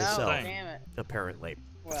better That's the myself. thing. Damn it. Apparently.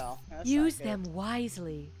 Well, that's Use not good. them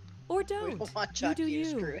wisely. Or We don't. don't want You John do Q to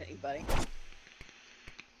you. screw anybody.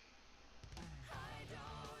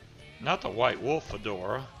 Not the White Wolf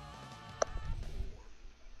fedora.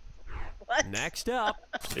 What? Next up,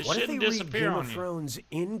 It what if they shouldn't read disappear Game on of you. Thrones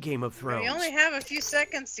in Game of Thrones? We only have a few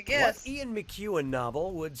seconds to guess. What Ian McEwan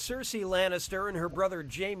novel would Cersei Lannister and her brother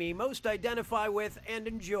Jaime most identify with and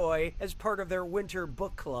enjoy as part of their winter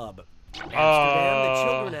book club? Amsterdam, The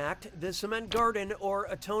Children Act, The Cement Garden, or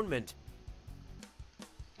Atonement?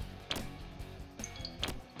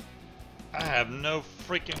 I have no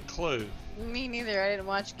freaking clue. Me neither. I didn't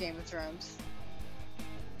watch Game of Thrones.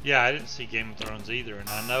 Yeah, I didn't see Game of Thrones either, and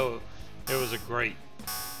I know it was a great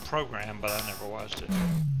program, but I never watched it.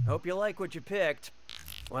 Hope you like what you picked.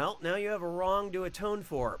 Well, now you have a wrong to atone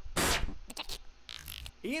for.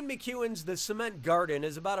 Ian McEwan's The Cement Garden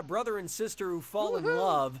is about a brother and sister who fall in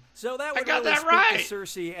love, so that would got really that speak right. to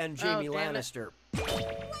Cersei and Jaime damn it. Lannister.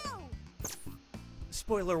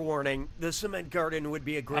 Spoiler warning, The Cement Garden would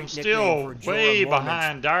be a great I'm nickname still for Jorah way Mormont.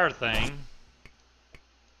 behind our thing.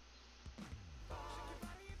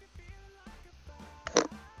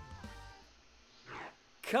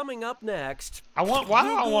 Coming up next, Why do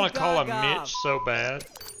I Goo want to call him Gaga. Mitch so bad?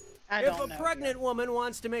 I If don't a know. pregnant woman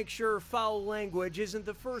wants to make sure foul language isn't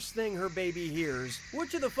the first thing her baby hears,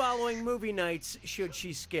 which of the following movie nights should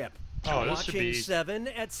she skip? Oh, this should Watching be 7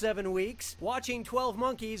 at 7 weeks, watching 12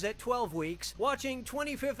 Monkeys at 12 weeks, watching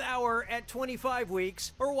 25th Hour at 25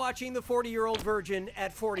 weeks, or watching The 40-Year-Old Virgin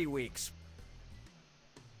at 40 weeks.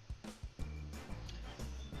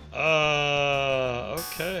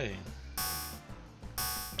 Okay.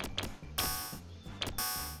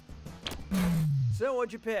 So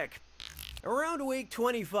what'd you pick? Around week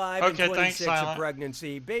 25 Okay, and thanks, 26 of Silent.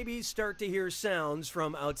 pregnancy, babies start to hear sounds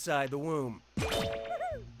from outside the womb.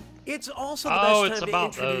 It's also the Oh, best it's time to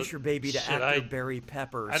about the- introduce your baby to shit, actor Barry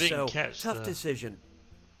Pepper. I didn't So, catch tough the- decision.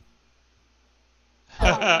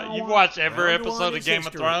 You watch every Round episode one of is Game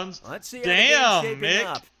history. of Thrones? Let's see how the game's Damn, shaping Mick.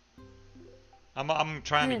 up. I'm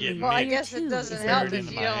trying to get Apparently, Well, I Mick guess it doesn't is help buried if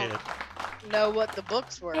into you my don't head. know what the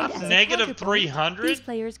books were. And as a Negative counterpoint, 300? These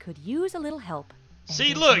players could use a little help. And See,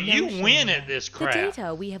 there's look, no you shame win in at that. this The crap.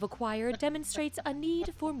 data we have acquired demonstrates a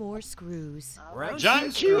need for more screws. Round John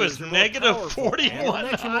six Q is screws are more negative powerful, and we'll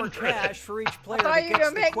net you more 4,100. cash for each player I thought that you were gets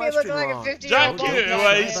gonna the make me look question like a wrong. 50-year-old John Q, bald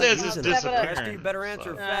well, he man. says it's Using it. disappearing. Rest of you better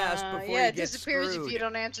answer fast before yeah, you it get disappears screwed. if you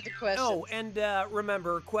don't answer the question. Oh, and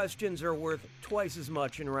remember, questions are worth twice as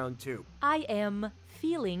much in round 2. I am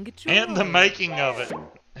feeling joy. And the making of it.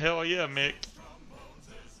 Hell yeah, Mick.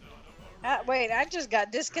 Wait, I just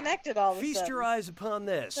got disconnected all of a Feast sudden. your eyes upon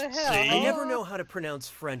this. The hell? See? I never know how to pronounce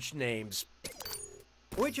French names.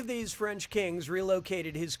 Which of these French kings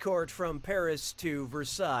relocated his court from Paris to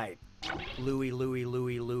Versailles? Louis, Louis,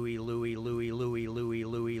 Louis, Louis, Louis, Louis, Louis, Louis,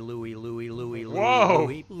 Louis, Louis, Louis, Louis, Whoa.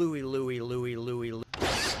 Louis, Louis, Louis, Louis, Louis,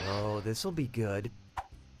 Louis. Oh, this'll be good.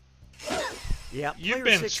 Yeah, You've player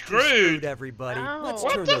been 6 screwed. screwed, everybody. Oh. Let's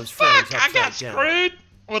What turn the those frames fuck? I upside got down. screwed?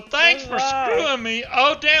 Well, thanks for Alright. screwing me.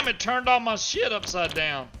 Oh, damn, it turned all my shit upside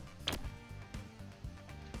down.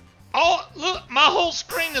 Oh, look, my whole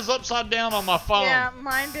screen is upside down on my phone. Yeah,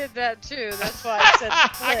 mine did that too. That's why I said I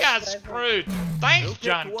split, got but I think- screwed. Thanks, Who picked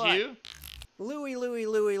John what? Q. Louis, Louis,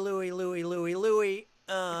 Louis, Louis, Louis, Louis, Louis.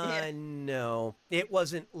 Yeah. No. It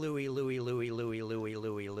wasn't Louis, Louis, Louis, Louis, Louis,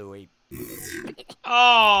 Louis, Louis. Oh,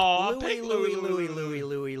 I Louis, picked Louis, Louis, Louis,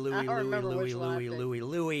 Louis, Louis, I don't Louis, remember Louis, which one I Louis, picked. Louis,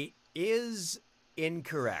 Louis is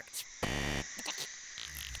incorrect.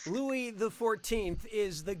 Louis the 14th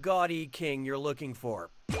is the gaudy king you're looking for.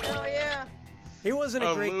 Oh yeah. He wasn't a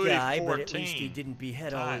Oh, great Louis guy, but at least 14 he didn't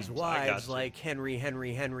behead all his times. I got wives you. like Henry.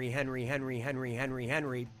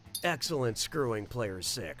 Excellent screwing, player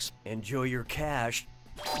 6. Enjoy your cash.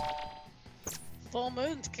 Full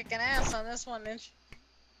Moon's kicking ass on this one, isn't she?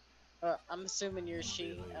 I'm assuming you're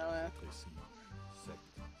she. I don't know.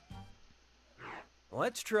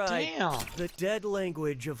 Let's try Damn. the dead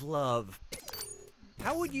language of love.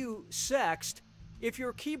 How would you sext if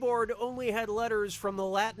your keyboard only had letters from the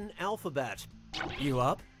Latin alphabet? You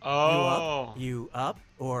up? Oh. You up?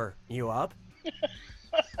 Or you up?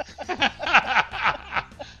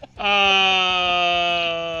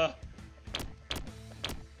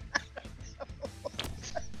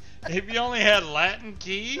 If you only had Latin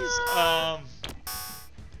keys, you up,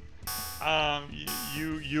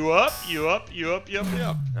 you up, you up, you up, you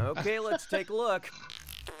up. Okay, let's take a look.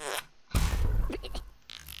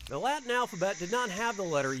 The Latin alphabet did not have the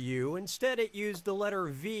letter U. Instead, it used the letter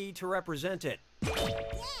V to represent it.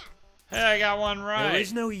 Hey, I got one right. There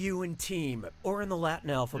is no U in team or in the Latin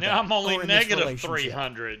alphabet. Now I'm only or in this negative relationship.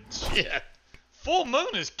 300. Shit. Full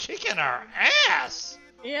Moon is kicking our ass.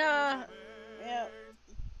 Yeah. Yeah.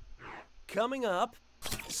 Coming up,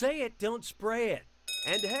 say it, don't spray it.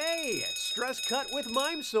 And hey, stress cut with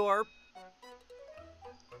Mime Sore.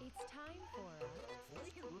 It's time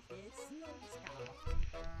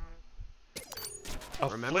for A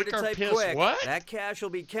Remember to flicker type piss quick. what? That cash will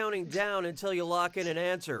be counting down until you lock in an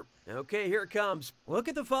answer. Okay, here it comes. Look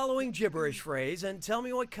at the following gibberish phrase and tell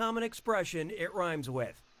me what common expression it rhymes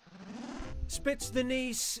with. Spits the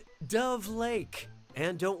Nice, Dove Lake.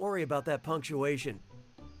 And don't worry about that punctuation.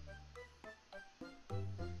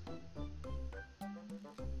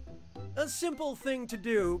 A simple thing to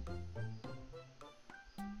do.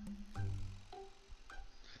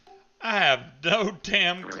 I have no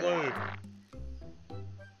damn clue.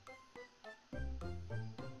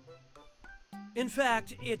 In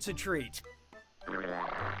fact, it's a treat.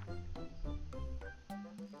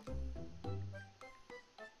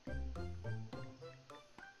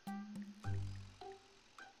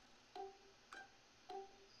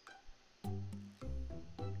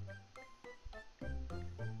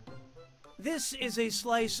 This is a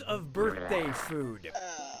slice of birthday food.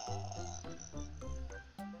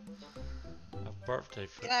 Of birthday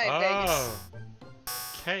food. Good night, Oh,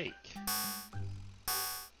 cake.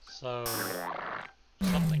 So,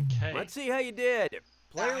 something cake. Let's see how you did.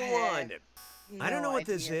 Player 1. I don't No know what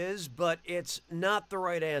this idea. is, but it's not the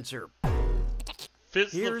right answer.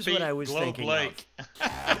 Fits Here's the what feet, I was Globe thinking Lake.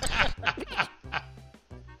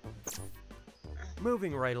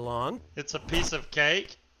 Moving right along. It's a piece of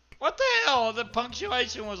cake? What the hell? The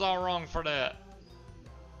punctuation was all wrong for that.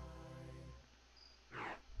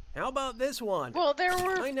 How about this one? Well, there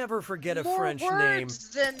were I never forget a more French name.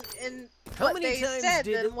 words than in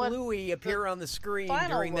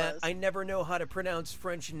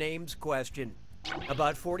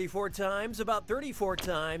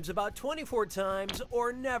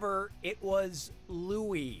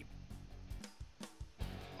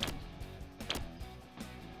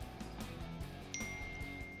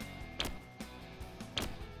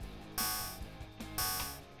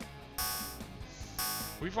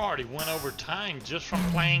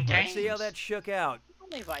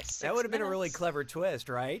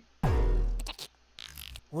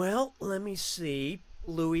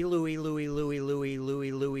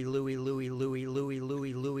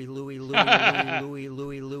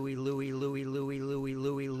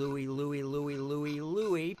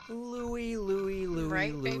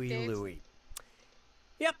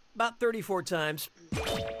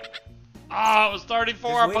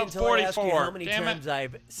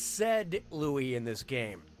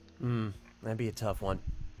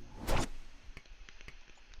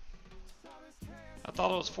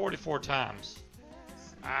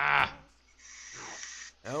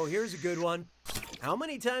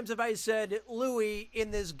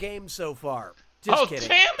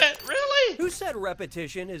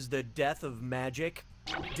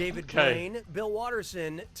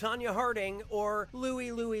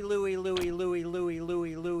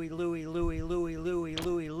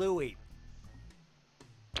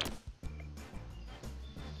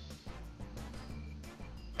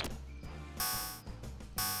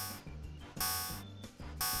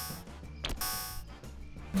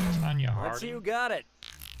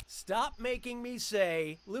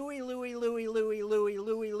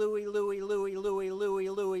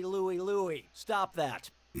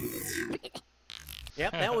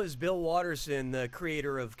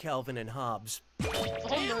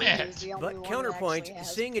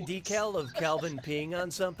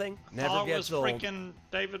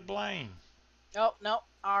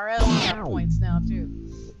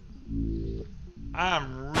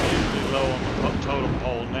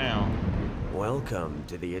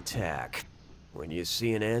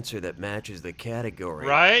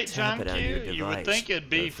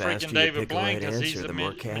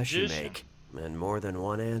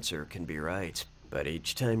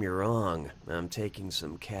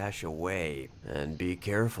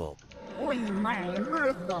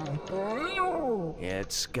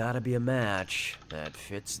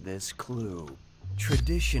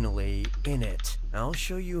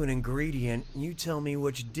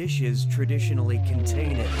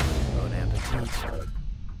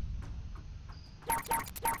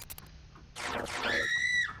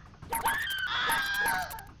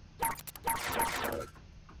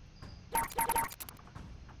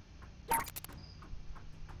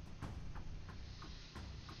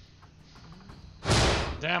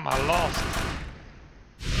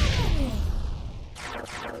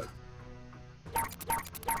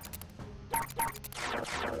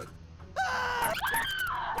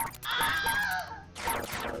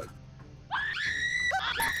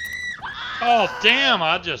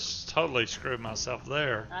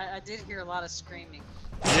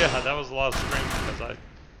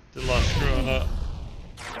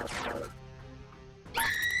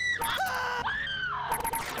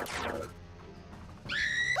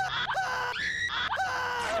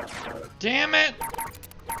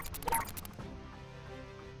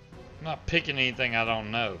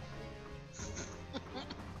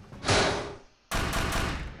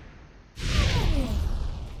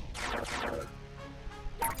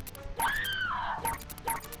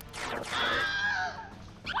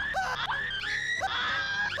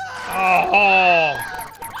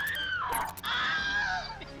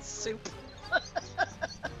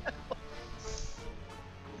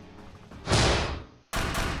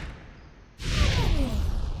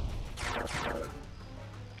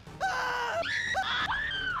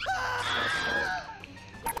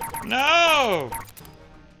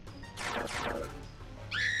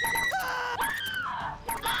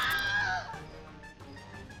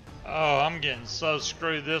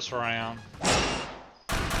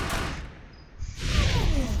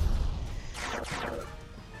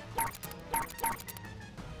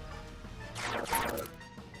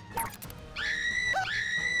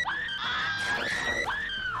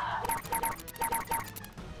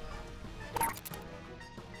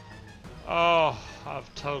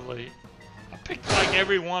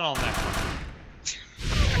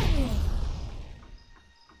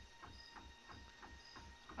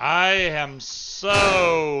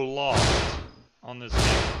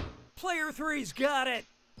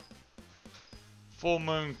Full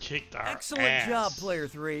Moon kicked our Excellent ass. job, Player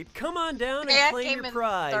 3. Come on down and Pat claim came your in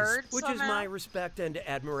prize, third which is somehow? my respect and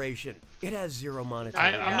admiration. It has zero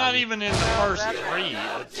monetary I'm not value. even in the first three.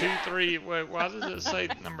 2, 3. Wait, why does it say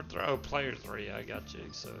number 3? Oh, player 3. I got you,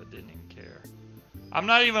 so I didn't even care. I'm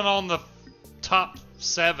not even on the top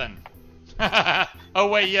 7. Oh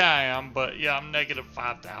wait, yeah I am, but yeah, I'm negative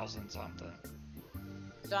 5,000 something.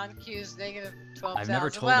 John Q's negative I've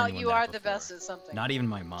never 12,000. told Well, anyone you that are the before. best at something. Not even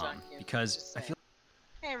my John mom, Q, because just I feel.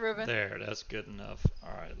 Hey, Ruben. There, that's good enough.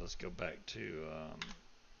 All right, let's go back to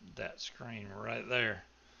that screen right there.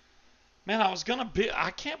 Man,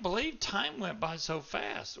 I can't believe time went by so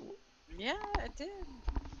fast. Yeah, it did.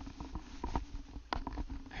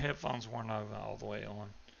 Headphones weren't all the way on.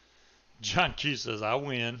 John Q says, I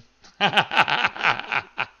win.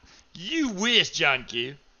 You wish, John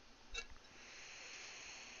Q.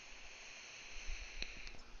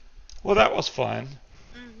 Well, that was fun.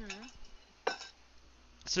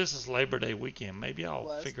 Since it's Labor Day weekend, maybe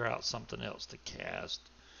I'll figure out something else to cast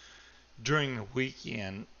during the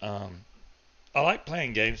weekend. I like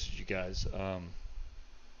playing games with you guys.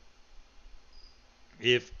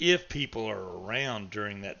 If people are around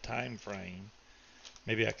during that time frame,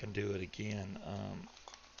 maybe I can do it again.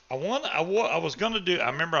 I was gonna do.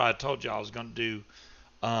 I remember I told you I was gonna do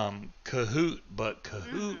Kahoot, but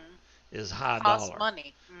Kahoot is high Costs dollar.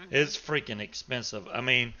 money. It's freaking expensive. I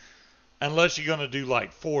mean, unless you're gonna do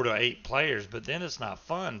like 4 to 8 players, but then it's not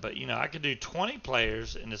fun. But you know, I could do 20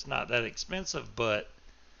 players and it's not that expensive. But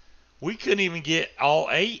we couldn't even get all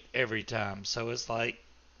 8 every time. So it's like,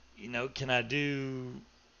 you know, can I do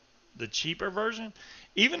the cheaper version?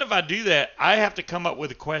 Even if I do that, I have to come up with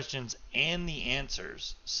the questions and the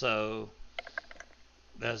answers. So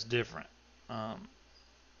that's different.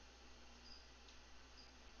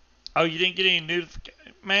 Oh, you didn't get any notifications?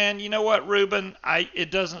 Man, you know what, Ruben?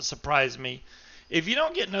 It doesn't surprise me. If you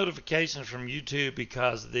don't get notifications from YouTube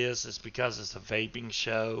because of this, it's because it's a vaping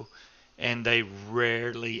show and they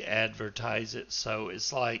rarely advertise it. So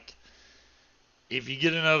it's like, if you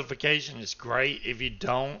get a notification, it's great. If you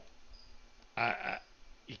don't,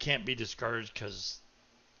 you can't be discouraged because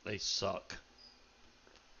they suck.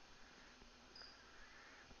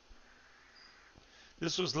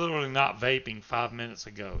 This was literally not vaping 5 minutes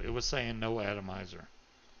ago. It was saying no atomizer.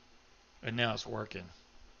 And now it's working.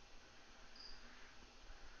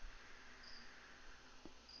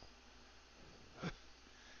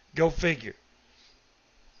 Go figure.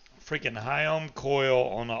 Freaking high ohm coil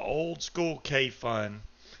on an old school K-Fun.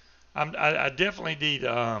 I definitely need,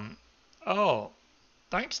 oh,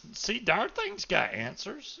 thanks. See, Darthing's got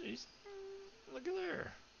answers. Look at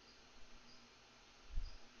there.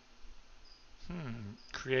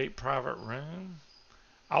 Create private room.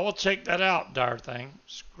 I will check that out, Darthing.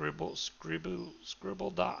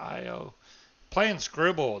 Scribble.io. Playing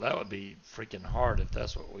Scribble, that would be freaking hard if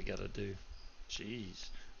that's what we gotta do. Jeez.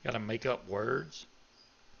 Gotta make up words.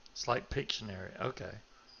 It's like Pictionary. Okay.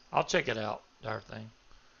 I'll check it out, Darthing.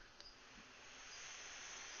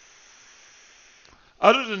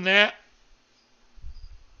 Other than that,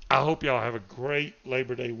 I hope y'all have a great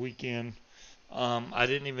Labor Day weekend. I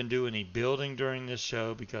didn't even do any building during this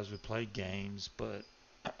show because we played games, but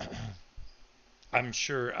I'm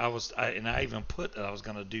sure I even put that I was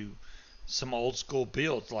going to do some old school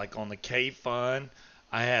builds, like on the K-Fun.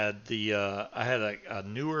 I had a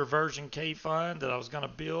newer version K-Fun that I was going to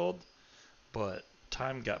build, but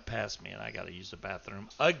time got past me and I got to use the bathroom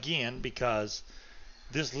again because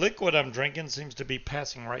this liquid I'm drinking seems to be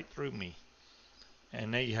passing right through me.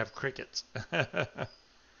 And now you have crickets.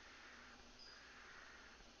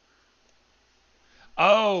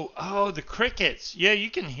 Oh, the crickets. Yeah, you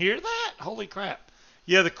can hear that? Holy crap.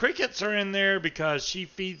 Yeah, the crickets are in there because she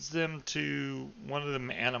feeds them to one of them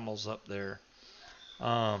animals up there.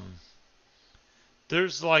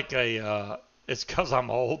 There's like it's because I'm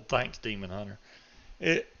old. Thanks, Demon Hunter.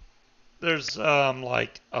 There's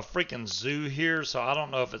like a freaking zoo here, so I don't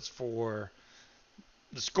know if it's for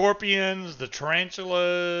the scorpions, the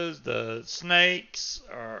tarantulas, the snakes,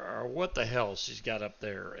 or what the hell she's got up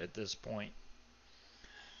there at this point.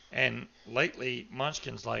 And lately,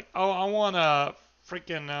 Munchkin's like, oh, I want a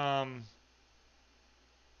freaking,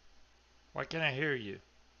 why can't I hear you?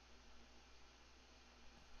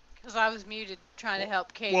 Because I was muted trying to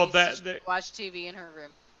help Katie watch TV in her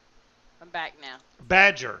room. I'm back now.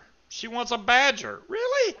 Badger. She wants a badger.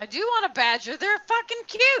 Really? I do want a badger. They're fucking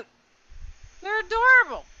cute. They're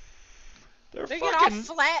adorable. They get all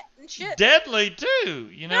flat and shit. Deadly too,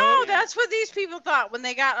 you know? No, that's what these people thought when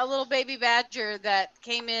they got a little baby badger that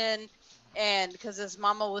came in, and because his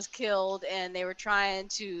mama was killed and they were trying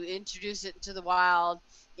to introduce it into the wild,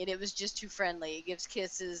 and it was just too friendly. It gives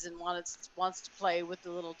kisses and wants to play with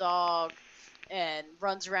the little dog and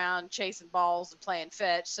runs around chasing balls and playing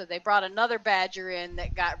fetch. So they brought another badger in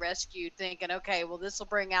that got rescued, thinking, okay, well, this will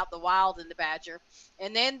bring out the wild in the badger.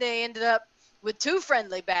 And then they ended up with 2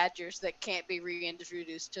 friendly badgers that can't be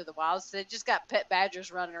reintroduced to the wild. So they just got pet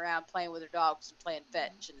badgers running around playing with their dogs and playing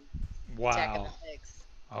fetch and attacking Wow. their eggs.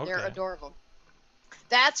 Okay. They're adorable.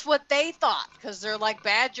 That's what they thought, because they're like,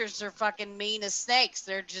 badgers are fucking mean as snakes.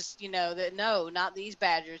 They're just, no, not these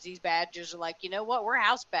badgers. These badgers are like, you know what? We're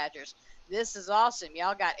house badgers. This is awesome.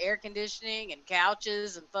 Y'all got air conditioning and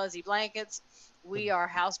couches and fuzzy blankets. We are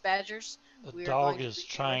house badgers. The dog is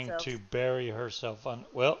trying to bury herself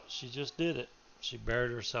well, she just did it. She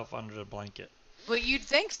buried herself under the blanket. Well, you'd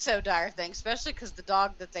think so, Dire Thing, especially because the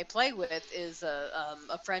dog that they play with is a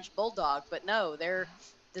French bulldog. But no,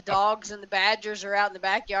 the dogs and the badgers are out in the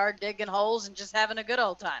backyard digging holes and just having a good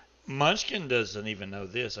old time. Munchkin doesn't even know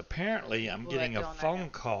this. Apparently, I'm getting a phone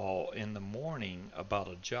call in the morning about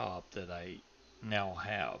a job that I now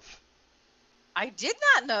have. I did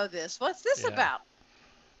not know this. What's this about?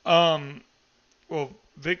 Well,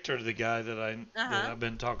 Victor, the guy that I've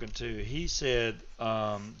been talking to, he said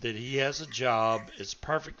that he has a job. It's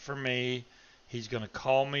perfect for me. He's going to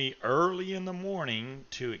call me early in the morning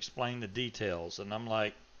to explain the details. And I'm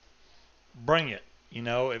like, bring it.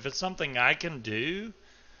 If it's something I can do,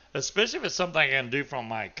 especially if it's something I can do from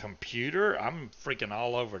my computer, I'm freaking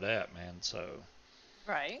all over that, man. So,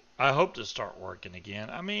 right. I hope to start working again.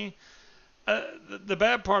 I mean, the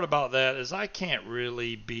bad part about that is I can't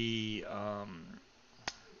really be,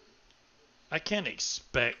 I can't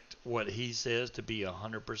expect what he says to be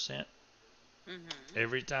 100%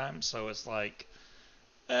 every time. So it's like,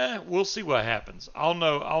 we'll see what happens. I'll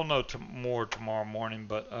know more tomorrow morning.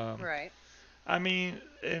 But right. I mean,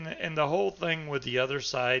 and the whole thing with the other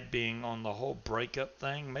side being on the whole breakup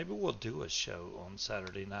thing, maybe we'll do a show on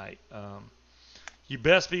Saturday night. You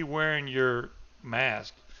best be wearing your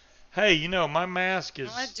mask. Hey, my mask is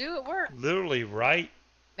I do at work. Literally right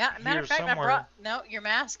Matter of fact, somewhere. your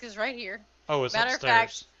mask is right here. Oh, it's Matter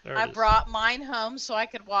upstairs. Matter of fact, I brought mine home so I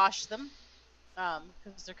could wash them,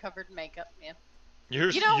 because they're covered in makeup. Yeah.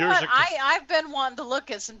 Yours What? are I've been wanting to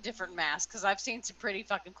look at some different masks because I've seen some pretty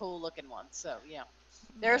fucking cool looking ones. So yeah.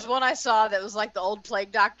 There's one I saw that was like the old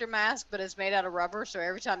plague doctor mask, but it's made out of rubber. So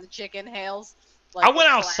every time the chick inhales, I went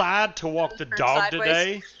outside to walk the dog sideways.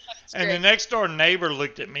 today, and the next door neighbor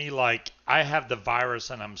looked at me like I have the virus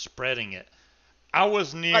and I'm spreading it. I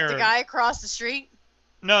was near. But the guy across the street?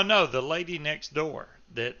 No, the lady next door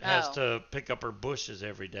that has to pick up her bushes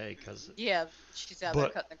every day yeah, she's out there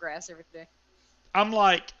cutting the grass every day. I'm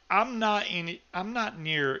like, I'm not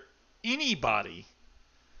near anybody.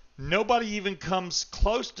 Nobody even comes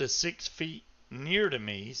close to 6 feet near to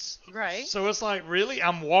me. Right. So it's like, really?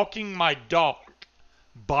 I'm walking my dog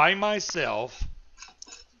by myself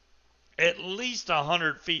at least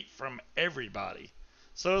 100 feet from everybody.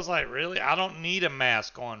 So it's like, really? I don't need a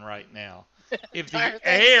mask on right now. If the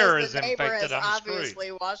air is infected, I'm screwed.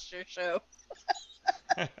 Obviously watched your show.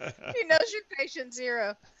 He knows you're patient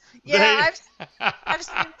zero. Yeah, I've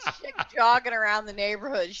seen this chick jogging around the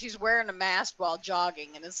neighborhood. She's wearing a mask while jogging,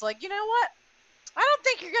 and it's like, you know what? I don't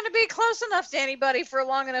think you're going to be close enough to anybody for a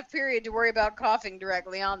long enough period to worry about coughing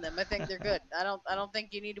directly on them. I think they're good. I don't think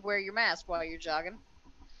you need to wear your mask while you're jogging.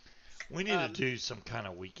 We need to do some kind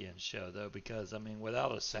of weekend show, though, because, I mean,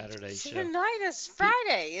 without a Saturday show. Tonight is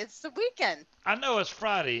Friday. It's the weekend. I know it's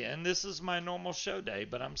Friday, and this is my normal show day,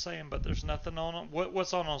 but I'm saying, but there's nothing on.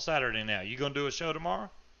 What's on Saturday now? You going to do a show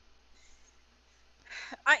tomorrow?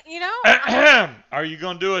 Are you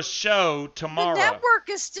going to do a show tomorrow? The network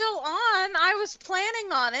is still on. I was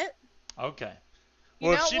planning on it. Okay.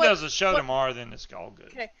 Well, if she does a show tomorrow, then it's all good.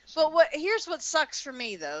 Okay. But here's what sucks for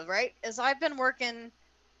me, though, right? Is I've been working.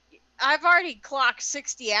 I've already clocked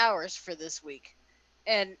 60 hours for this week,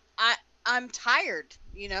 and I'm tired,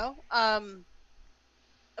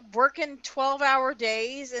 working 12-hour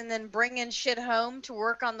days and then bringing shit home to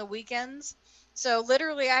work on the weekends. So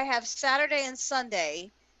literally I have Saturday and Sunday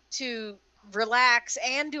to relax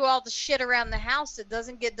and do all the shit around the house that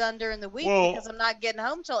doesn't get done during the week because I'm not getting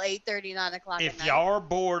home till 8:30, 9 o'clock at night. If y'all are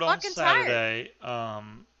bored on Saturday, tired.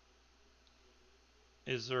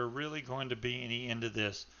 Is there really going to be any end to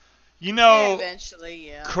this? Eventually,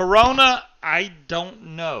 yeah. Corona, I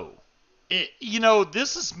don't know.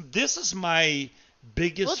 This is my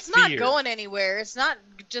biggest Well, it's fear. not going anywhere. It's not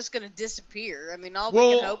just going to disappear. I mean, all we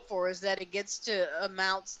can hope for is that it gets to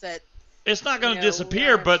amounts that... It's not going to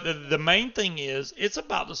disappear, but the main thing is it's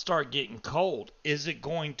about to start getting cold. Is it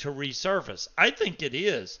going to resurface? I think it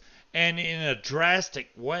is. and in a drastic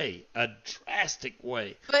way. But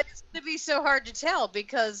it's going to be so hard to tell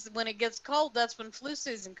because when it gets cold, that's when flu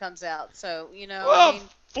season comes out. So, Well, I mean,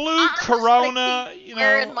 flu, I'm corona, just keep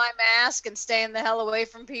wearing my mask and staying the hell away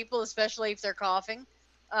from people, especially if they're coughing.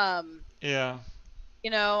 Yeah.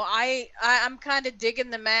 I'm kind of digging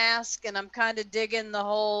the mask and I'm kind of digging the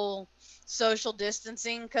whole social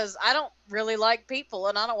distancing because I don't really like people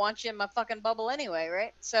and I don't want you in my fucking bubble anyway,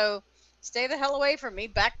 right? So stay the hell away from me.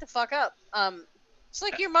 Back the fuck up. It's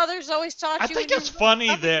like your mother's always taught I you think when it's you're funny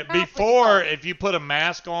cover your that mouth when you before, cough. if you put a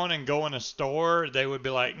mask on and go in a store, they would be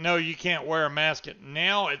like, no, you can't wear a mask.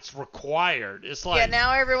 Now it's required. It's Yeah, like,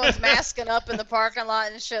 now everyone's masking up in the parking lot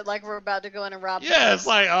and shit like we're about to go in and rob the yeah, it's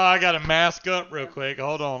place. like, oh, I got to mask up real quick.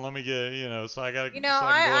 Hold on, let me get, so I got to, so I can go in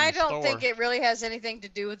I the don't store. think it really has anything to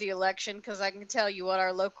do with the election because I can tell you what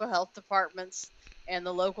our local health departments and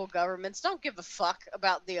the local governments don't give a fuck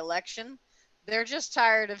about the election. They're just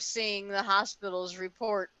tired of seeing the hospitals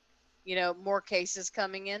report, more cases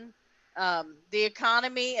coming in. The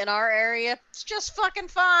economy in our area is just fucking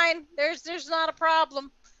fine. There's not a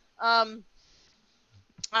problem. Um,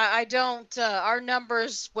 I don't. Our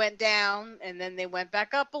numbers went down and then they went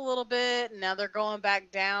back up a little bit, and now they're going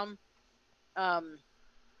back down. Um,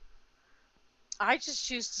 I just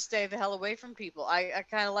choose to stay the hell away from people. I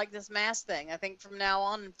kind of like this mask thing. I think from now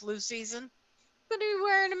on in flu season, I'm going to be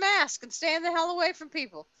wearing a mask and staying the hell away from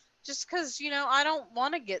people. Just because, I don't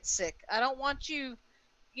want to get sick. I don't want you,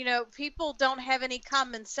 people don't have any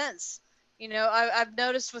common sense. I've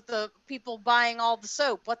noticed with the people buying all the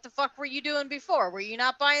soap. What the fuck were you doing before? Were you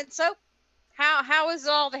not buying soap? How is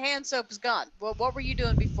all the hand soap is gone? What were you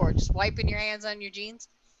doing before? Just wiping your hands on your jeans?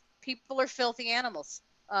 People are filthy animals.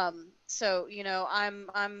 So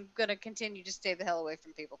I'm gonna continue to stay the hell away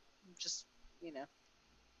from people. Just you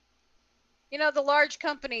know, the large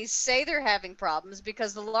companies say they're having problems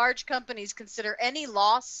because the large companies consider any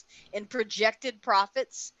loss in projected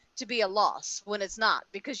profits to be a loss when it's not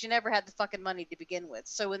because you never had the fucking money to begin with.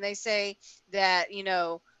 So when they say that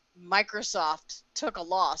Microsoft took a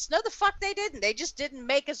loss, no, the fuck they didn't. They just didn't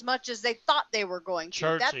make as much as they thought they were going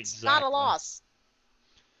to. That's exactly. not a loss.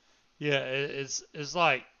 Yeah, it's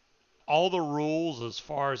like all the rules as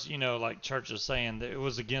far as like Church is saying that it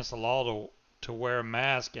was against the law to wear a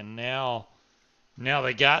mask, and now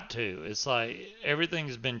they got to. It's like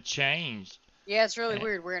everything's been changed. Yeah, it's really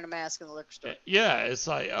weird wearing a mask in the liquor store. Yeah, it's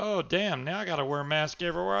like, oh damn, now I got to wear a mask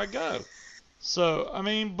everywhere I go. So I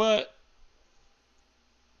mean, but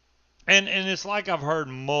and it's like I've heard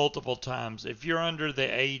multiple times, if you're under the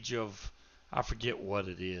age of, I forget what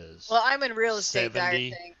it is. Well, I'm in real estate, 70.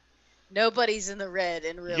 dire thing. Nobody's in the red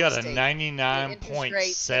in real You got estate. a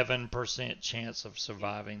 99.7% chance of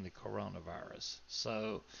surviving the coronavirus.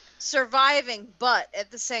 So surviving, but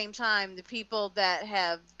at the same time, the people that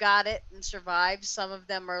have got it and survived, some of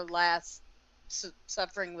them are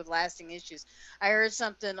suffering with lasting issues. I heard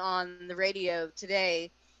something on the radio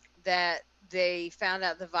today that they found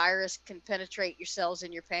out the virus can penetrate your cells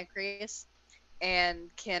in your pancreas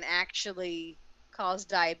and can actually cause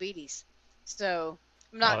diabetes. So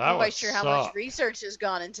I'm not quite sure how much research has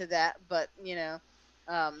gone into that, but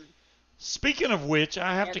speaking of which,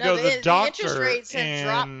 I have to no, go to the doctor. The interest rates have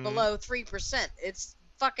dropped below 3%. It's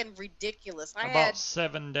fucking ridiculous. About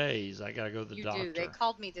 7 days. I gotta go to the doctor. You do. They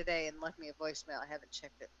called me today and left me a voicemail. I haven't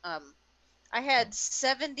checked it. I had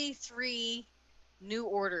 73 new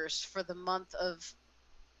orders for the month of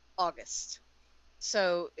August.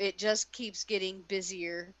 So it just keeps getting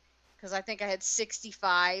busier because I think I had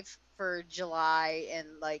 65 for July and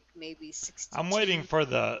like maybe 62. I'm waiting for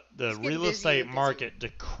the real estate market to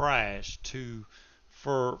crash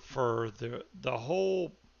for the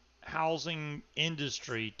whole housing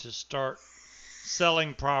industry to start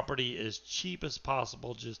selling property as cheap as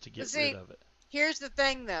possible just to get rid of it. Here's the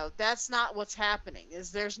thing though, that's not what's happening.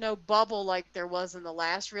 There's no bubble like there was in the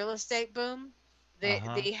last real estate boom.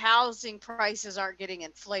 The housing prices aren't getting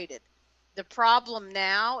inflated. The problem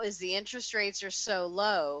now is the interest rates are so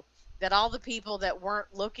low that all the people that weren't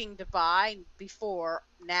looking to buy before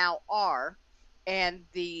now are, and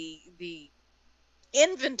the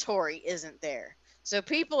inventory isn't there. So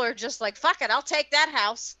people are just like, fuck it, I'll take that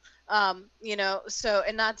house. So,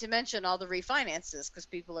 and not to mention all the refinances because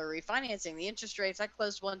people are refinancing the interest rates. I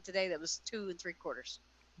closed one today that was 2 3/4.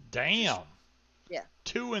 Damn. Yeah.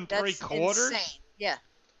 2 3/4. Insane. Yeah.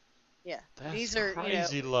 Yeah. That's These are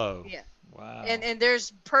crazy low. Yeah. Wow. And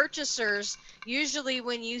there's purchasers. Usually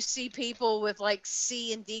when you see people with like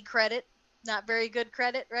C and D credit, not very good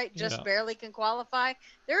credit, right? Just barely can qualify.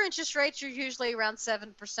 Their interest rates are usually around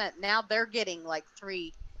 7%. Now they're getting like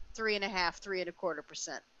 3.5%,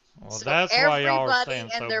 3.25%. Well, So that's why y'all are everybody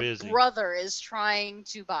staying and so their busy. brother is trying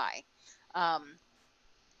to buy.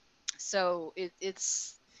 So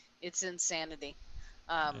it's insanity.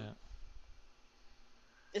 Yeah.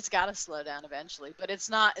 It's got to slow down eventually, but it's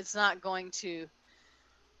not going to.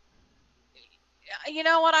 You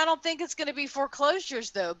know what? I don't think it's going to be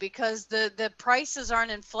foreclosures though, because the prices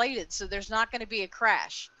aren't inflated, so there's not going to be a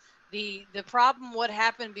crash. The problem what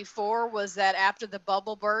happened before was that after the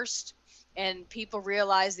bubble burst and people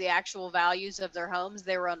realized the actual values of their homes,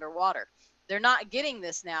 they were underwater. They're not getting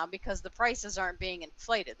this now because the prices aren't being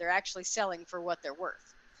inflated. They're actually selling for what they're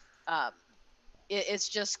worth. Um, it's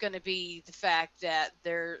just going to be the fact that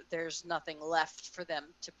there's nothing left for them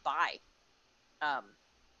to buy. Um,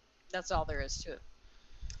 that's all there is to it.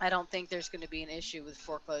 I don't think there's going to be an issue with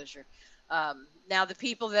foreclosure. Now, the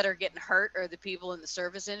people that are getting hurt are the people in the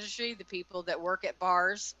service industry, the people that work at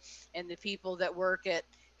bars, and the people that work at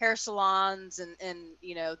hair salons, and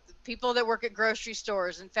the people that work at grocery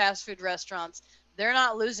stores and fast food restaurants. They're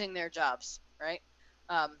not losing their jobs, right?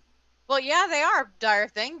 Um, well, yeah, they are, dire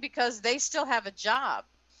thing, because they still have a job.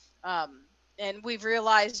 Um, and we've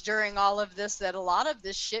realized during all of this that a lot of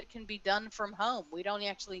this shit can be done from home. We don't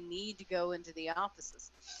actually need to go into the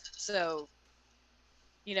offices. So,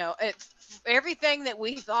 everything that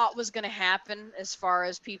we thought was going to happen as far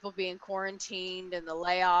as people being quarantined and the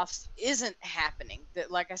layoffs isn't happening.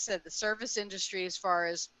 That, like I said, the service industry, as far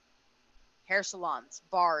as hair salons,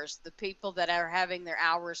 bars, the people that are having their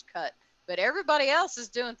hours cut, but everybody else is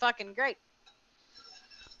doing fucking great.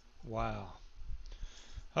 Wow.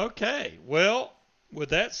 Okay. Well, with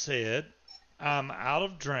that said, I'm out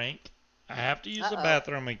of drink. I have to use the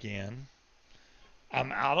bathroom again.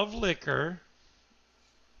 I'm out of liquor.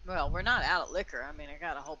 Well, we're not out of liquor. I mean, I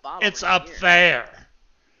got a whole bottle. It's up there.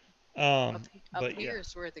 Up But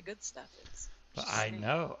here's where the good stuff is. But I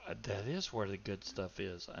know that is where the good stuff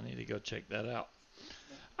is. I need to go check that out.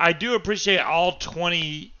 I do appreciate all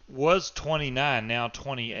 29, now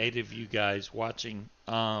 28 of you guys watching.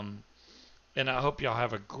 And I hope y'all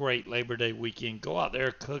have a great Labor Day weekend. Go out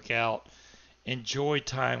there, cook out, enjoy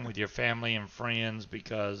time with your family and friends,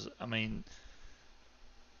 because I mean,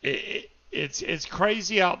 it's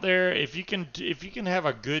crazy out there. If you can have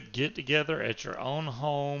a good get together at your own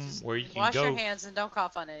home where you can wash go your hands and don't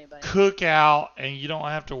cough on anybody. cook out, and you don't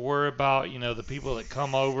have to worry about the people that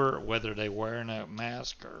come over, whether they wearing a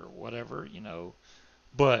mask or whatever,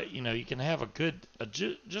 but you can have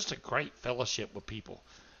just a great fellowship with people.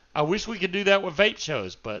 I wish we could do that with vape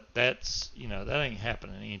shows, but that's that ain't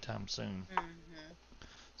happening anytime soon.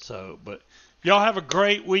 So, but y'all have a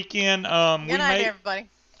great weekend. Good night, everybody.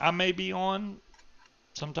 I may be on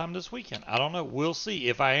sometime this weekend. I don't know. We'll see.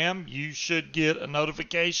 If I am, you should get a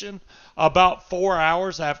notification about 4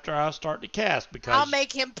 hours after I start to cast, because I'll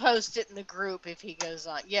make him post it in the group if he goes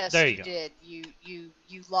on. Yes, there you go. did. You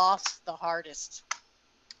lost the hardest.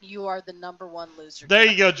 You are the number one loser. There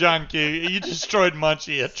you go, John Q. You destroyed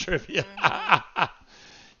Munchie at trivia.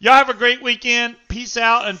 Y'all have a great weekend. Peace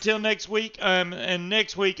out until next week. And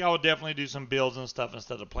next week I will definitely do some builds and stuff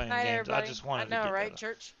instead of playing games. Everybody. I just wanted I know, to get right, that.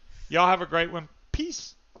 Church? Y'all have a great one.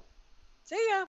 Peace. See ya.